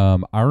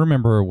now. I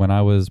remember when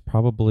I was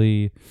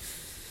probably,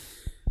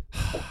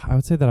 I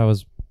would say that I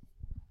was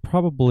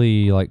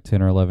probably like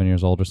 10 or 11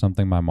 years old or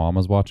something. My mom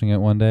was watching it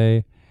one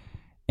day,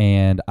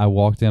 and I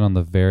walked in on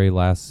the very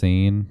last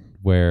scene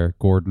where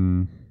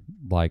Gordon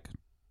like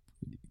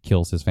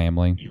kills his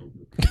family.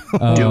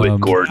 Do it,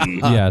 Gordon.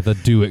 Yeah, the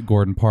do it,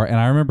 Gordon part. And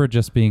I remember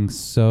just being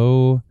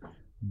so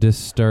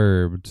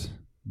disturbed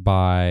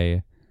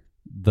by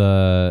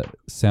the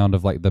sound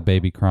of like the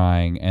baby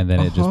crying and then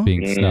it just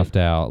being snuffed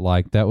out.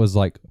 Like that was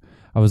like,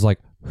 I was like,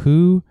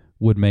 who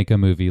would make a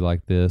movie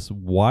like this?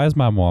 Why is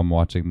my mom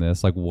watching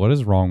this? Like, what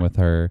is wrong with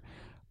her?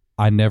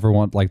 I never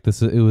want like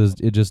this.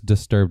 It just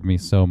disturbed me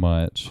so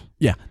much.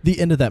 Yeah, the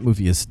end of that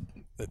movie is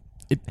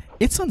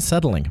it's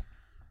unsettling,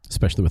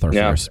 especially with our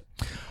fears.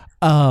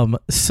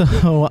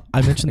 So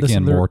I mentioned this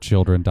again, more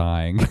children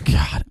dying.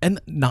 God, and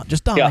not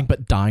just dying,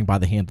 but dying by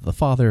the hand of the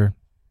father.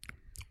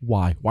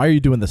 Why? Why are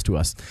you doing this to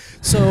us?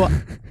 So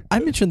I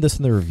mentioned this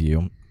in the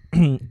review.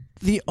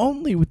 The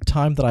only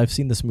time that I've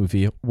seen this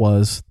movie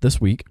was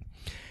this week,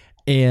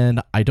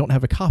 and I don't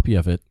have a copy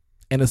of it.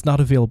 and it's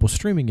not available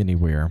streaming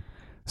anywhere.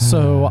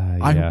 So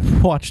I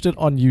watched it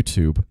on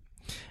YouTube,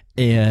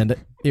 and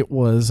it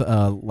was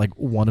like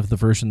one of the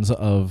versions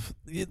of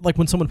like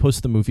when someone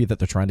posts the movie that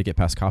they're trying to get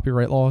past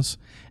copyright laws,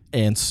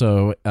 and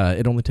so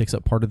it only takes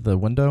up part of the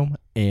window,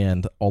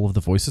 and all of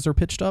the voices are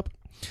pitched up.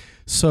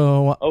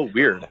 So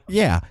weird.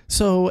 Yeah,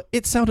 so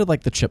it sounded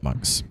like the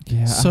Chipmunks.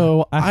 Yeah,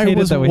 so I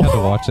hated that we had to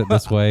watch it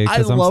this way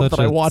because I'm such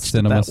a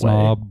cinema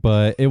snob,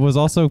 but it was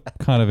also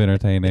kind of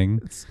entertaining.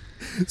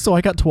 So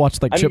I got to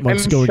watch like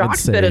Chipmunks going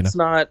insane.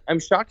 I'm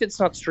shocked it's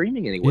not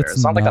streaming anywhere.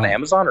 It's not like on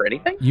Amazon or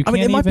anything. I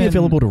mean, it might be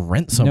available to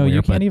rent somewhere. No,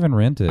 you can't even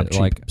rent it. Cheap,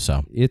 like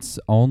so it's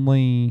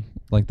only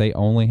like they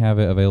only have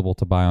it available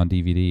to buy on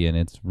DVD, and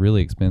it's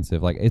really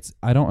expensive. Like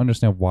I don't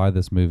understand why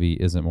this movie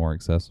isn't more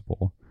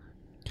accessible.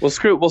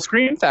 Well,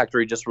 Scream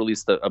Factory just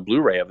released a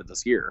Blu-ray of it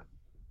this year.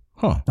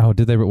 Huh? Oh,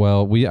 did they?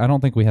 Well, I don't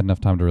think we had enough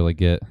time to really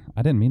get.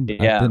 I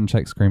didn't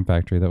check Scream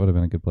Factory. That would have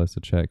been a good place to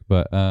check.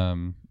 But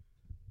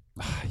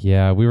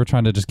yeah, we were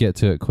trying to just get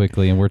to it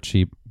quickly, and we're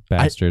cheap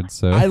bastards.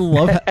 So I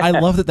love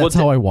that. That's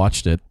how I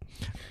watched it.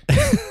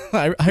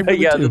 I really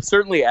do. That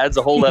certainly adds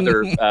a whole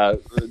other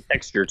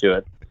texture to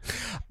it.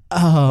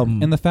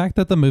 And the fact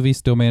that the movie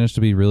still managed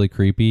to be really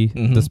creepy,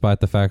 despite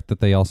the fact that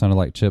they all sounded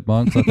like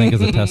chipmunks, I think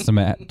is a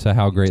testament to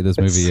how great this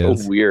movie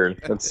is. So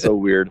weird. That's so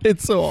weird.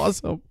 It's so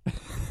awesome.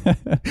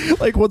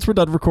 Like once we're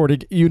done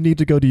recording, you need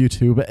to go to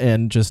YouTube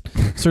and just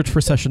search for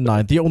Session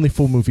 9. The only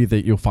full movie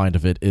that you'll find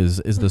of it is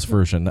this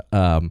version.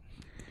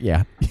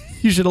 Yeah,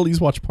 you should at least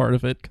watch part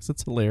of it because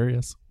it's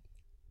hilarious.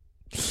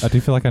 I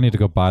do feel like I need to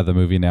go buy the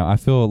movie now. I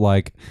feel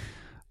like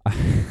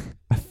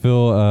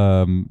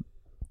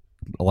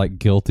like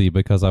guilty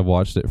because I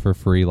watched it for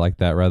free like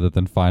that rather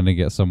than finding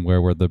it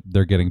somewhere where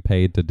they're getting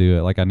paid to do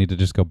it. Like I need to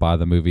just go buy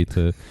the movie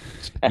to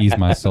ease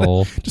my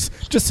soul.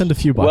 just send a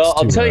few bucks. Well,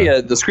 I'll tell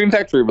you, the Scream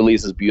Factory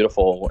release is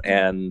beautiful,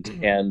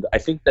 and I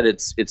think that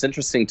it's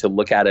interesting to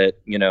look at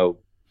it,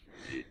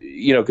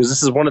 because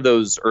this is one of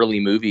those early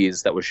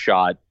movies that was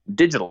shot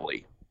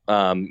digitally.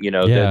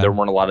 There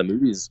weren't a lot of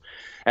movies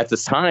at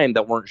this time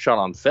that weren't shot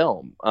on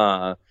film.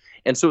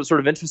 And so it's sort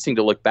of interesting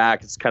to look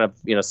back. It's kind of,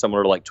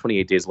 similar to like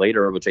 28 Days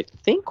Later, which I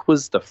think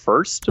was the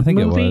first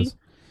movie. It was.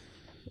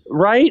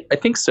 Right? I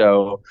think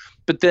so.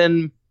 But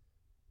then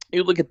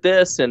you look at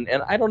this and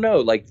I don't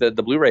know, like the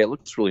Blu-ray, it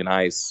looks really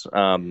nice.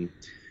 And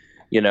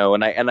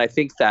I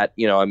think that,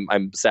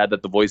 I'm sad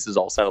that the voices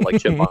all sounded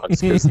like chipmunks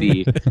because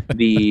I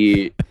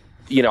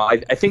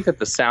think that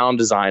the sound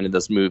design of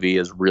this movie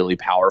is really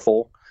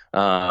powerful.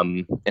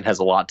 And has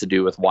a lot to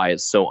do with why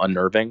it's so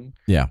unnerving.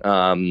 Yeah.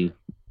 But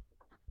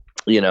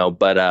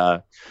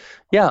I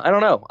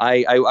don't know.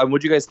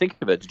 What'd you guys think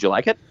of it? Did you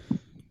like it?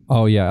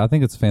 Oh yeah, I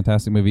think it's a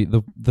fantastic movie.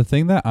 The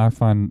thing that I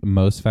find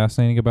most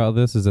fascinating about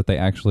this is that they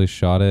actually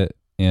shot it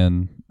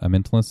in a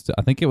mental institution.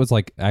 I think it was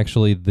like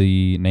actually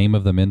the name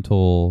of the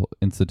mental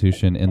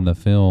institution in the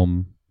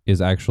film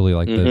is actually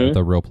like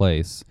the real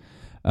place.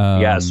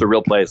 Yeah, it's a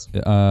real place.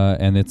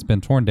 And it's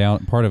been torn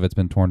down. Part of it's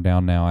been torn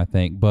down now, I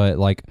think. But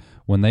like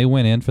when they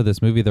went in for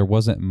this movie, there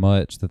wasn't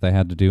much that they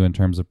had to do in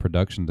terms of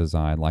production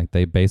design. Like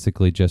they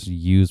basically just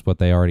used what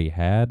they already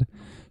had.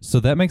 So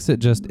that makes it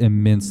just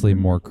immensely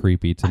more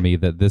creepy to me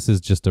that this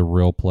is just a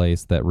real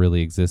place that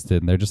really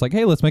existed. And they're just like,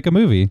 hey, let's make a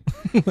movie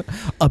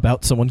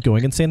about someone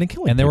going insane and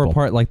killing and there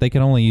people. were they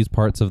can only use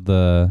parts of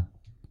the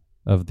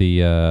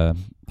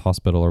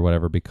hospital or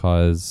whatever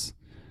because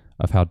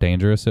of how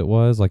dangerous it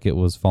was. Like it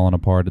was falling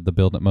apart at the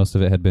building. Most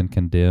of it had been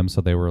condemned,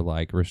 so they were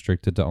like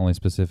restricted to only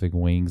specific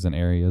wings and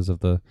areas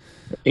of the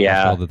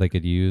hospital that they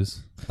could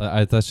use.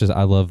 I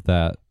love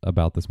that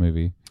about this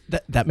movie.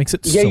 That makes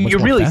it so much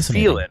more really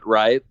fascinating. Feel it,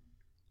 right?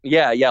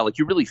 Yeah, like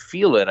you really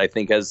feel it. I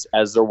think as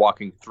they're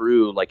walking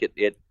through, like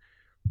it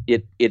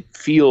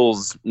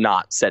feels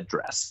not set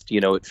dressed.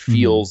 It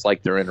feels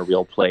like they're in a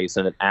real place,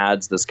 and it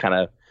adds this kind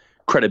of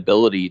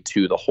credibility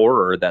to the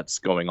horror that's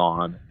going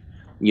on.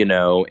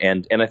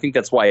 And I think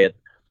that's why it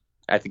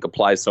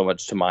applies so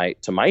much to my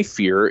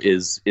fear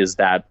is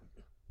that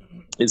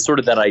it's sort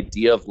of that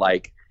idea of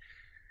like,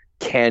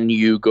 can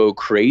you go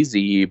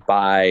crazy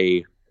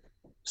by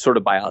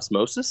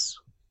osmosis,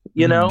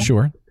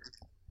 Sure.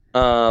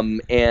 I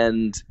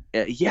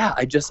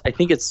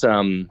think it's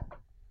I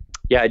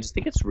just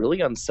think it's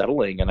really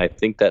unsettling. And I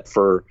think that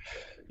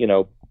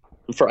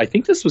I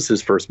think this was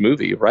his first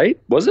movie, right?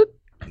 Was it?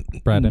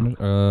 Brad,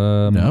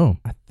 no,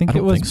 I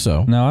don't think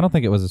so. No, I don't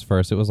think it was his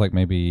first. It was like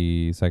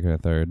maybe second or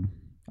third.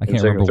 I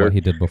can't remember what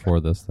he did before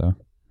this though.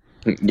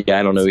 Yeah,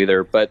 I don't know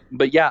either. But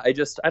yeah, I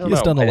don't know.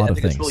 He's done a lot of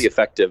things. It's really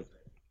effective.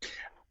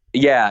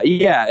 Yeah,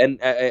 and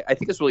I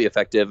think it's really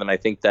effective, and I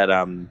think that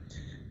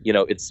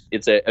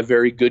it's a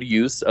very good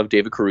use of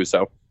David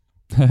Caruso.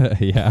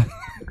 Yeah.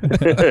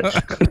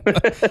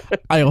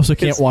 I also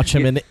can't watch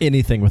him in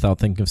anything without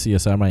thinking of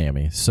CSI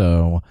Miami.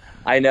 So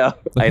I know.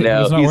 He's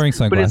not wearing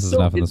sunglasses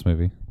enough in this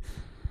movie.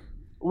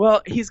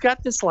 Well, he's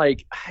got this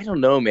like, I don't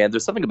know, man.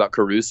 There's something about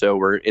Caruso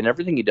where in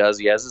everything he does,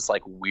 he has this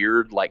like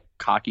weird, like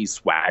cocky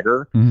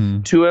swagger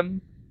to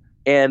him.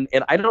 And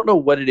I don't know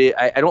what it is.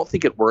 I don't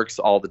think it works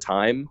all the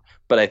time,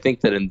 but I think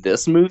that in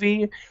this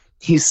movie,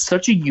 he's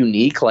such a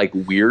unique, like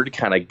weird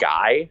kind of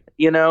guy,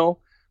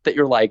 that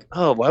you're like,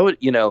 oh, why would,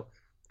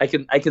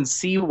 I can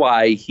see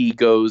why he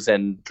goes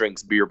and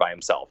drinks beer by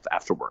himself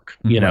after work,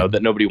 that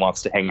nobody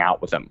wants to hang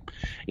out with him,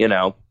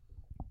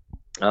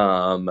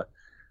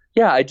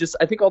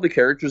 I think all the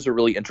characters are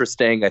really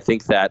interesting. I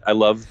think that I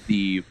love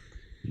the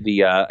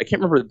I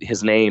can't remember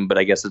his name, but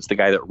I guess it's the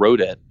guy that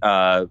wrote it,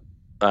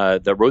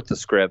 that wrote the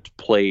script,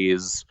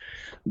 plays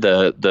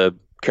the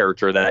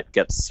character that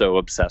gets so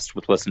obsessed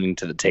with listening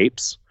to the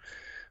tapes.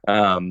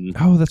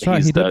 That's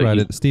right. He did write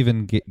it.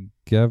 Stephen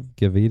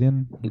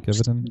Gividen,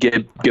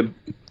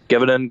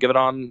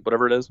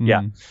 whatever it is.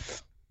 Yeah.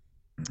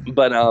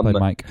 But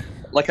Mike.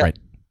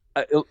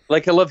 I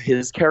love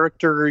his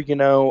character.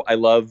 I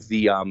love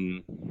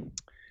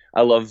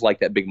I love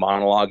like that big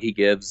monologue he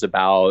gives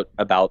about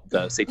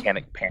the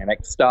satanic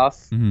panic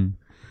stuff.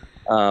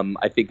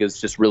 I think is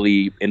just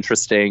really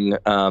interesting.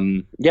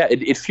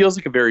 It feels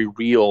like a very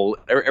real.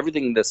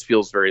 Everything in this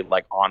feels very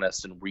like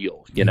honest and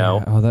real.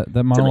 Oh,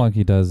 that monologue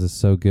he does is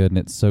so good and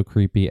it's so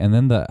creepy. And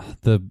then the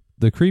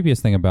creepiest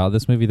thing about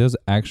this movie, those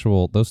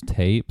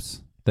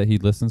tapes that he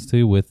listens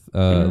to with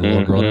the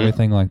little girl and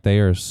everything, like they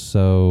are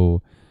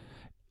so.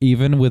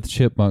 Even with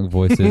chipmunk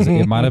voices,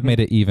 it might have made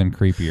it even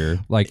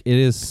creepier. Like it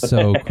is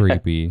so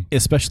creepy,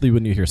 especially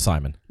when you hear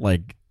Simon,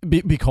 like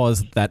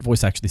because that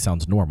voice actually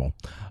sounds normal.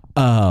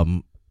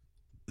 All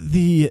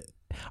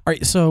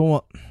right,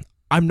 so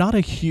I'm not a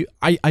huge.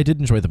 I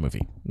did enjoy the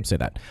movie. Let me say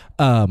that.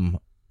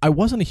 I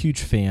wasn't a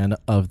huge fan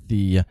of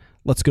the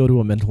let's go to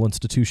a mental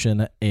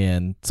institution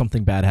and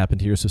something bad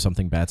happened here, so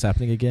something bad's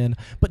happening again.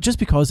 But just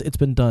because it's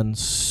been done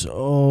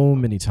so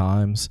many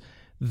times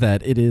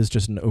that it is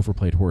just an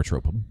overplayed horror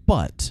trope.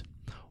 But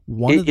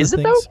one of the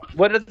things, though?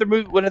 What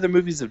other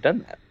movies have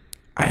done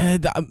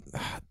that?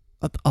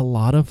 A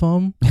lot of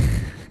them.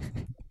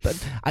 But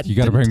you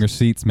got to bring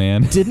receipts,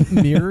 man. Didn't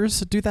Mirrors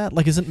do that?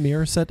 Like, isn't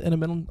Mirrors set in a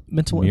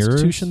mental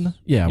institution?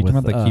 Yeah, you talking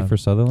about the Kiefer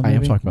Sutherland movie? I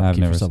am talking about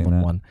the Kiefer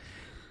Sutherland one.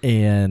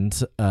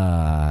 And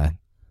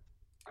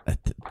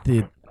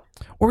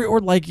or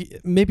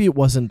like maybe it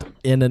wasn't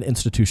in an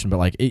institution, but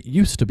like it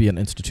used to be an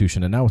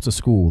institution and now it's a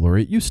school, or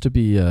it used to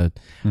be I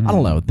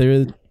don't know.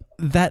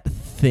 That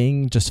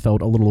thing just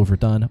felt a little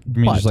overdone. I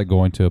mean, just like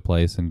going to a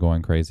place and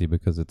going crazy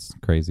because it's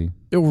crazy.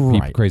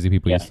 Right. Crazy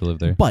people used to live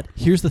there. But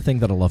here's the thing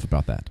that I love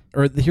about that.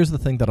 Or here's the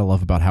thing that I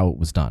love about how it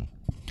was done.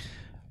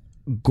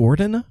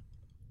 Gordon,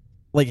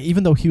 like,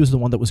 even though he was the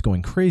one that was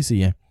going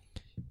crazy,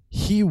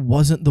 he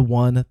wasn't the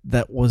one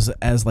that was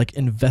as, like,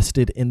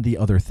 invested in the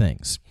other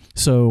things.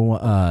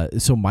 So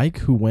Mike,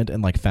 who went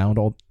and, like,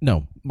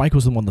 Mike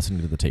was the one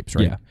listening to the tapes,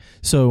 right? Yeah.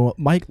 So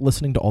Mike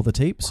listening to all the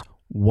tapes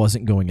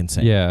wasn't going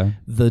insane. Yeah.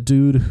 The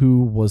dude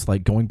who was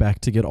like going back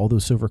to get all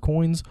those silver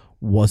coins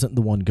wasn't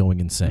the one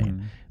going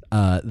insane.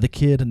 The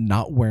kid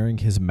not wearing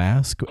his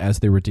mask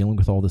as they were dealing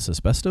with all this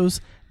asbestos,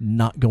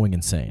 not going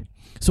insane.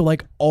 So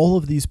like all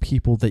of these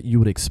people that you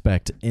would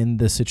expect in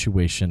this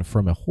situation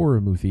from a horror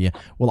movie,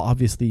 well,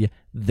 obviously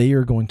they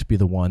are going to be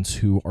the ones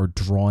who are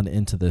drawn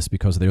into this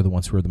because they're the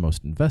ones who are the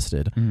most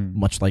invested.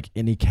 Much like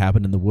any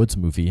Cabin in the Woods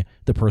movie,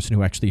 the person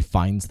who actually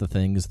finds the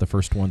thing is the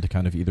first one to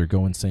kind of either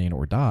go insane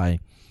or die.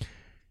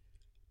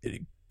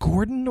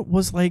 Gordon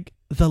was like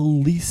the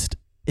least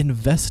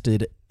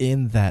invested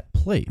in that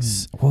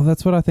place. Well,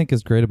 that's what I think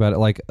is great about it.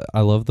 Like,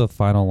 I love the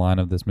final line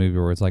of this movie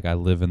where it's like, I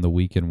live in the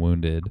weak and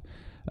wounded.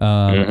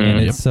 And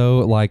it's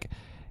so like,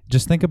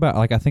 just think about,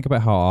 like, I think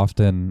about how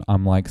often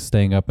I'm like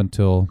staying up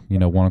until,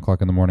 1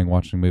 o'clock in the morning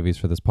watching movies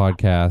for this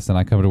podcast. And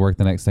I come to work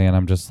the next day and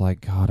I'm just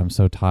like, God, I'm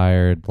so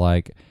tired.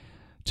 Like,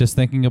 just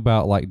thinking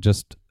about like,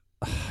 just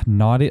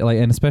not like,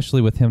 and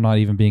especially with him not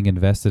even being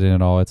invested in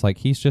it all, it's like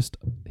he's just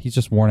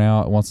worn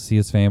out, wants to see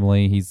his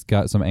family, he's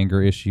got some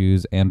anger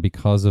issues, and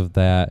because of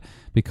the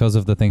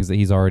things that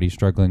he's already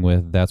struggling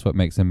with, that's what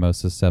makes him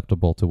most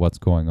susceptible to what's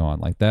going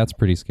on. Like, that's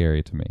pretty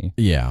scary to me.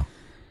 Yeah.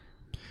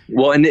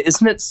 Well, and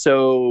isn't it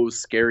so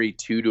scary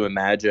too to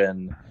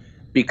imagine,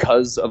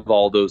 because of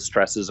all those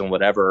stresses and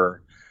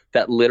whatever,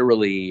 that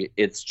literally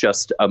it's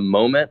just a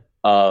moment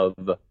of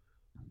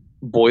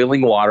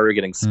boiling water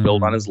getting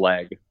spilled on his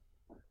leg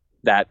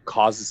that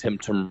causes him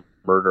to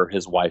murder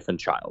his wife and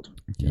child.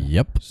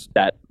 Yep.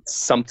 That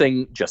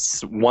something,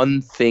 just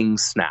one thing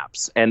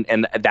snaps. And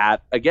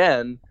that,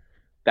 again,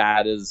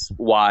 that is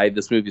why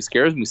this movie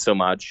scares me so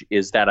much,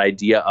 is that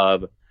idea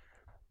of,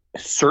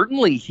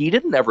 certainly he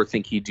didn't ever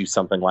think he'd do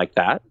something like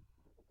that,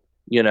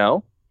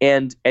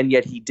 and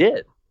yet he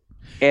did.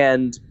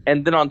 And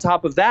then on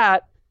top of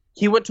that,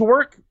 he went to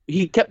work.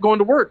 He kept going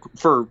to work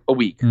for a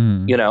week,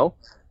 with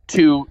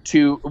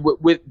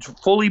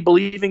fully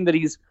believing that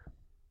he's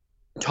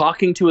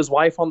talking to his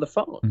wife on the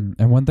phone.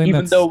 And one thing,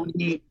 even though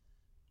he,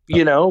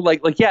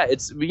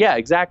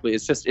 exactly.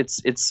 It's just,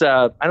 it's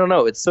I don't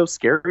know. It's so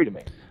scary to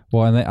me.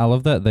 Well, and I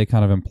love that they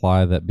kind of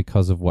imply that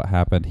because of what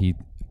happened,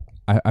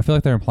 I feel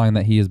like they're implying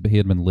that he had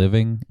been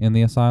living in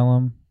the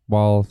asylum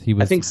while he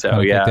was. I think so.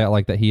 Kind of yeah. Out,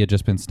 like that he had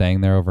just been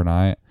staying there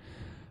overnight.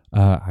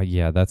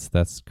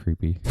 That's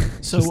creepy.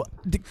 So,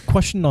 the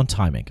question on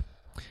timing: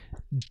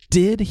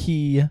 did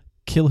he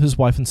kill his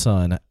wife and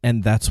son,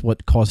 and that's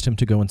what caused him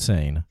to go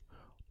insane?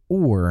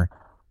 Or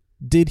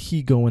did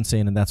he go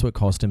insane and that's what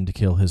caused him to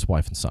kill his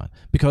wife and son?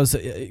 Because,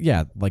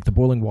 like the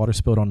boiling water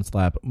spilled on his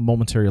lap,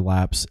 momentary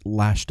lapse,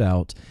 lashed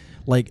out.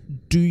 Like,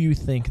 do you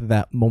think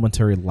that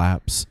momentary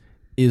lapse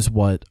is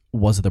what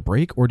was the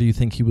break, or do you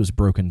think he was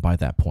broken by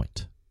that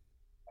point?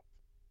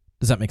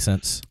 Does that make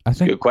sense? I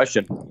think good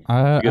question.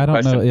 I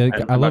don't know.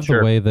 I love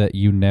the way that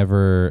you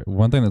never.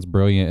 One thing that's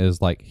brilliant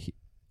is like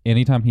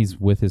anytime he's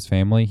with his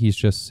family, he's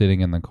just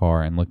sitting in the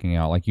car and looking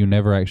out. Like you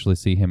never actually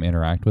see him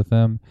interact with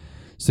them,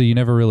 so you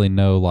never really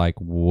know like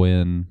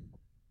when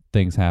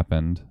things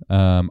happened.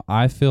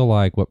 I feel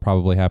like what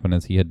probably happened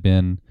is there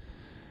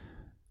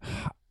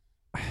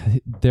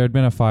had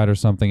been a fight or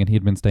something, and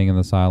he'd been staying in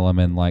the asylum,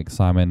 and like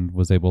Simon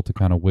was able to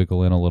kind of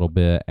wiggle in a little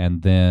bit,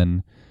 and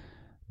then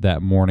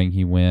that morning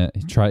he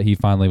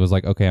finally was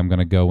like, okay, I'm going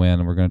to go in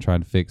and we're going to try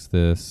and fix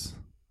this.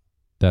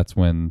 That's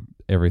when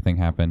everything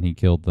happened. He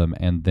killed them.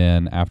 And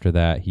then after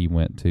that, he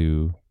went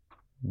to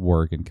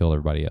work and killed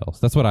everybody else.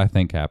 That's what I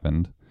think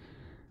happened.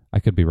 I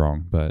could be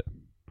wrong, but.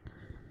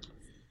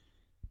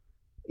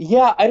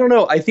 Yeah, I don't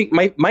know. I think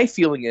my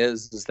feeling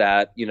is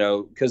that,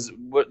 because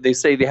what they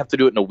say they have to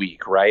do it in a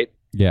week, right?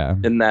 Yeah.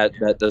 And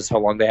that's how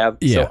long they have.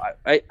 Yeah.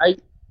 So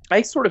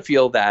I sort of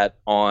feel that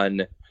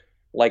on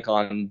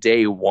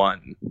day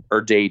 1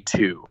 or day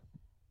 2,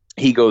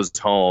 he goes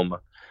home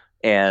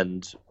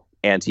and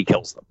he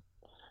kills them.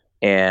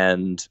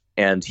 And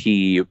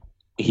he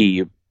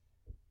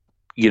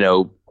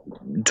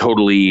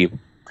totally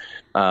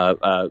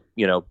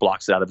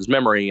blocks it out of his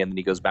memory, and then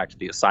he goes back to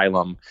the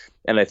asylum.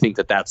 And I think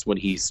that's when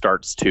he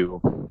starts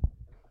to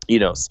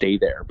stay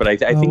there. But I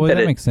think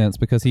that makes sense,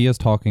 because he is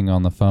talking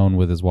on the phone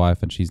with his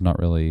wife and she's not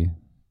really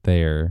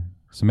there.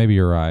 So maybe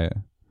you're right.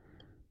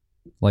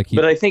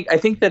 But I think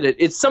that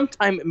it's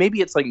sometime,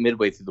 maybe it's like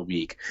midway through the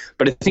week,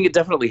 but I think it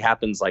definitely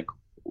happens like,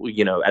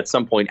 at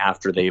some point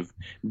after they've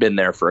been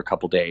there for a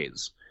couple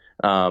days,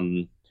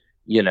 and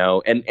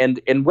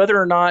whether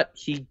or not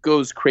he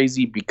goes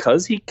crazy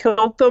because he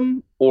killed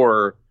them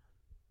or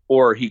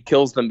he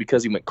kills them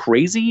because he went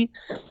crazy.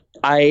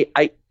 I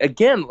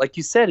again, like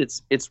you said,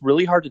 it's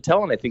really hard to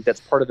tell. And I think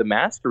that's part of the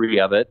mastery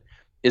of it,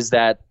 is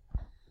that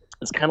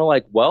it's kind of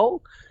like,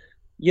 well,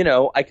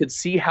 I could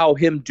see how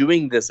him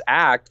doing this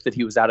act that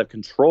he was out of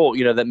control,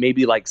 that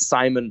maybe like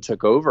Simon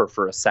took over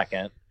for a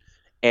second,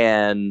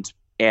 and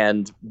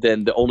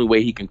then the only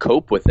way he can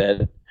cope with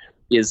it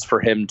is for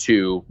him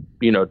to,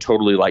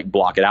 totally like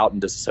block it out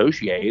and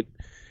disassociate.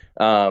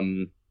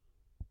 I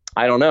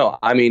don't know.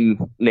 I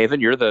mean,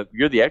 Nathan, you're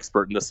the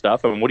expert in this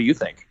stuff. I mean, what do you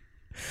think?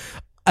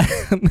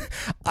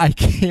 I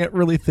can't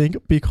really think,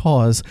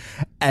 because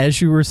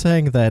as you were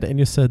saying that and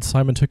you said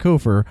Simon took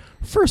over,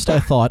 first I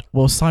thought,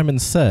 well, Simon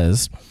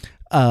Says,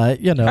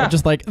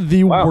 just like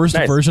the worst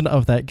version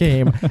of that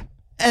game.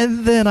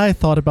 And then I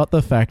thought about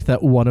the fact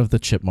that one of the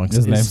chipmunks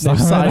is named Simon.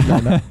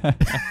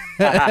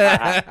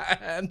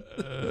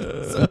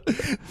 So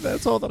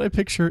that's all that I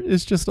picture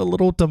is just a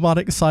little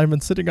demonic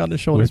Simon sitting on his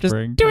shoulder.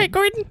 Whispering. Just, do it,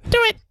 Gordon. Do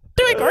it.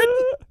 Do it,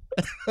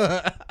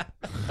 Gordon.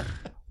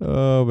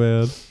 Oh,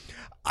 man.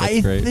 I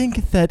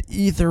think that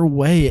either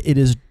way, it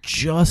is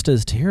just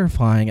as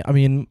terrifying. I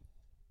mean,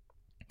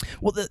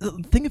 well, the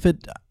thing of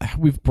it,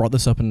 we've brought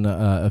this up in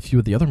a few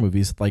of the other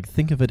movies, like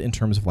think of it in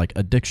terms of like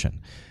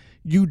addiction.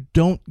 You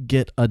don't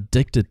get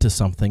addicted to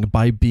something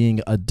by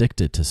being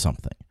addicted to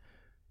something.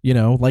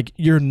 Like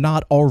you're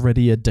not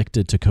already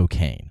addicted to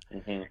cocaine.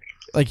 Mm-hmm.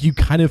 Like you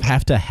kind of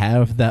have to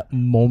have that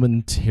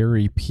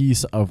momentary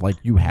piece of like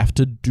you have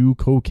to do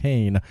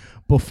cocaine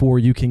before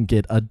you can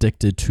get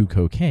addicted to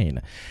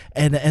cocaine.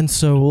 And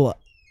so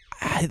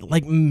I don't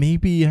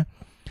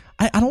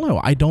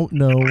know. I don't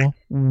know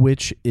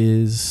which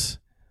is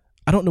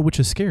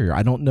scarier.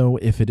 I don't know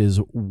if it is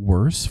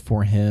worse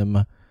for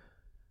him.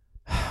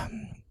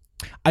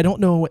 I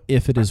don't know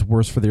if it is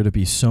worse for there to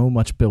be so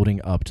much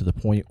building up to the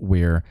point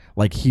where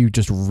like he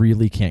just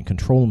really can't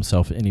control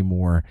himself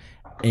anymore,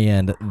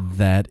 and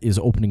that is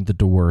opening the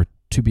door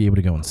to be able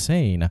to go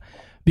insane.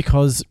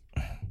 Because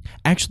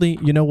actually,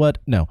 you know what?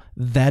 No,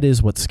 that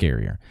is what's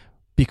scarier.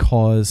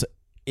 Because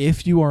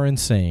if you are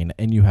insane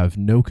and you have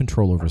no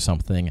control over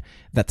something,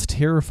 that's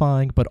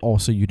terrifying, but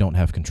also you don't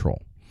have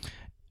control.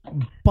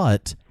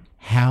 But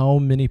how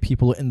many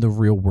people in the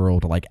real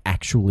world like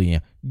actually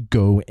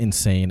go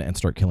insane and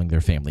start killing their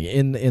family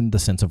in the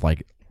sense of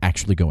like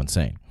actually go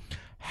insane?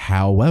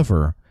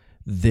 However,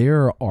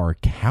 there are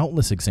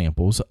countless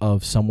examples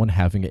of someone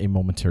having a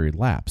momentary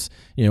lapse.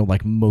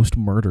 Like most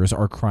murders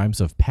are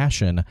crimes of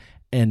passion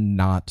and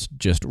not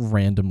just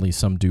randomly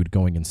some dude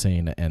going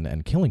insane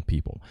and killing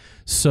people.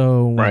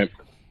 So, right.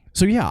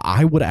 So yeah,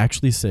 I would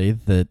actually say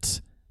that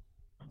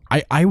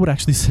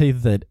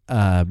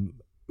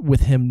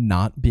with him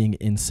not being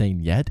insane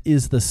yet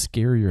is the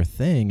scarier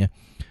thing,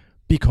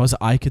 because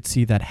I could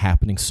see that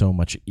happening so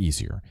much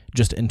easier.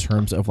 Just in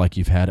terms of like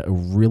you've had a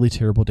really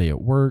terrible day at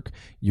work,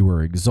 you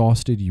are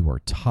exhausted, you are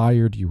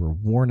tired, you are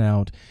worn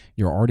out,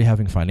 you're already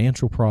having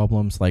financial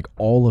problems, like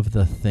all of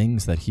the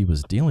things that he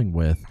was dealing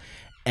with.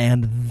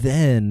 And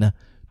then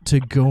to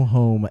go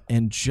home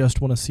and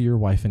just want to see your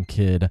wife and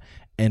kid,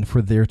 and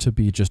for there to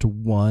be just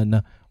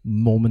one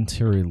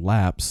momentary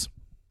lapse,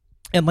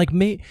 and like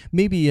maybe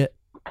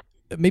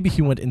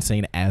he went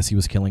insane as he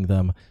was killing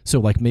them, so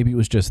like maybe it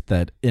was just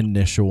that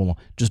initial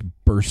just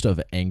burst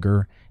of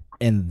anger,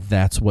 and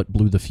that's what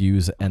blew the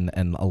fuse and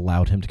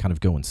allowed him to kind of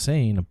go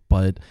insane.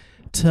 But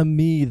to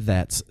me,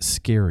 that's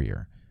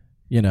scarier,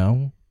 you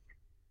know?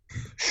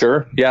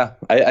 Sure. Yeah,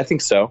 I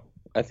think so.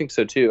 I think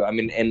so too. I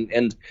mean,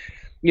 and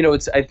you know,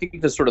 I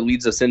think this sort of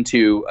leads us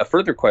into a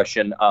further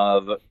question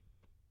of,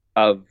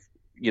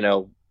 you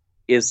know,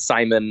 is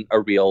Simon a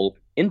real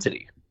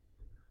entity?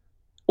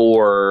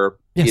 Or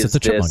yes, is it's a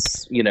chipmunk.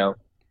 This, you know,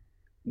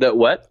 the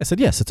what? I said,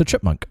 yes, it's a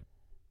chipmunk.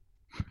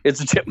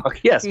 It's a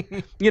chipmunk. Yes.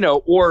 You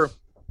know, or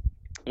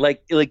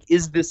like,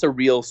 is this a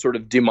real sort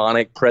of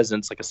demonic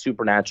presence, like a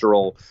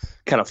supernatural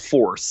kind of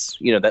force,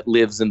 you know, that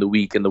lives in the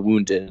weak and the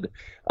wounded?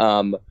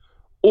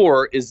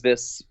 Or is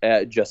this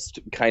just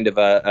kind of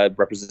a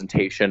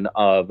representation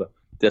of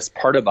this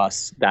part of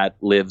us that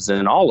lives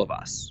in all of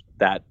us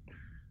that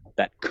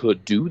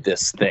could do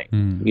this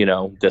thing, you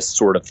know, this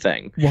sort of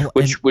thing,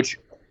 which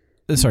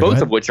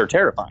both of which are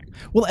terrifying.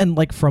 Well, and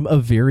like from a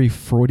very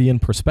Freudian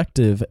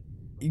perspective,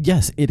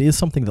 yes, it is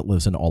something that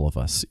lives in all of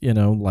us, you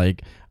know,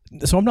 like,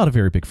 so I'm not a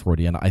very big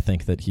Freudian. I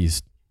think that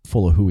he's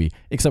full of hooey,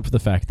 except for the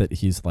fact that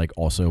he's like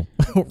also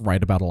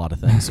right about a lot of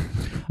things.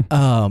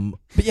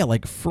 But yeah,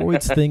 like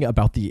Freud's thing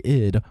about the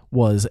id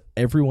was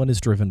everyone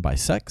is driven by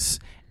sex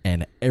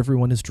and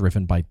everyone is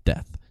driven by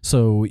death.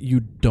 So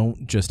you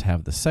don't just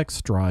have the sex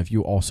drive,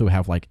 you also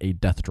have like a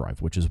death drive,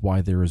 which is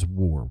why there is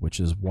war, which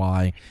is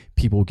why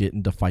people get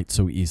into fights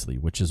so easily,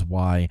 which is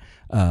why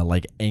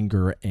like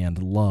anger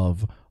and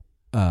love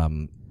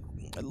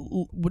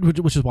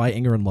which is why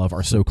anger and love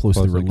are so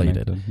closely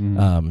related.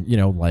 You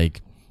know,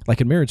 like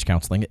in marriage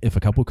counseling, if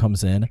a couple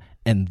comes in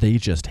and they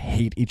just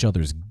hate each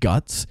other's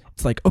guts,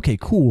 it's like, okay,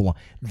 cool.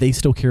 They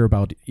still care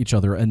about each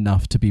other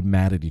enough to be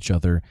mad at each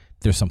other.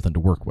 There's something to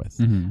work with.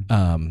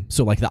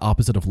 So like the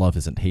opposite of love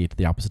isn't hate.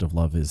 The opposite of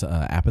love is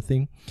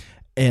apathy.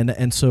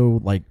 And so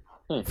like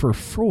for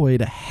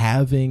Freud,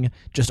 having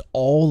just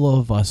all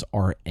of us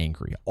are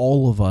angry.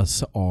 All of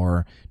us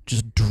are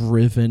just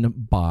driven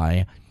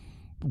by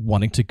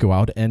wanting to go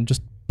out and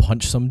just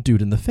punch some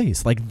dude in the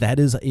face. Like that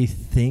is a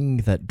thing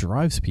that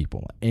drives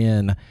people.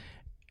 And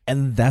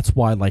that's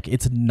why like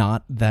it's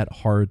not that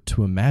hard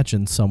to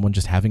imagine someone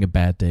just having a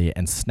bad day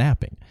and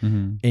snapping.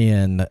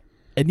 And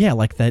yeah,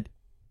 like that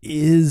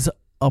is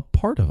a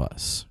part of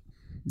us.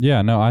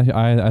 Yeah, no,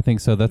 I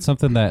think so. That's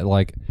something that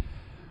like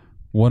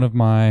one of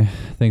my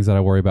things that I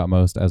worry about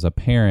most as a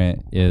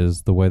parent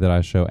is the way that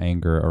I show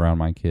anger around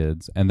my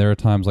kids. And there are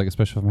times like,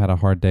 especially if I've had a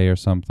hard day or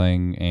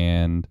something,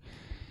 and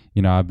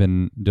you know, I've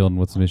been dealing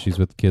with some issues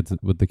with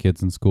the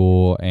kids in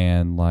school,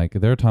 and like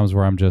there are times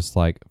where I'm just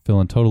like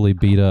feeling totally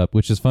beat up,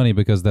 which is funny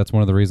because that's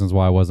one of the reasons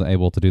why I wasn't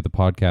able to do the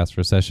podcast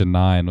for session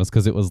 9 was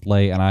because it was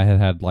late and I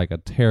had like a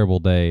terrible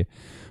day.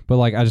 But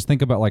like I just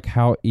think about like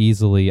how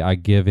easily I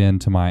give in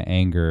to my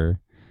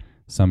anger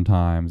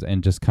sometimes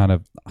and just kind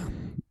of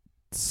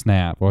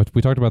snap. Well,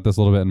 we talked about this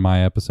a little bit in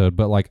my episode,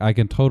 but like I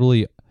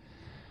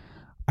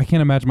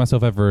can't imagine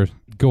myself ever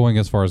going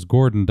as far as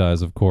Gordon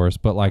does, of course,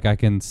 but like I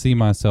can see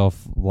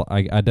myself,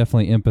 I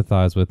definitely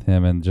empathize with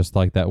him and just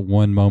like that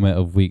one moment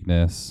of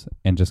weakness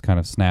and just kind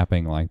of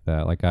snapping like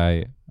that. Like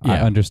I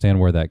understand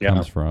where that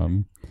comes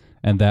from,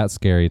 and that's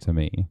scary to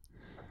me.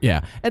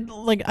 Yeah. And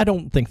like, I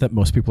don't think that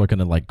most people are going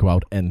to like go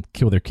out and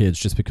kill their kids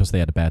just because they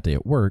had a bad day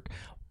at work.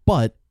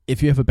 But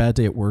if you have a bad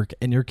day at work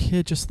and your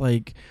kid just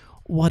like,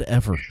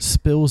 whatever,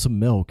 spills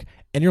milk,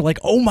 and you're like,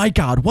 oh my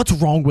God, what's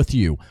wrong with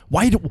you?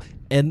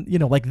 And you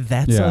know, like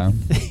that's a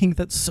thing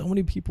that so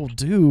many people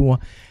do.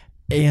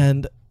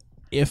 And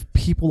if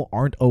people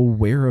aren't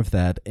aware of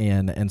that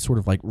and sort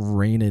of like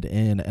rein it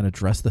in and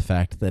address the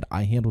fact that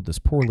I handled this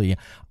poorly,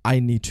 I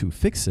need to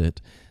fix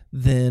it,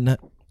 then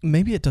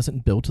maybe it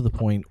doesn't build to the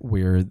point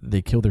where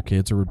they kill their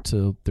kids or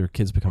till their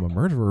kids become a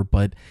murderer,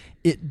 but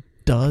it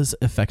does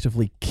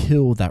effectively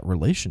kill that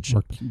relationship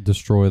or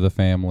destroy the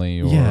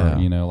family, or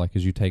you know, like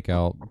as you take it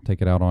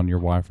out on your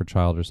wife or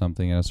child or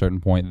something, at a certain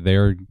point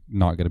they're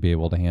not going to be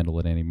able to handle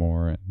it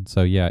anymore. And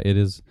so yeah, it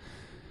is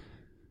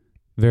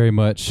very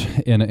much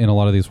in a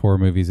lot of these horror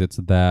movies, it's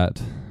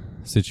that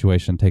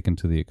situation taken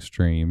to the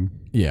extreme.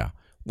 Yeah.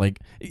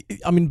 Like,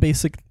 I mean,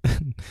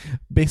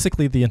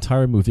 basically the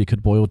entire movie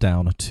could boil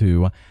down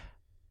to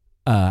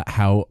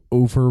how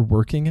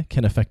overworking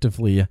can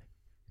effectively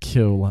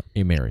kill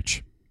a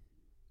marriage.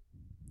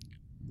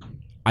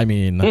 I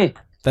mean,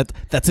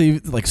 that's a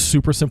like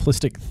super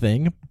simplistic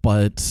thing,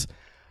 but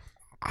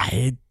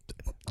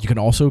you can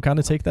also kind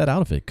of take that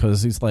out of it,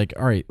 because he's like,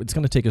 all right, it's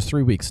going to take us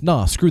 3 weeks.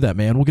 Nah, screw that,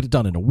 man. We'll get it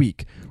done in a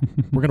week.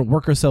 We're going to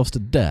work ourselves to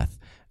death.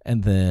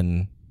 And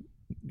then,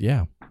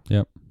 yeah.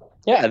 Yep.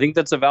 Yeah, I think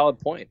that's a valid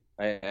point.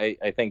 I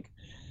think,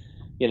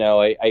 you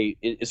know,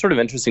 it's sort of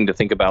interesting to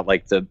think about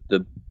like the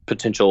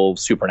potential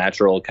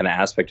supernatural kind of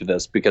aspect of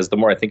this, because the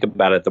more I think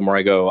about it, the more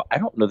I go, I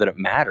don't know that it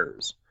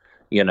matters.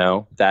 You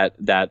know,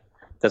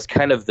 that's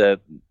kind of the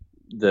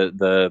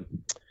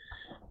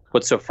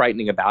what's so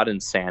frightening about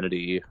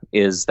insanity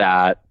is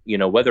that, you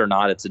know, whether or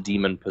not it's a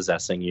demon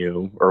possessing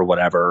you or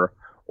whatever,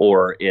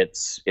 or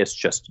it's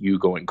just you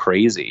going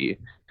crazy,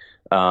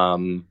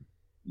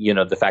 you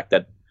know, the fact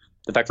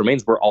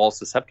remains we're all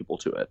susceptible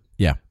to it.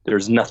 Yeah.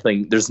 There's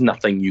nothing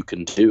you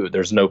can do.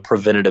 There's no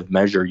preventative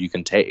measure you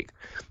can take.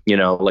 You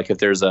know, like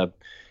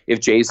if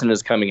Jason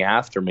is coming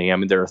after me, I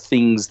mean, there are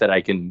things that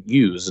I can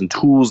use and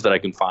tools that I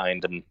can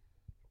find and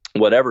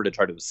whatever to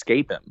try to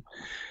escape him.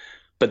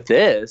 But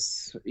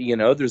this, you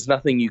know, there's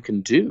nothing you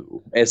can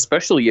do,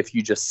 especially if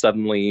you just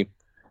suddenly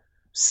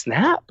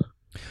snap.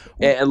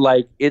 And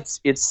like, it's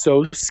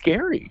so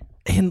scary.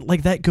 And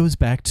like, that goes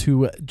back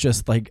to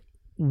just like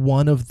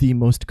one of the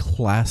most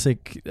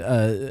classic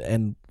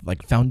and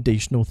like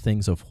foundational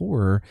things of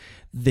horror.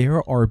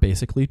 There are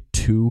basically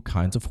two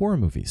kinds of horror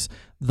movies: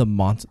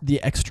 the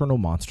external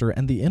monster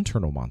and the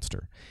internal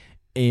monster.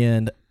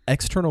 And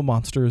external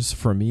monsters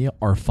for me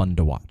are fun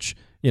to watch.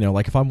 You know,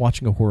 like if I'm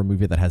watching a horror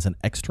movie that has an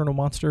external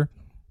monster,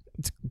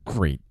 it's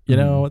great. You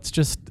know, it's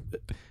just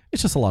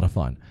a lot of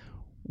fun.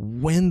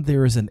 When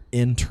there is an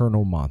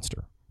internal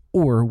monster,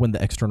 or when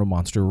the external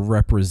monster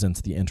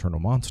represents the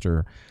internal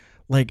monster,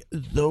 like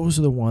those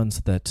are the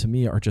ones that to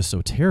me are just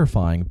so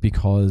terrifying,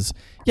 because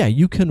yeah,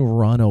 you can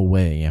run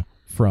away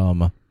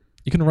from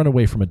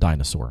a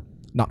dinosaur.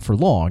 Not for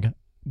long,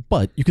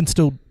 but you can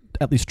still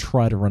at least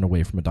try to run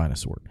away from a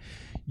dinosaur.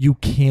 You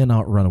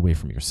cannot run away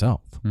from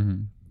yourself.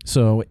 Mm-hmm.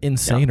 So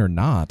insane or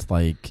not,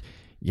 like,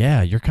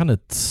 yeah, you're kind of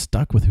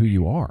stuck with who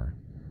you are.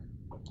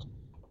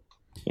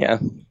 Yeah.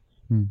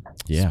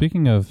 Yeah.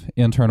 Speaking of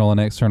internal and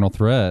external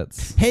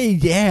threats. Hey,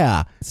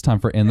 yeah. It's time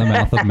for In the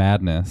Mouth of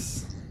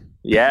Madness.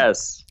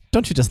 Yes.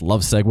 Don't you just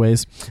love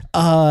segues?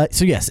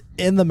 So yes,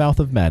 In the Mouth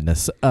of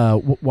Madness.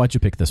 Why'd you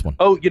pick this one?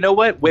 Oh, you know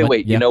what?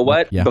 Wait. Yeah, you know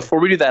what? Yeah. Before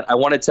we do that, I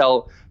want to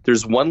tell,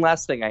 there's one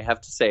last thing I have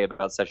to say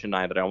about Session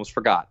 9 that I almost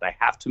forgot. I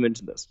have to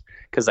mention this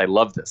because I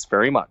love this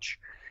very much.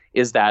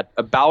 Is that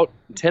about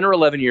 10 or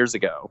 11 years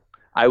ago,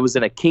 I was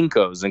in a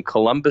Kinko's in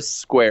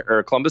Columbus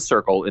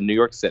Circle in New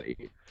York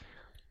City.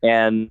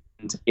 And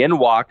in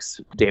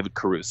walks David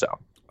Caruso.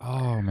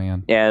 Oh,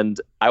 man.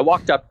 And I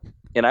walked up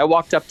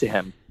to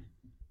him,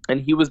 and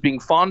he was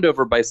being fawned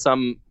over by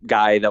some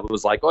guy that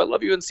was like, "Oh, I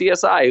love you in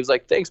CSI." He was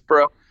like, "Thanks,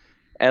 bro."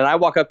 And I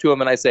walk up to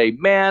him and I say,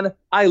 "Man,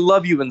 I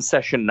love you in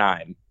Session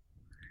 9."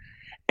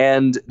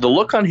 And the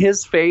look on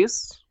his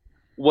face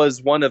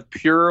was one of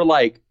pure,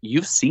 like,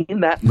 "You've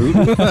seen that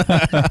movie?"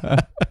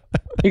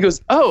 He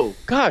goes, "Oh,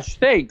 gosh,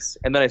 thanks."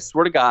 And then I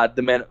swear to God,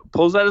 the man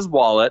pulls out his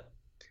wallet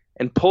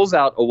and pulls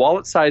out a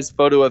wallet-sized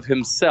photo of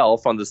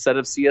himself on the set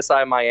of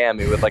CSI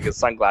Miami with like his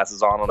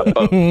sunglasses on a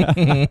boat.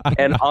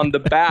 And on the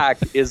back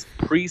is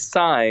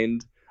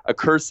pre-signed a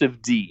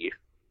cursive D.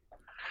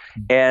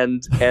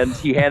 And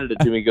he handed it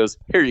to me. He goes,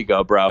 "Here you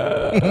go,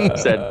 bro." I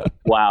said,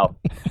 "Wow,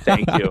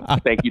 thank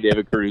you,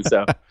 David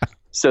Caruso."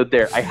 So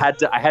there, I had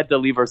to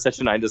leave our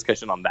Session 9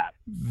 discussion on that.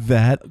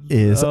 That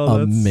is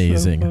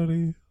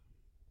amazing.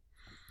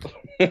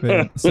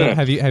 So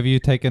have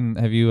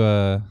you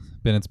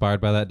been inspired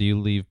by that? Do you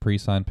leave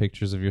pre-signed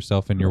pictures of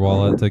yourself in your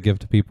wallet to give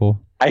to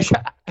people? I should.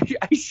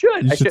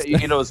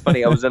 You know, it's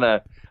funny. I was in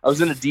a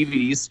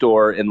DVD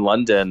store in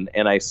London,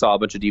 and I saw a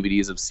bunch of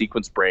DVDs of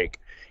Sequence Break,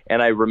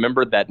 and I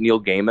remembered that Neil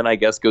Gaiman, I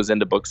guess, goes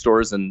into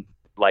bookstores and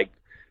like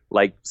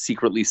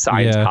secretly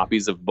signs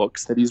copies of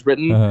books that he's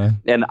written.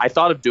 And I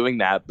thought of doing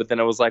that, but then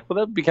I was like, well,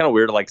 that'd be kind of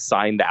weird to like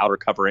sign the outer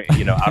cover,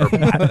 you know, outer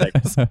plastic.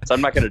 So I'm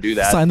not going to do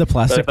that. Sign the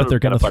plastic that they're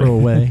going to throw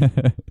away.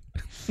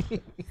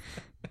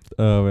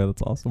 Oh man,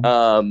 that's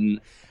awesome.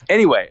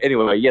 Anyway,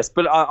 yes,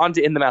 but on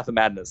to In the Mouth of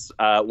Madness.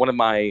 One of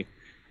my,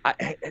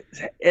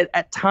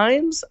 at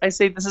times I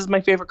say this is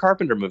my favorite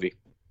Carpenter movie.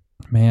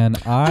 Man,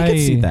 I can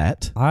see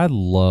that. I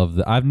love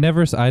that. I'd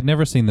never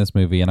seen this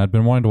movie, and I'd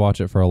been wanting to watch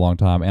it for a long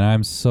time. And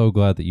I'm so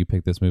glad that you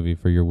picked this movie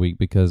for your week,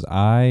 because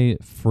I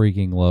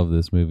freaking love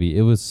this movie.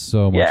 It was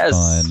so much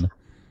fun.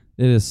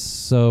 It is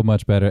so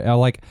much better.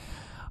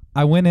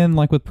 I went in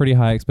like with pretty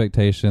high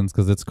expectations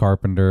because it's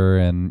Carpenter,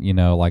 and you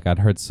know, like I'd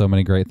heard so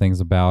many great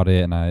things about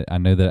it, and I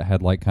knew that it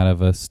had like kind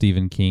of a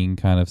Stephen King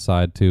kind of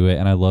side to it,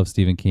 and I love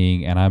Stephen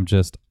King, and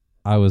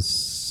I was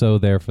so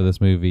there for this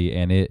movie,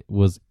 and it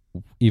was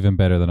even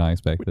better than I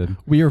expected.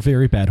 We are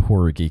very bad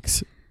horror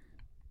geeks.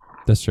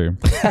 That's true.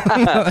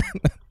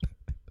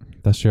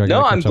 That's true.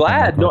 No, I'm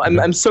glad. No,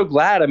 I'm so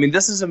glad. I mean,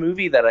 this is a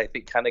movie that I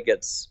think kind of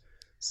gets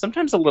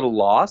sometimes a little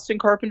lost in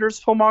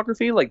Carpenter's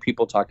filmography. Like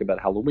people talk about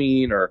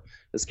Halloween or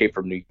Escape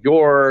from New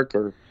York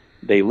or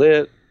They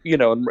Live, you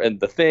know, and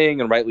The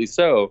Thing, and rightly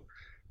so.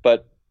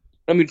 But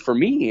I mean, for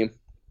me,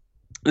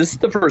 this is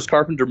the first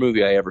Carpenter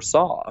movie I ever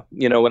saw.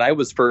 You know, when I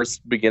was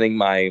first beginning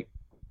my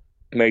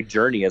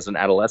journey as an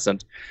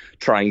adolescent,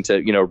 trying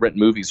to, you know, rent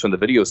movies from the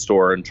video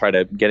store and trying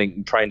to get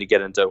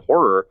into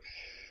horror.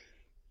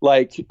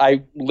 Like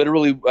I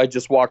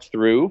just walked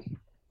through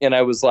and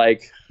I was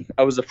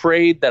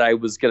afraid that I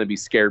was going to be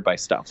scared by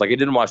stuff. Like I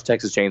didn't watch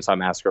Texas Chainsaw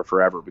Massacre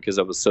forever because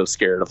I was so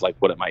scared of like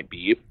what it might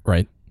be.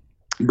 Right.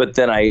 But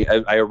then I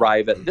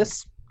arrive at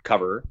this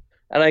cover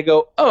And I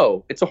go,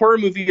 oh, it's a horror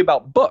movie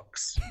about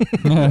books.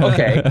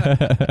 Okay.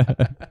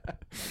 That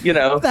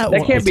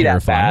can't be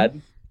that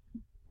bad.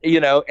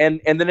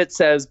 And then it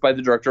says by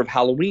the director of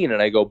Halloween.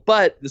 And I go,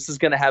 but this is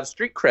going to have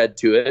street cred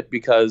to it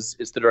because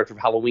it's the director of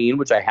Halloween,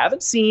 which I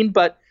haven't seen,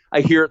 but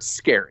I hear it's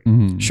scary.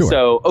 Mm-hmm. Sure.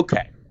 So,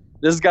 okay,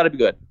 this has got to be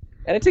good.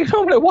 And I take it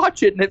home and I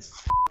watch it, and it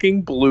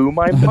fucking blew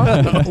my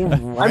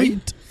mind. Right? I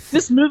mean,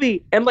 this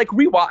movie, and like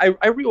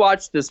I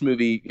rewatch this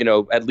movie,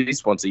 at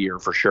least once a year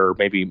for sure,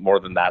 maybe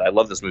more than that. I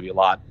love this movie a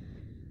lot.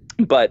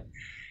 But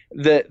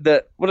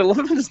what I love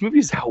about this movie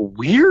is how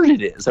weird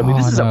it is. I mean,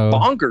 this is a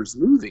bonkers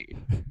movie.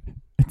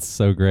 It's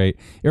so great.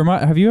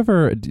 Have you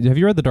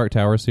read the Dark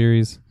Tower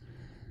series?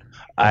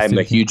 I'm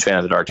a huge fan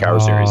of the Dark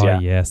Tower series. Yeah.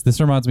 Yes. This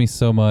reminds me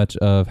so much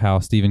of how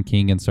Stephen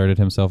King inserted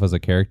himself as a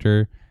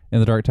character in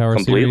the Dark Tower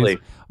series.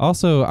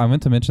 Also, I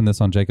meant to mention this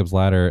on Jacob's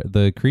Ladder.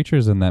 The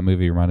creatures in that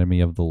movie reminded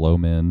me of the Low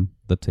Men.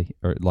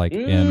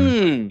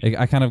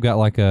 I kind of got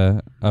like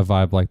a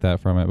vibe like that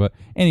from it. But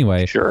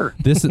anyway, sure.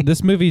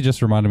 This movie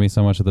just reminded me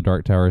so much of the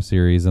Dark Tower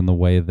series and the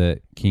way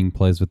that King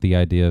plays with the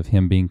idea of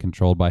him being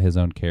controlled by his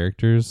own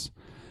characters.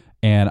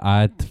 And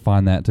I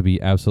find that to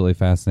be absolutely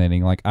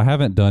fascinating. Like, I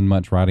haven't done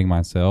much writing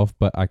myself,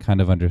 but I kind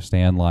of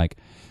understand, like,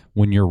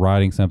 when you're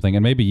writing something,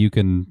 and maybe you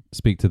can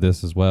speak to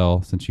this as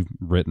well since you've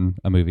written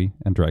a movie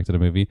and directed a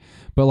movie,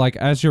 but like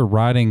as you're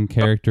writing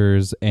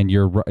characters and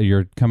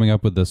you're coming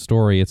up with the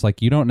story, it's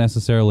like you don't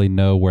necessarily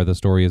know where the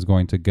story is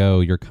going to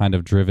go. You're kind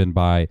of driven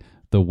by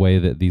the way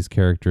that these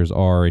characters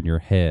are in your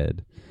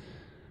head.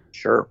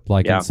 Sure.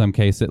 Like in some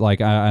cases,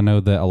 like I know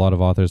that a lot of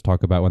authors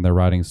talk about when they're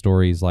writing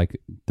stories, like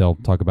they'll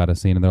talk about a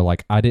scene and they're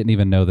like, I didn't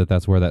even know that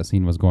that's where that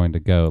scene was going to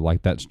go.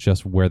 Like that's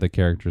just where the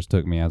characters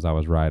took me as I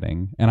was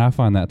writing. And I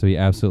find that to be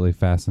absolutely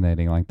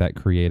fascinating, like that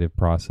creative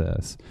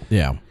process.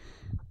 Yeah.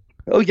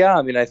 Oh yeah.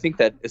 I mean, I think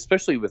that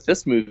especially with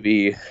this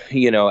movie,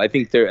 I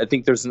think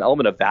there's an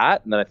element of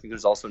that. And then I think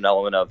there's also an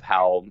element of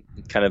how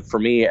kind of, for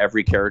me,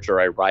 every character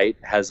I write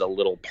has a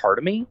little part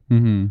of me,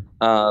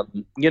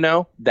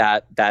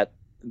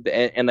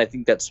 and I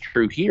think that's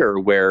true here,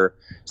 where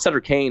Sutter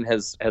Kane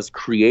has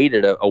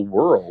created a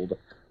world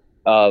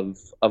of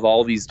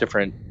all these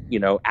different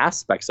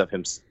aspects of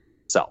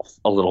himself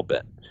a little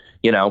bit,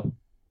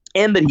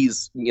 and that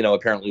he's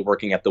apparently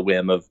working at the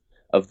whim of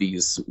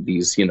these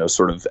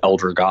sort of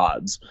elder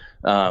gods,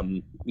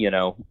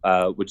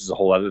 which is a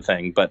whole other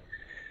thing. But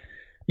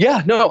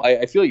yeah, no,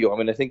 I feel you. I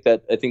mean, I think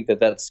that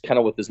that's kind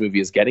of what this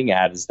movie is getting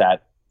at, is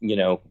that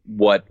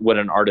what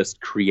an artist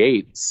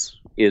creates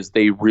is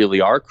they really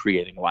are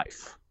creating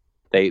life.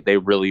 They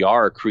really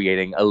are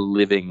creating a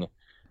living,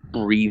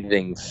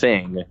 breathing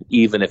thing,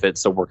 even if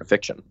it's a work of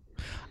fiction.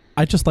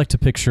 I just like to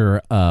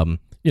picture,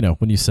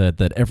 when you said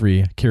that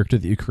every character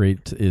that you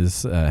create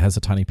has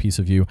a tiny piece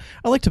of you,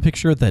 I like to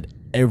picture that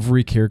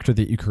every character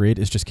that you create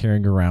is just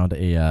carrying around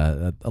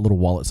a little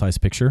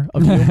wallet-sized picture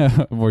of you.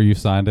 Where you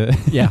signed it.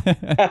 Yeah.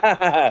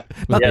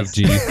 Not yes.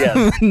 G.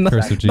 Yes.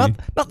 Cursive G.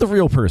 Not the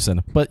real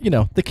person, but,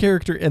 the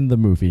character in the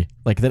movie.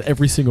 Like that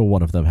every single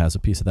one of them has a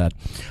piece of that.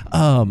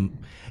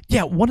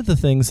 One of the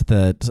things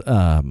that...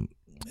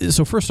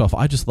 so first off,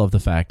 I just love the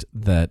fact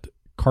that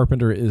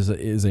Carpenter is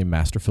a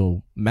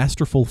masterful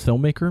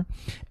filmmaker,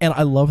 and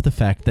I love the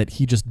fact that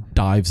he just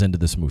dives into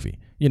this movie.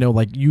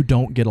 You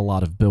don't get a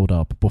lot of build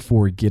up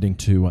before getting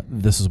to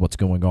this is what's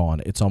going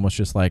on. It's almost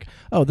just like,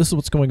 oh, this is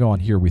what's going on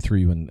here. We threw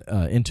you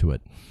into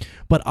it.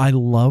 But I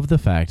love the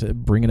fact,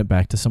 bringing it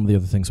back to some of the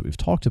other things that we've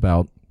talked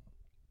about,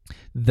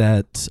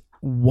 that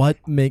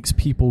what makes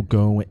people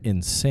go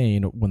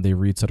insane when they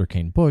read Sutter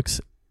Kane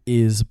books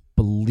is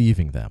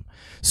believing them.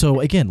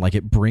 So again, like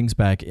it brings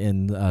back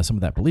in some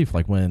of that belief,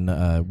 like when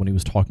he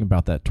was talking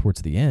about that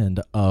towards the end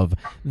of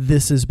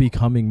this is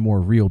becoming more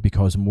real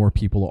because more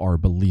people are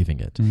believing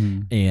it.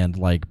 Mm-hmm. And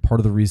like part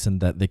of the reason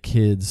that the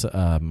kids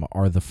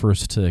are the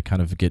first to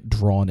kind of get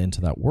drawn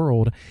into that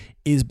world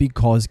is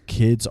because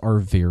kids are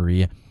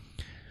very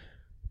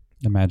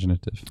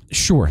imaginative.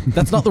 Sure.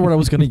 That's not the word I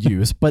was going to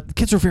use, but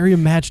kids are very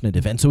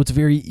imaginative. And so it's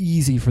very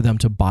easy for them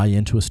to buy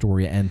into a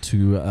story and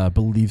to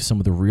believe some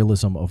of the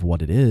realism of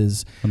what it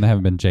is. When they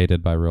haven't been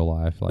jaded by real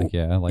life,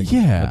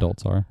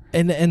 adults are.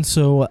 And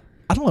so,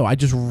 I don't know, I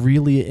just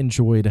really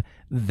enjoyed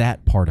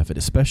that part of it,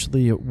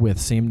 especially with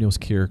Sam Neill's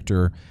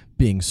character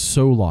being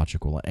so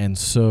logical and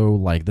so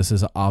like, this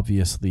is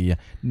obviously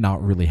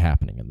not really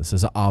happening. And this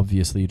is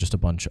obviously just a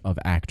bunch of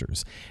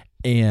actors.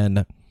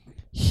 And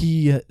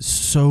he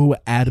so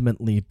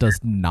adamantly does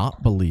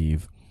not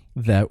believe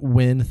that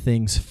when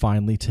things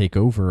finally take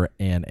over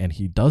and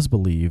he does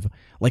believe,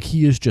 like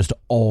he is just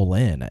all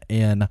in.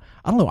 And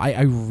I don't know,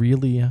 I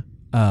really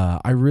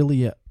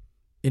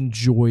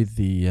enjoy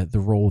the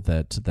role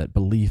that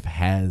belief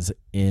has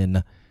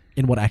in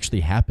what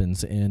actually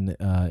happens in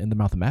The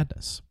Mouth of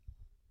Madness.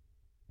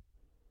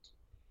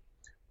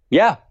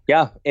 Yeah.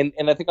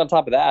 And I think on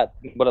top of that,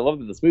 what I love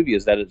about this movie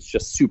is that it's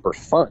just super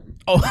fun.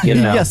 Oh,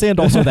 yes, and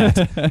also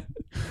that.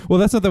 Well,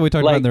 that's something we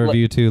talked about in the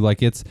review too.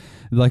 Like, it's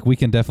like we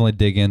can definitely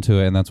dig into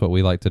it, and that's what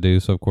we like to do.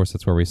 So of course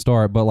that's where we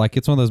start. But like,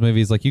 it's one of those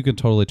movies like you can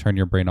totally turn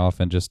your brain off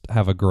and just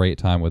have a great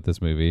time with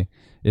this movie.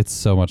 It's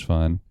so much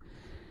fun.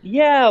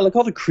 Yeah, like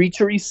all the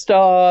creaturey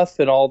stuff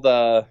and all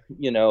the,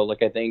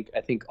 like I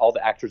think all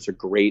the actors are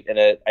great in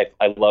it.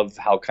 I love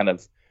how kind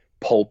of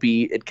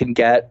pulpy it can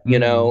get,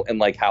 and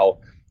like how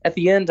at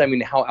the end, I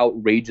mean, how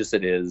outrageous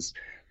it is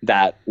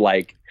that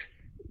like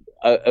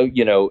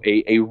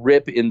a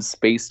rip in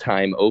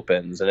space-time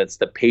opens and it's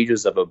the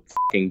pages of a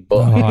fucking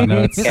book. Oh,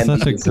 no, it's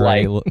such a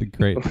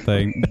great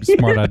thing.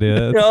 Smart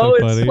idea. It's so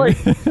funny. Like,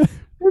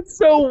 it's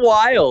so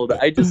wild.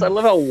 I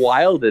love how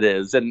wild it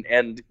is. And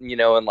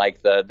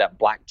like that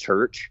Black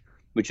Church,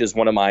 which is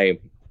one of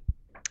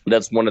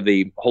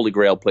the Holy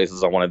Grail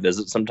places I want to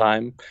visit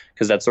sometime,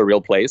 because that's a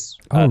real place.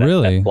 Oh,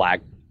 really?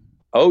 Black.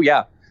 Oh,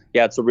 yeah.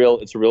 Yeah, it's a real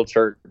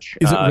church.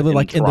 Is it really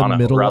like Toronto, in the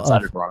middle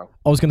outside of Toronto?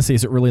 I was going to say,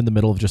 is it really in the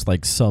middle of just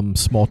like some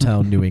small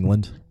town New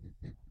England?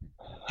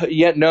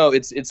 Yeah, no,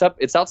 it's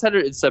outside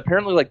of, it's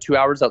apparently like 2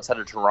 hours outside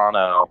of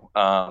Toronto.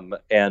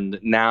 And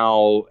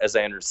now, as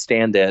I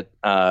understand it,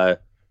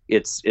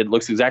 it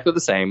looks exactly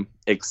the same,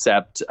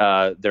 except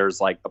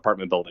there's like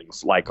apartment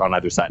buildings like on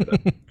either side of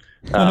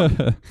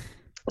it.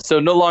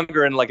 So no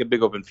longer in like a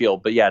big open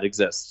field, but yeah, it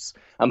exists.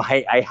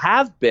 I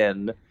have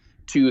been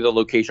to the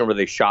location where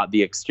they shot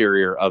the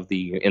exterior of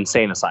the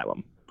insane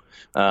asylum.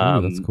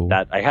 That's cool.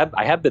 That I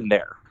have been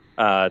there.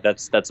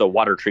 That's a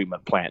water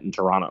treatment plant in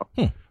Toronto.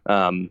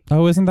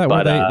 Isn't that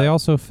where they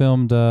also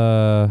filmed?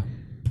 Darn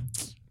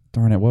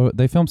it!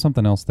 They filmed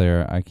something else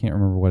there. I can't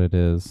remember what it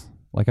is.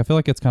 Like, I feel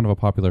like it's kind of a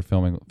popular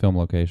film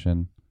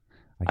location.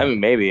 I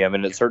mean, maybe. I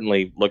mean, it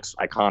certainly looks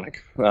iconic.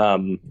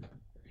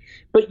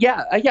 But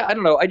yeah, I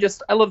don't know.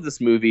 I love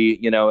this movie,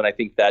 and I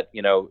think that,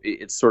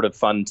 it's sort of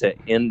fun to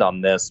end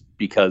on this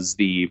because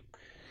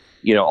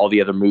all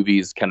the other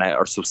movies kind of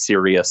are so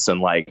serious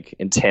and like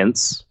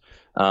intense.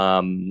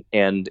 And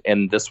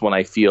this one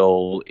I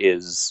feel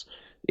is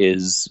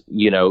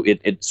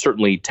it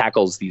certainly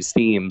tackles these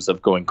themes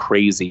of going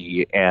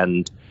crazy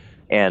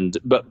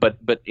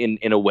but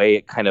in a way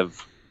it kind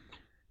of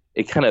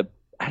I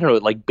don't know,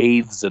 it like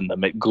bathes in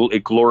them. It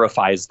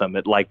glorifies them.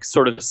 It like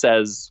sort of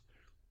says,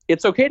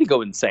 it's okay to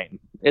go insane.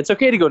 It's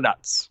okay to go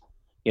nuts,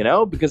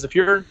 because if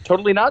you're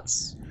totally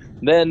nuts,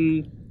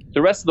 then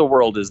the rest of the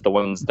world is the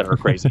ones that are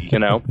crazy,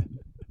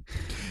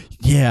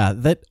 Yeah,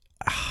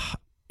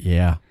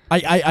 yeah.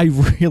 I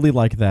really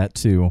like that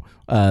too.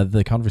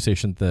 The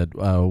conversation that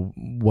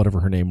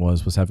whatever her name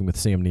was having with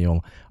Sam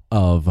Neill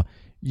of,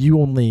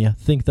 you only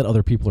think that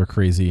other people are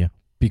crazy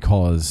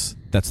because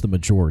that's the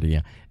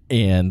majority.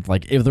 And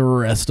like, if the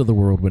rest of the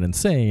world went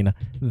insane,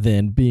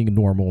 then being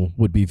normal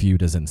would be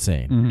viewed as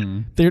insane.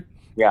 Mm-hmm.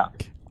 Yeah.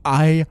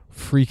 I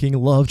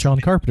freaking love John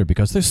Carpenter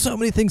because there's so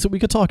many things that we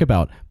could talk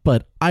about,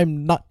 but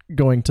I'm not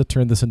going to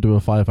turn this into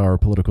a 5-hour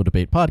political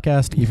debate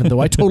podcast, even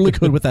though I totally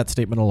could with that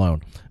statement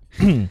alone.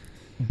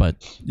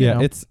 But yeah,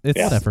 it's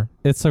whatever.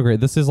 It's so great.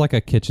 This is like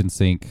a kitchen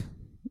sink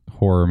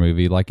horror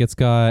movie. Like, it's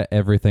got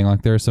everything.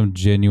 Like, there are some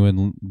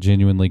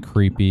genuinely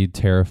creepy,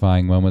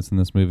 terrifying moments in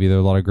this movie. There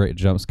are a lot of great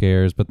jump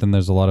scares, but then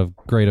there's a lot of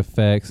great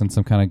effects and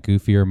some kind of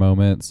goofier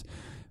moments.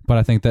 But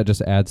I think that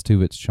just adds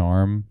to its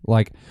charm.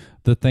 Like,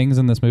 the things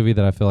in this movie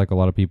that I feel like a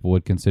lot of people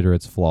would consider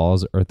its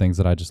flaws are things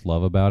that I just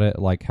love about it.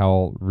 Like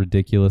how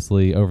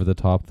ridiculously over the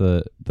top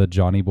the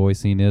Johnny Boy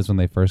scene is when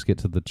they first get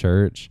to the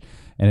church.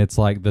 And it's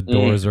like the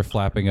doors are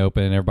flapping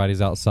open and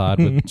everybody's outside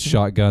with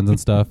shotguns and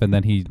stuff. And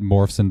then he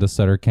morphs into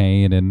Sutter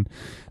Kane and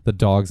the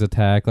dogs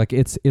attack. Like,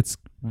 it's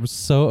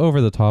so over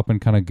the top and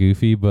kind of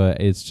goofy,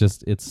 but it's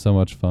so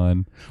much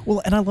fun.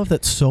 Well, and I love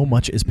that so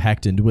much is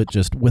packed into it,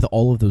 just with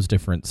all of those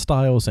different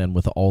styles and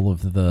with all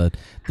of the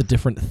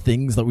different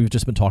things that we've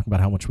just been talking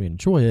about, how much we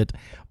enjoy it,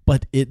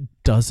 but it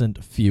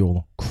doesn't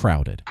feel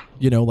crowded.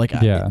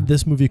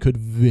 This movie could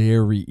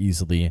very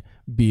easily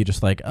be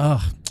just like,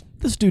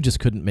 this dude just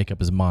couldn't make up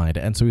his mind.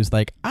 And so he's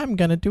like, I'm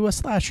going to do a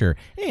slasher,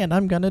 and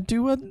I'm going to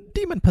do a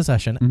demon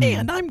possession,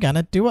 and I'm going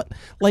to do it.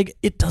 Like,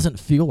 it doesn't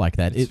feel like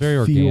that. It's very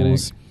organic.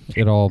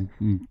 It all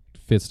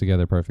fits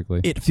together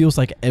perfectly. It feels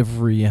like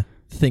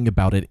everything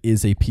about it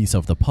is a piece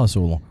of the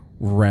puzzle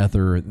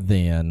rather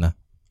than,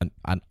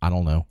 I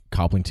don't know,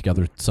 cobbling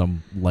together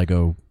some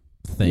Lego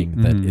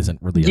thing that isn't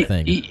really a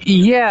thing.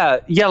 Yeah.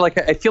 Like,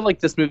 I feel like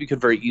this movie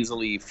could very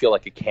easily feel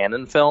like a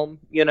canon film,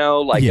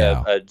 like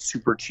a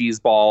super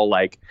cheeseball,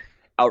 like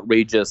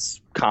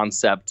outrageous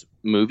concept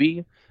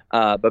movie.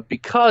 But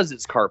because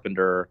it's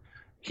Carpenter,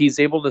 he's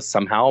able to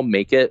somehow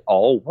make it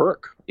all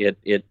work.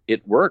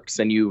 It works,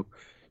 and you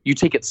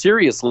take it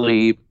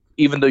seriously,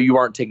 even though you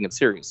aren't taking it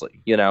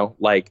seriously.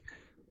 Like,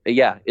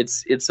 yeah,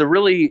 it's just a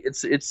really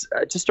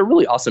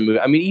awesome movie.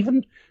 I mean,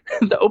 even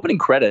the opening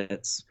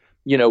credits,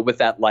 with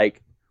that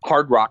like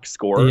hard rock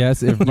score.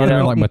 Yes, it might have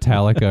been like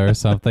Metallica or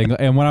something.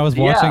 And when I was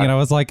watching it, I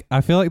was like,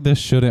 I feel like this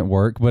shouldn't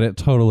work, but it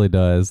totally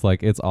does.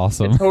 Like, it's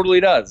awesome. It totally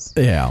does.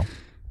 Yeah.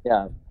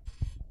 Yeah.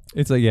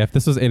 It's like, if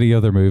this was any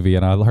other movie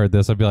and I heard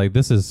this, I'd be like,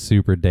 this is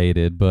super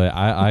dated, but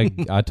I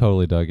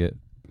totally dug it.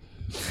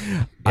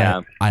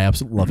 Yeah, I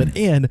absolutely love it,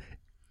 and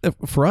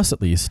for us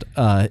at least,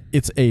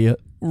 it's a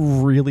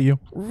really,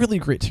 really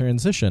great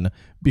transition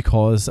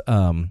because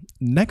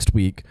next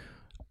week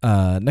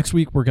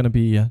we're going to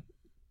be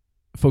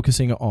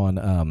focusing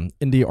on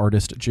indie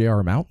artist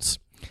J.R. Mounts,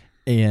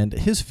 and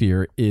his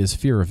fear is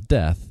fear of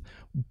death,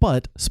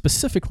 but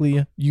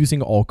specifically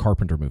using all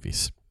Carpenter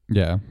movies.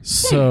 Yeah.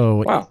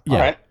 So wow. yeah. All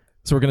right.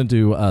 So we're going to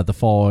do The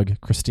Fog,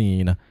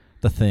 Christine,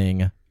 The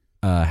Thing,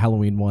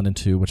 Halloween 1 and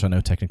 2, which I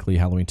know technically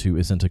Halloween 2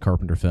 isn't a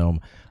Carpenter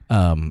film,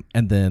 and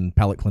then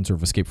Palate Cleanser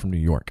of Escape from New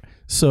York.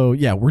 So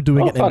yeah, we're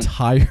doing an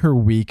entire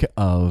week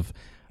of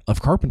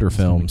Carpenter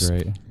films.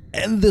 Great.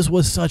 And this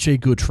was such a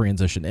good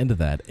transition into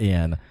that.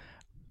 And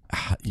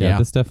yeah,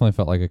 this definitely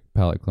felt like a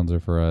palate cleanser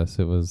for us.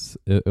 It was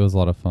a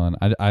lot of fun.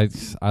 I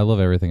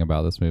love everything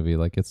about this movie.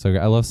 Like, it's so good.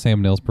 I love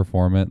Sam Neill's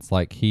performance.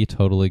 Like, he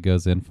totally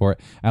goes in for it.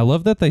 I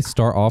love that they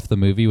start off the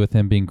movie with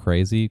him being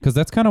crazy, because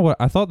that's kind of what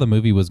I thought the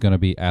movie was going to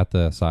be at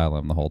the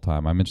asylum the whole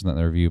time. I mentioned that in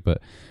the review,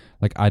 but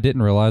like, I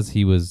didn't realize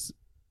he was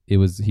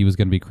going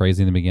to be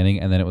crazy in the beginning,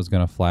 and then it was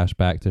going to flash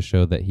back to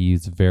show that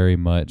he's very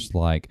much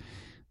like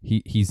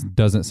he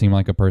doesn't seem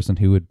like a person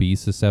who would be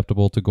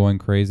susceptible to going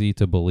crazy,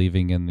 to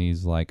believing in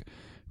these like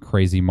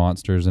crazy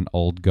monsters and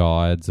old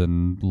gods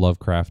and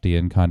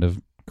Lovecraftian kind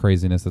of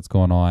craziness that's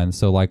going on.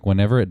 So like,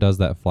 whenever it does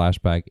that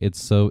flashback,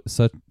 it's so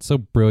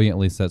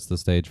brilliantly sets the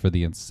stage for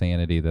the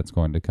insanity that's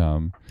going to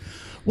come.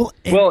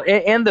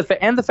 And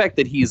the fact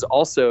that he's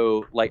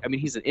also like, I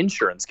mean, he's an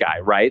insurance guy,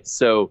 right?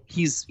 So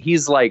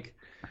he's like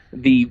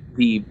the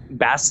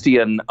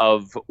bastion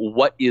of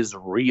what is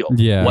real,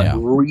 what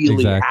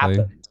really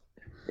happened.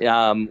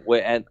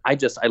 And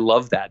I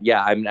love that.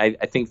 Yeah, I mean, I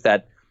think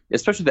that,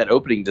 especially that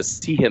opening, to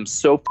see him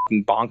so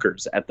fucking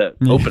bonkers at the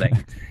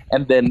opening,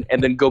 and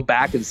then go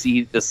back and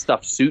see the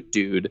stuffed suit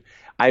dude.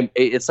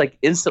 It's like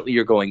instantly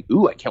you're going,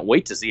 ooh, I can't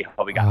wait to see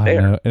how we got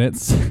there. Know. And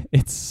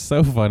it's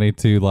so funny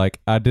too. Like,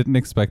 I didn't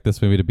expect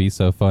this movie to be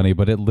so funny,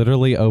 but it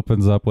literally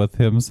opens up with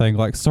him saying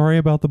like, "Sorry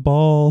about the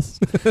balls."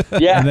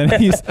 Yeah. And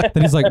then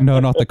he's like, "No,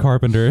 not the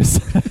Carpenters."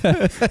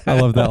 I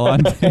love that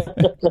line.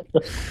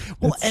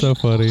 Well, it's so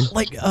funny.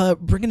 Like,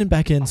 bringing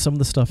back in some of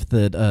the stuff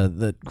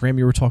that Graham,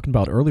 you were talking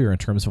about earlier in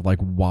terms of like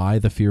why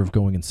the fear of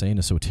going insane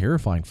is so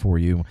terrifying for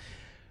you.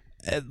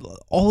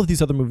 All of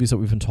these other movies that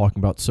we've been talking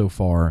about so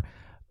far,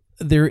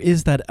 there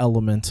is that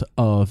element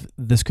of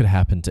this could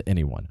happen to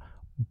anyone.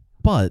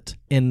 But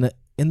in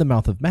The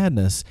Mouth of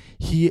Madness,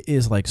 he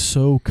is like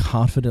so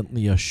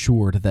confidently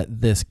assured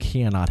that this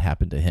cannot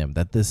happen to him,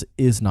 that this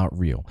is not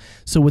real.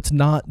 So it's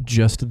not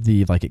just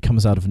the like it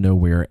comes out of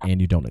nowhere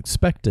and you don't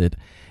expect it.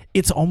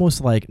 It's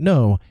almost like,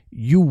 no,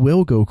 you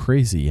will go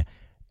crazy,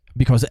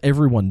 because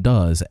everyone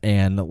does,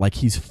 and like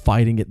he's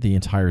fighting it the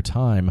entire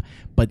time.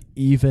 But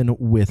even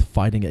with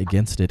fighting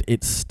against it,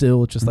 it's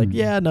still just like,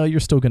 yeah, no, you're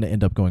still going to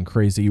end up going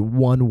crazy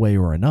one way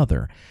or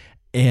another.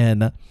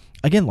 And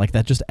again, like,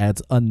 that just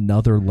adds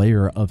another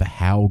layer of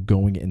how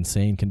going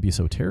insane can be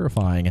so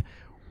terrifying.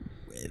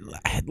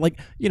 Like,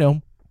 you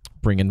know,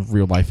 bringing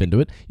real life into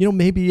it. You know,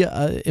 maybe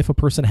if a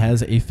person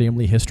has a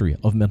family history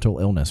of mental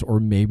illness, or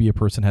maybe a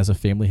person has a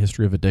family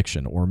history of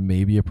addiction, or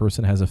maybe a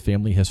person has a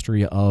family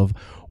history of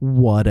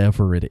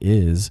whatever it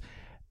is,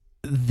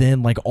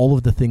 then like all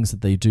of the things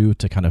that they do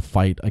to kind of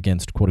fight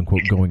against quote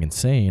unquote going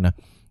insane,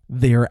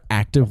 they're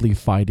actively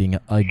fighting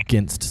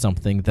against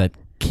something that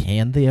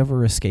can they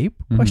ever escape?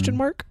 Question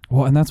mark.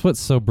 Well, and that's what's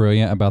so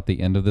brilliant about the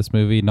end of this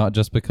movie, not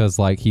just because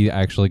like he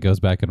actually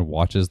goes back and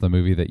watches the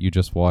movie that you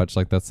just watched.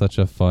 Like, that's such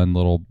a fun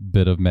little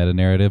bit of meta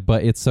narrative,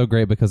 but it's so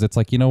great because it's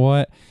like, you know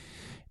what?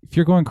 If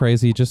you're going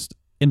crazy, just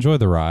enjoy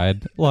the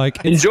ride.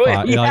 Like, enjoy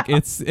it. Yeah. Like,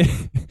 it's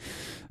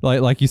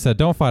like you said,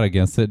 don't fight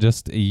against it.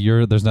 Just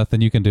there's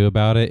nothing you can do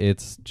about it.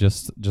 It's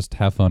just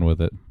have fun with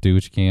it. Do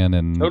what you can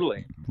and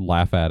totally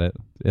laugh at it.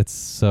 It's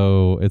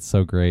so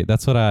great.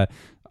 That's what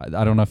I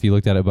don't know if you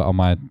looked at it, but on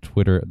my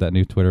Twitter, that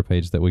new Twitter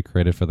page that we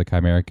created for the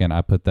Chimerican,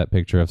 I put that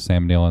picture of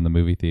Sam Neill in the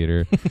movie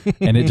theater,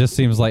 and it just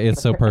seems like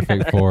it's so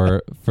perfect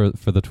for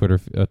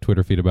the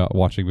Twitter feed about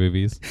watching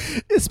movies.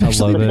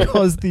 Especially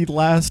because the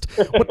last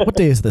what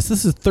day is this?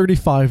 This is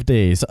 35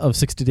 days of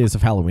 60 Days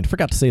of Halloween.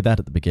 Forgot to say that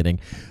at the beginning.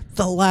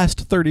 The last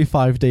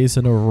 35 days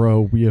in a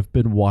row, we have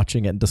been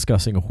watching and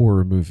discussing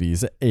horror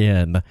movies,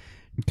 and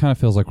it kind of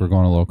feels like we're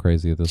going a little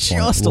crazy at this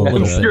point. Just a little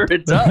bit. I'm sure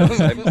it does.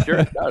 I'm sure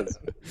it does.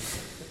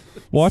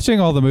 Watching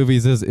all the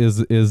movies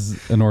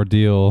is an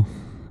ordeal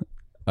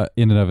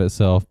in and of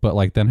itself, but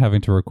like then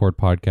having to record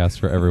podcasts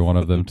for every one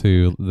of them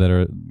too that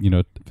are, you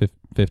know,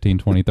 15,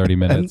 20, 30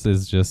 minutes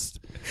is just...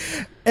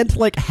 And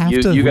like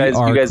you guys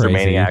are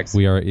maniacs.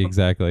 We are,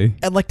 exactly.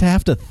 And like to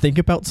have to think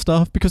about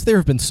stuff, because there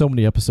have been so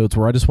many episodes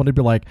where I just wanted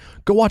to be like,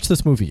 go watch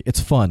this movie.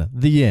 It's fun.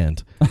 The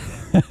end.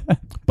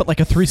 But like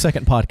a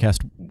 3-second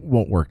podcast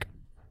won't work.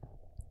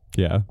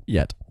 Yeah.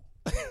 Yet.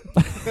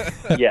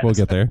 Yes. We'll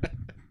get there.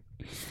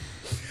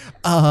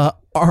 All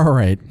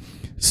right.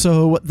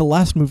 So the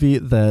last movie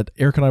that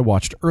Eric and I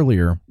watched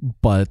earlier,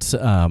 but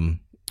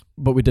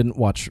we didn't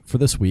watch for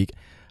this week,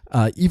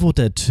 Evil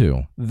Dead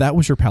 2. That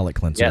was your palate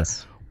cleanser.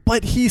 Yes.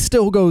 but he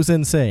still goes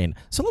insane.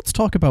 So let's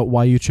talk about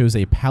why you chose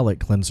a palate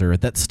cleanser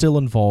that still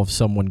involves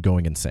someone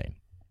going insane.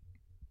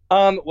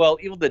 Well,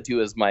 Evil Dead 2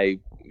 is my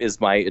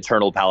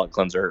eternal palate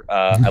cleanser.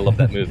 I love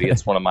that movie.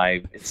 It's one of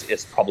my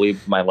it's probably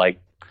my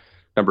like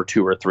number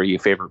 2 or 3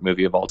 favorite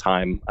movie of all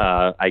time.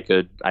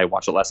 I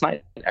watched it last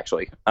night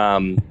actually.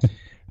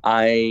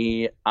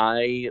 I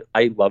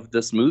love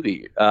this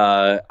movie.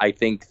 I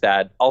think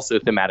that also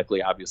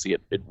thematically, obviously,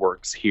 it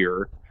works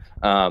here.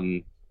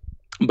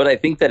 But I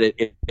think that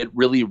it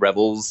really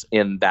revels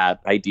in that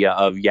idea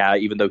of,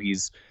 even though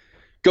he's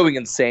going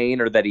insane,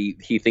 or that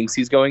he thinks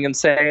he's going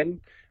insane,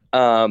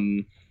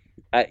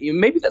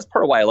 maybe that's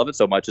part of why I love it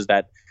so much, is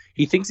that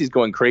he thinks he's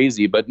going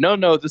crazy, but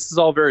no, this is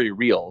all very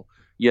real,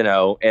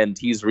 and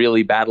he's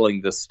really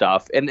battling this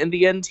stuff. And in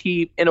the end,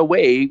 he, in a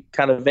way,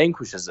 kind of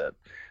vanquishes it.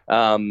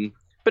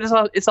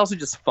 But it's also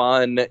just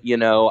fun,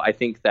 I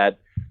think that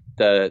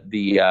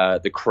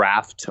the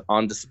craft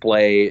on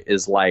display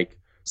is like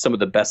some of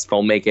the best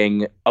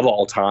filmmaking of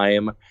all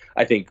time.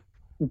 I think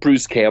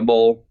Bruce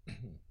Campbell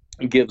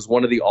gives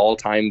one of the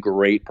all-time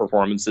great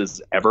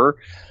performances ever,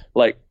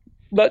 like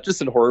not just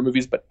in horror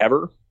movies, but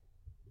ever.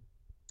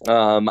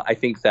 I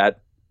think that,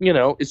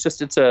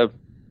 it's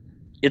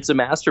a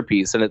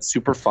masterpiece, and it's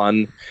super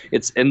fun.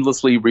 It's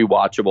endlessly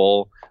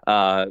rewatchable.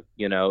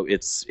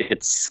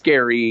 It's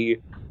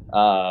scary,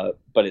 but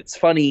it's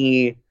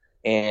funny,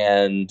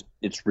 and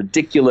it's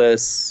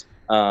ridiculous.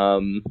 I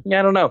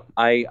don't know.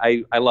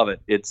 I love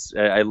it.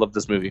 I love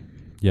this movie.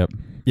 Yep.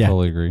 Yeah.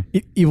 Totally agree.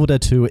 Evil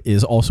Dead 2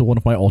 is also one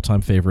of my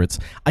all-time favorites.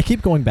 I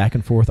keep going back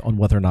and forth on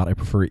whether or not I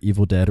prefer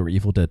Evil Dead or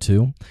Evil Dead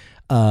 2.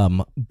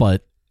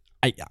 But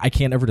I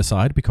can't ever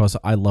decide, because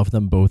I love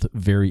them both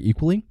very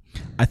equally.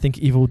 I think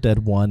Evil Dead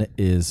 1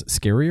 is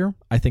scarier.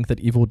 I think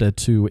that Evil Dead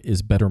 2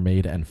 is better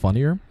made and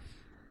funnier.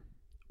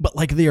 But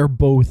like, they are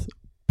both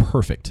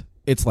perfect.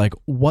 It's like,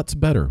 what's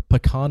better,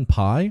 pecan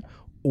pie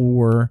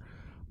or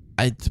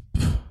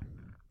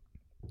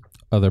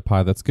other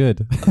pie that's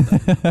good?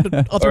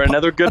 Or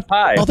another good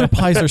pie. Other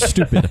pies are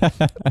stupid.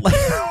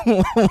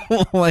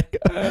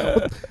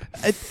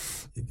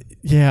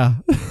 Yeah.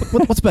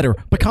 What's better,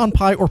 pecan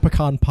pie or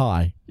pecan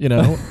pie?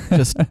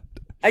 Just.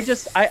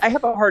 I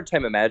have a hard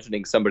time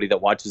imagining somebody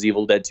that watches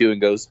Evil Dead 2 and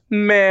goes,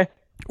 meh.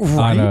 Right?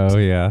 I know,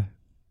 yeah.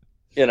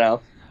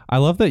 I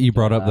love that you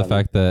brought up the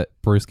fact that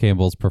Bruce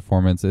Campbell's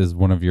performance is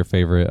one of your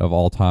favorite of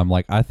all time.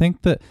 Like, I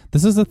think that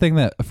this is the thing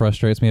that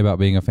frustrates me about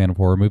being a fan of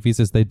horror movies,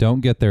 is they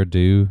don't get their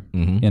due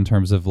in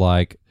terms of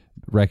like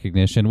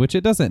recognition, which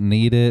it doesn't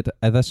need it.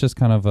 That's just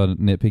kind of a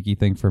nitpicky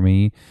thing for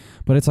me.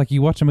 But it's like,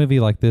 you watch a movie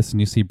like this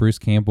and you see Bruce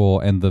Campbell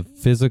and the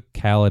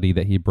physicality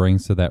that he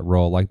brings to that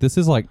role. Like, this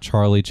is like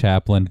Charlie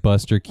Chaplin,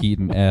 Buster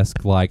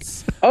Keaton-esque, like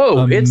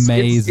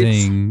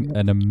amazing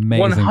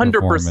 100%.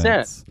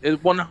 Performance.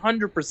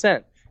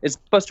 100%. It's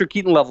Buster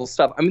Keaton level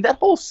stuff. I mean, that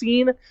whole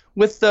scene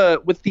with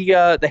the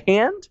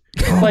hand,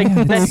 like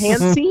that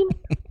hand scene,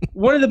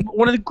 one of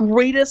the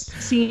greatest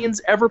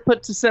scenes ever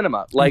put to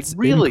cinema. Like, it's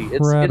really,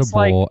 incredible. It's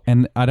like,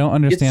 and I don't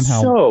understand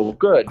how so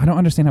good. I don't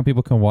understand how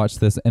people can watch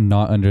this and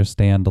not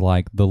understand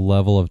like the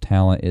level of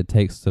talent it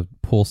takes to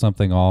pull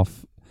something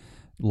off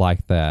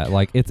like that.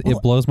 Like,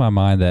 it blows my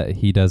mind that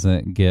he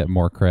doesn't get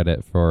more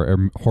credit for,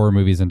 or horror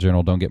movies in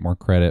general don't get more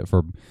credit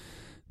for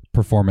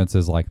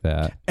performances like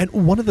that. And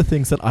one of the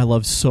things that I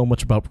love so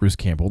much about Bruce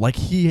Campbell, like,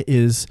 he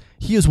is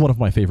one of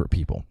my favorite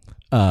people.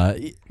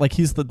 Like,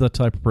 he's the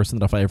type of person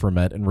that if I ever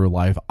met in real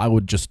life, I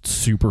would just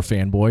super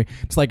fanboy.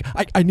 It's like,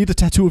 I need a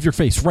tattoo of your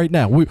face right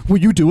now. Will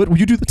you do it? Will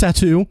you do the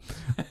tattoo?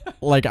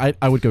 Like,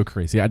 I would go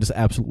crazy. I just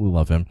absolutely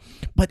love him.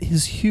 But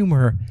his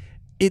humor,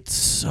 it's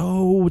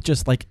so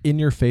just like in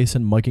your face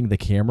and mugging the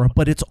camera,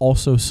 but it's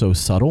also so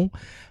subtle.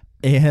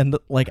 And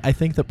like, I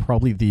think that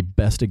probably the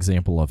best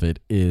example of it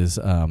is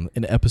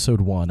in episode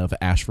 1 of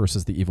Ash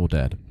versus the Evil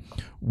Dead,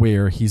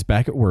 where he's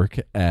back at work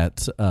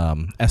at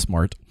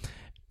S-Mart,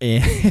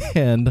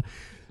 and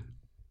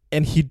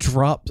he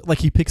dropped, like,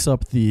 he picks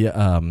up the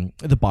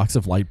box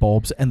of light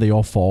bulbs, and they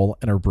all fall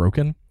and are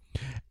broken.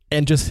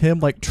 And just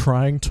him like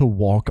trying to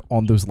walk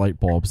on those light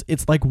bulbs,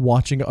 it's like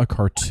watching a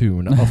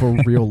cartoon of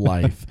a real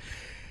life,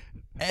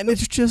 and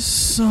it's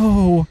just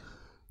so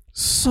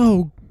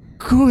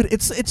good.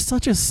 It's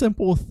such a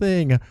simple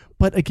thing,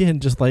 but again,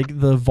 just like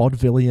the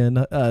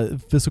vaudevillian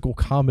physical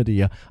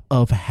comedy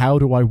of how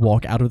do I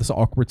walk out of this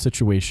awkward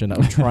situation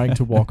of trying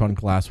to walk on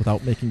glass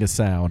without making a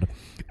sound,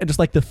 and just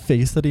like the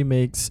face that he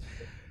makes,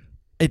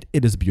 it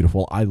is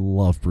beautiful. I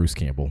love Bruce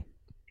Campbell.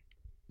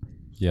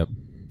 Yep.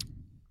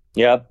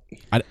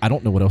 I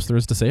don't know what else there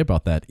is to say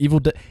about that.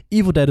 Evil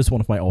Dead is one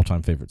of my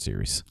all-time favorite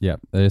series. Yep.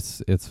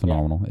 It's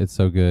phenomenal. Yeah. It's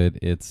so good.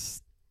 It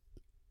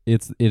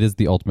is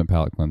the ultimate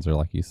palate cleanser,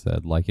 like you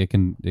said. Like,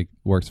 it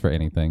works for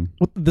anything.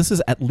 Well, this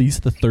is at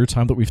least the third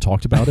time that we've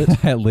talked about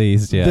it. At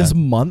least, yeah. This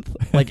month,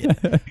 like,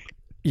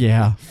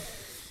 yeah.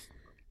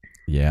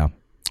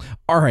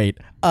 All right,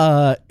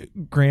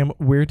 Graham,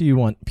 where do you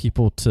want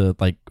people to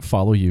like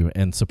follow you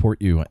and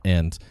support you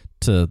and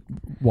to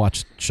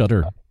watch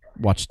Shudder?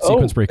 Watch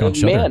Sequence Break on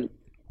Shudder. Man.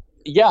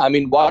 Yeah, I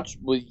mean,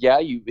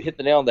 you hit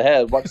the nail on the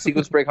head. Watch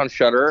Sequence Break on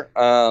Shudder.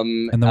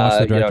 And then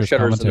watch the director's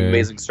Shudder's commentary. an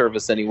amazing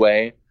service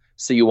anyway,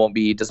 so you won't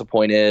be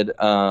disappointed.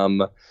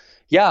 I'm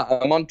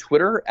on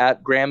Twitter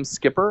at Graham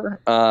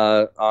Skipper.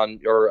 I've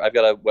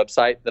got a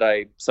website that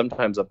I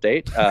sometimes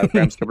update,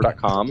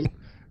 grahamskipper.com.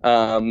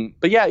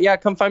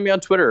 But come find me on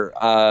Twitter.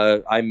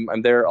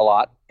 I'm there a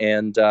lot,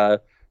 and I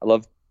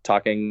love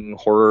talking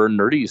horror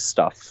nerdy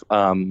stuff.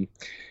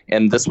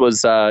 And this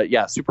was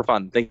super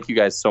fun. Thank you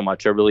guys so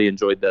much. I really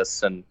enjoyed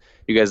this, and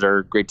you guys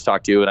are great to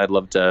talk to, and I'd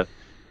love to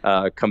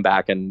come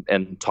back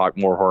and talk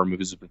more horror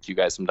movies with you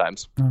guys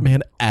sometimes.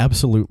 Man,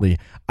 absolutely.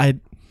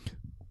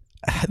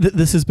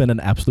 This has been an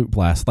absolute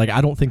blast. Like,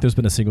 I don't think there's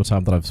been a single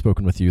time that I've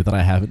spoken with you that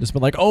I haven't just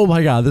been like, oh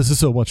my God, this is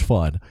so much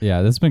fun.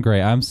 Yeah, this has been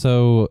great. I'm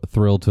so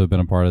thrilled to have been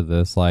a part of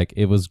this. Like,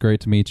 it was great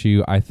to meet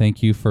you. I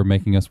thank you for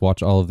making us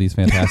watch all of these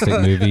fantastic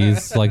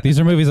movies. Like, these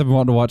are movies I've been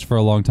wanting to watch for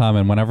a long time.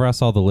 And whenever I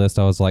saw the list,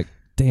 I was like,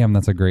 damn,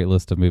 that's a great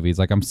list of movies.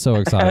 Like, I'm so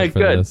excited for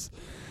this.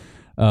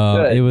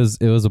 It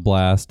was a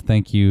blast.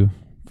 Thank you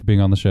for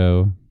being on the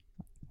show.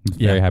 I'm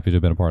very happy to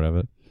have been a part of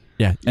it.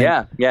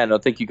 Yeah. No,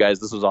 thank you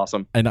guys. This was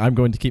awesome. And I'm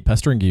going to keep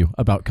pestering you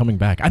about coming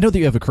back. I know that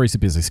you have a crazy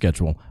busy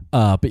schedule,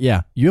 but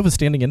yeah, you have a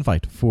standing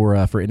invite for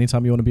any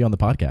time you want to be on the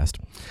podcast.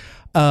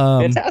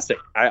 Fantastic.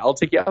 I'll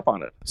take you up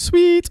on it.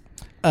 Sweet.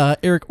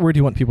 Eric, where do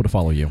you want people to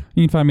follow you?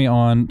 You can find me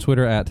on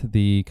Twitter at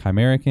the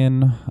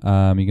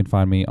Chimerican. You can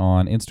find me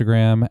on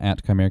Instagram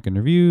at Chimerican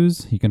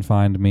Reviews. You can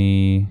find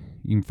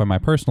my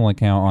personal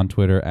account on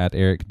Twitter at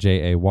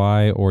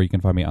EricJay, or you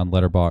can find me on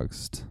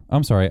Letterboxd.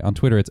 I'm sorry, on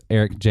Twitter it's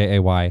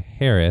EricJay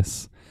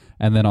Harris,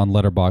 and then on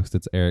Letterboxd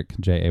it's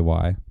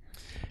EricJay.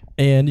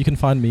 And you can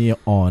find me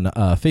on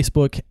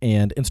Facebook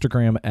and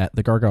Instagram at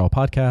The Gargoyle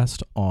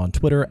Podcast, on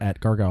Twitter at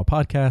Gargoyle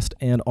Podcast,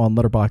 and on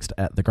Letterboxd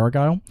at The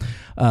Gargoyle.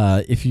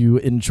 If you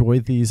enjoy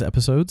these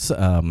episodes,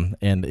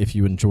 and if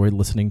you enjoy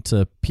listening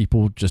to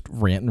people just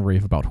rant and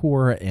rave about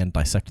horror and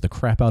dissect the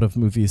crap out of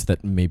movies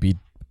that maybe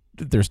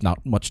there's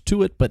not much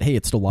to it, but hey,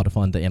 it's still a lot of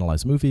fun to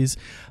analyze movies.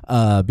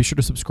 Be sure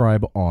to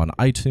subscribe on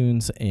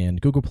iTunes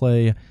and Google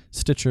Play,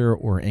 Stitcher,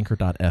 or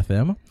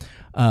Anchor.fm.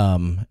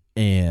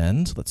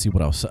 And let's see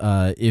what else.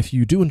 If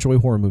you do enjoy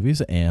horror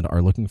movies and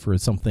are looking for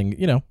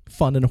something,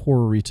 fun and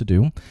horror-y to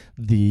do,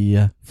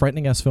 the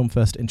Frightening Ass Film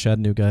Fest in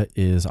Chattanooga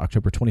is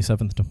October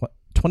 27th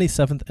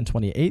and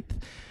 28th.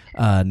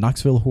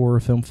 Knoxville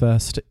Horror Film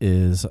Fest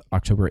is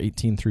October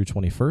 18th through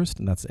 21st,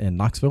 and that's in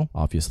Knoxville,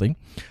 obviously.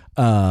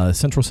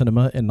 Central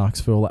Cinema in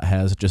Knoxville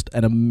has just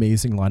an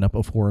amazing lineup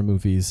of horror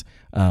movies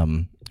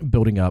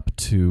building up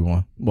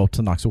to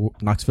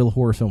Knoxville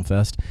Horror Film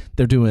Fest.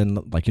 They're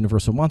doing like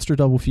Universal Monster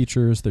double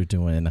features. They're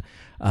doing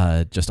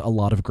just a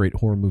lot of great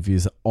horror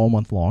movies all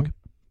month long.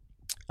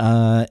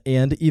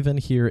 And even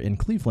here in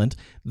Cleveland,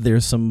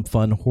 there's some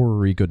fun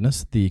horror-y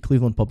goodness. The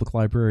Cleveland Public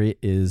Library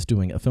is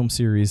doing a film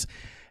series.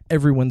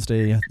 Every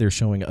Wednesday, they're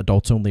showing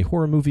adults-only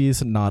horror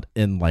movies, not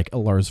in like a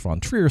Lars von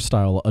Trier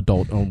style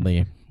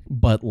adult-only,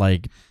 but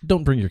like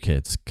don't bring your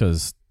kids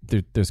because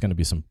there's going to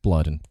be some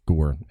blood and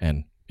gore,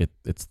 and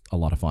it's a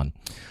lot of fun.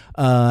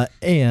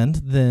 And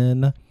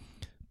then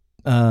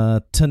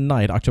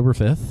tonight, October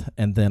 5th,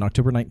 and then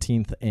October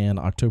 19th and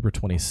October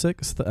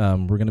 26th,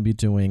 we're going to be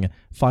doing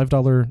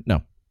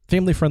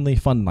family-friendly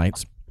fun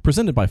nights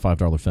presented by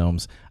 $5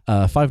 Films.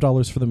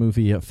 $5 for the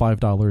movie,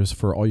 $5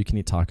 for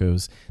all-you-can-eat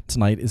tacos.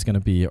 Tonight is going to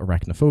be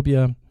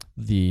Arachnophobia.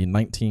 The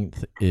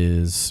 19th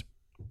is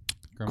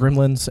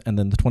Gremlins, and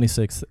then the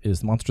 26th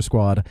is Monster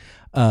Squad.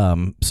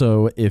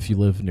 So if you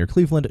live near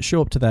Cleveland,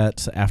 show up to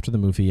that after the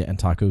movie and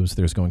tacos.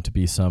 There's going to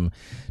be some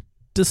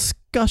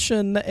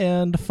discussion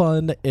and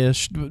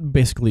fun-ish.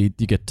 Basically,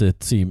 you get to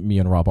see me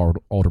and Rob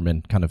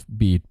Alderman kind of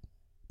be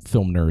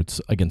film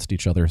nerds against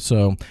each other,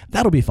 so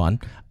that'll be fun.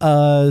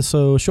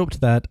 So show up to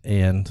that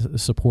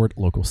and support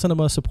local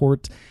cinema,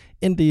 support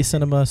indie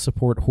cinema,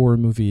 support horror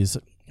movies,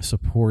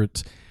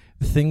 support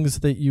things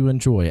that you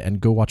enjoy,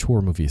 and go watch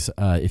horror movies.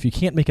 If you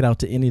can't make it out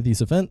to any of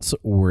these events,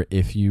 or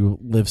if you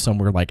live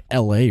somewhere like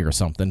LA or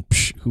something,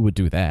 who would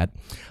do that?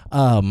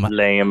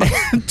 Lame.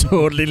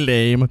 Totally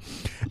lame.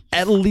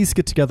 At least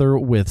get together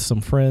with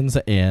some friends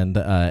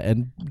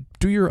and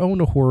do your own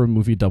horror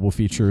movie double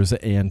features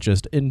and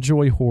just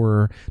enjoy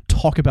horror,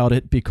 talk about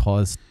it,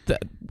 because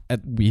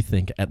we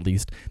think at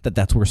least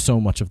that's where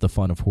so much of the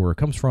fun of horror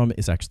comes from,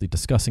 is actually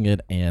discussing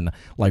it and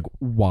like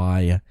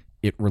why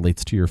it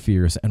relates to your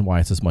fears and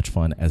why it's as much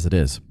fun as it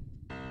is.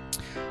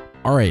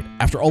 All right,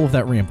 after all of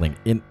that rambling,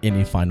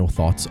 any final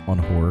thoughts on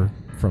horror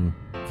from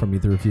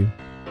either of you?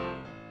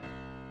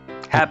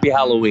 Happy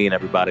Halloween,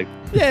 everybody.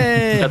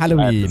 Yay, That's Halloween.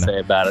 what I have to say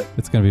about it.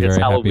 It's going to be very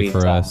Halloween happy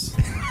for time. us.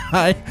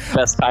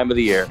 Best time of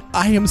the year.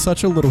 I am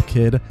such a little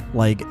kid,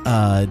 like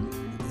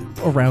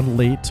around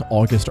late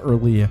August,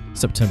 early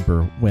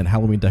September, when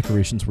Halloween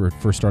decorations were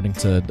first starting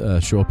to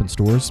show up in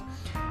stores.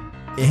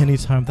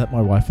 Anytime that my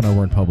wife and I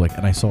were in public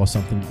and I saw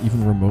something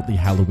even remotely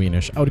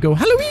Halloweenish, I would go,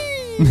 Halloween!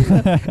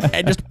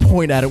 And just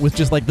point at it with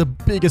just like the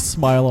biggest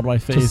smile on my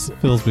face. Just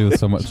fills me with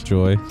so much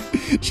joy.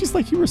 She's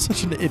like, you were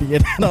such an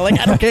idiot. And I'm like,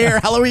 I don't care.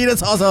 Halloween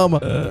is awesome.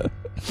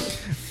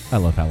 I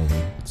love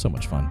Halloween. It's so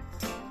much fun.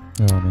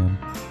 Oh, man.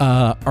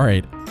 All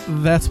right.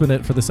 That's been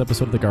it for this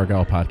episode of the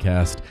Gargoyle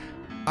Podcast.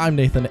 I'm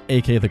Nathan,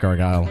 a.k.a. The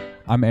Gargoyle.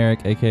 I'm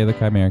Eric, a.k.a. The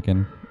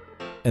Chimerican.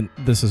 And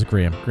this is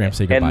Graham. Graham,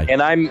 say goodbye.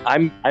 And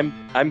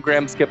I'm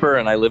Graham Skipper,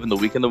 and I live in the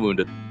Week in the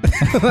Wounded.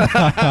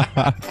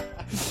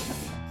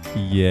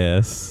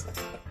 Yes.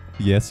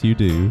 Yes, you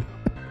do.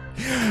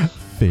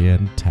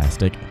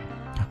 Fantastic.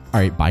 All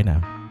right, bye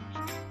now.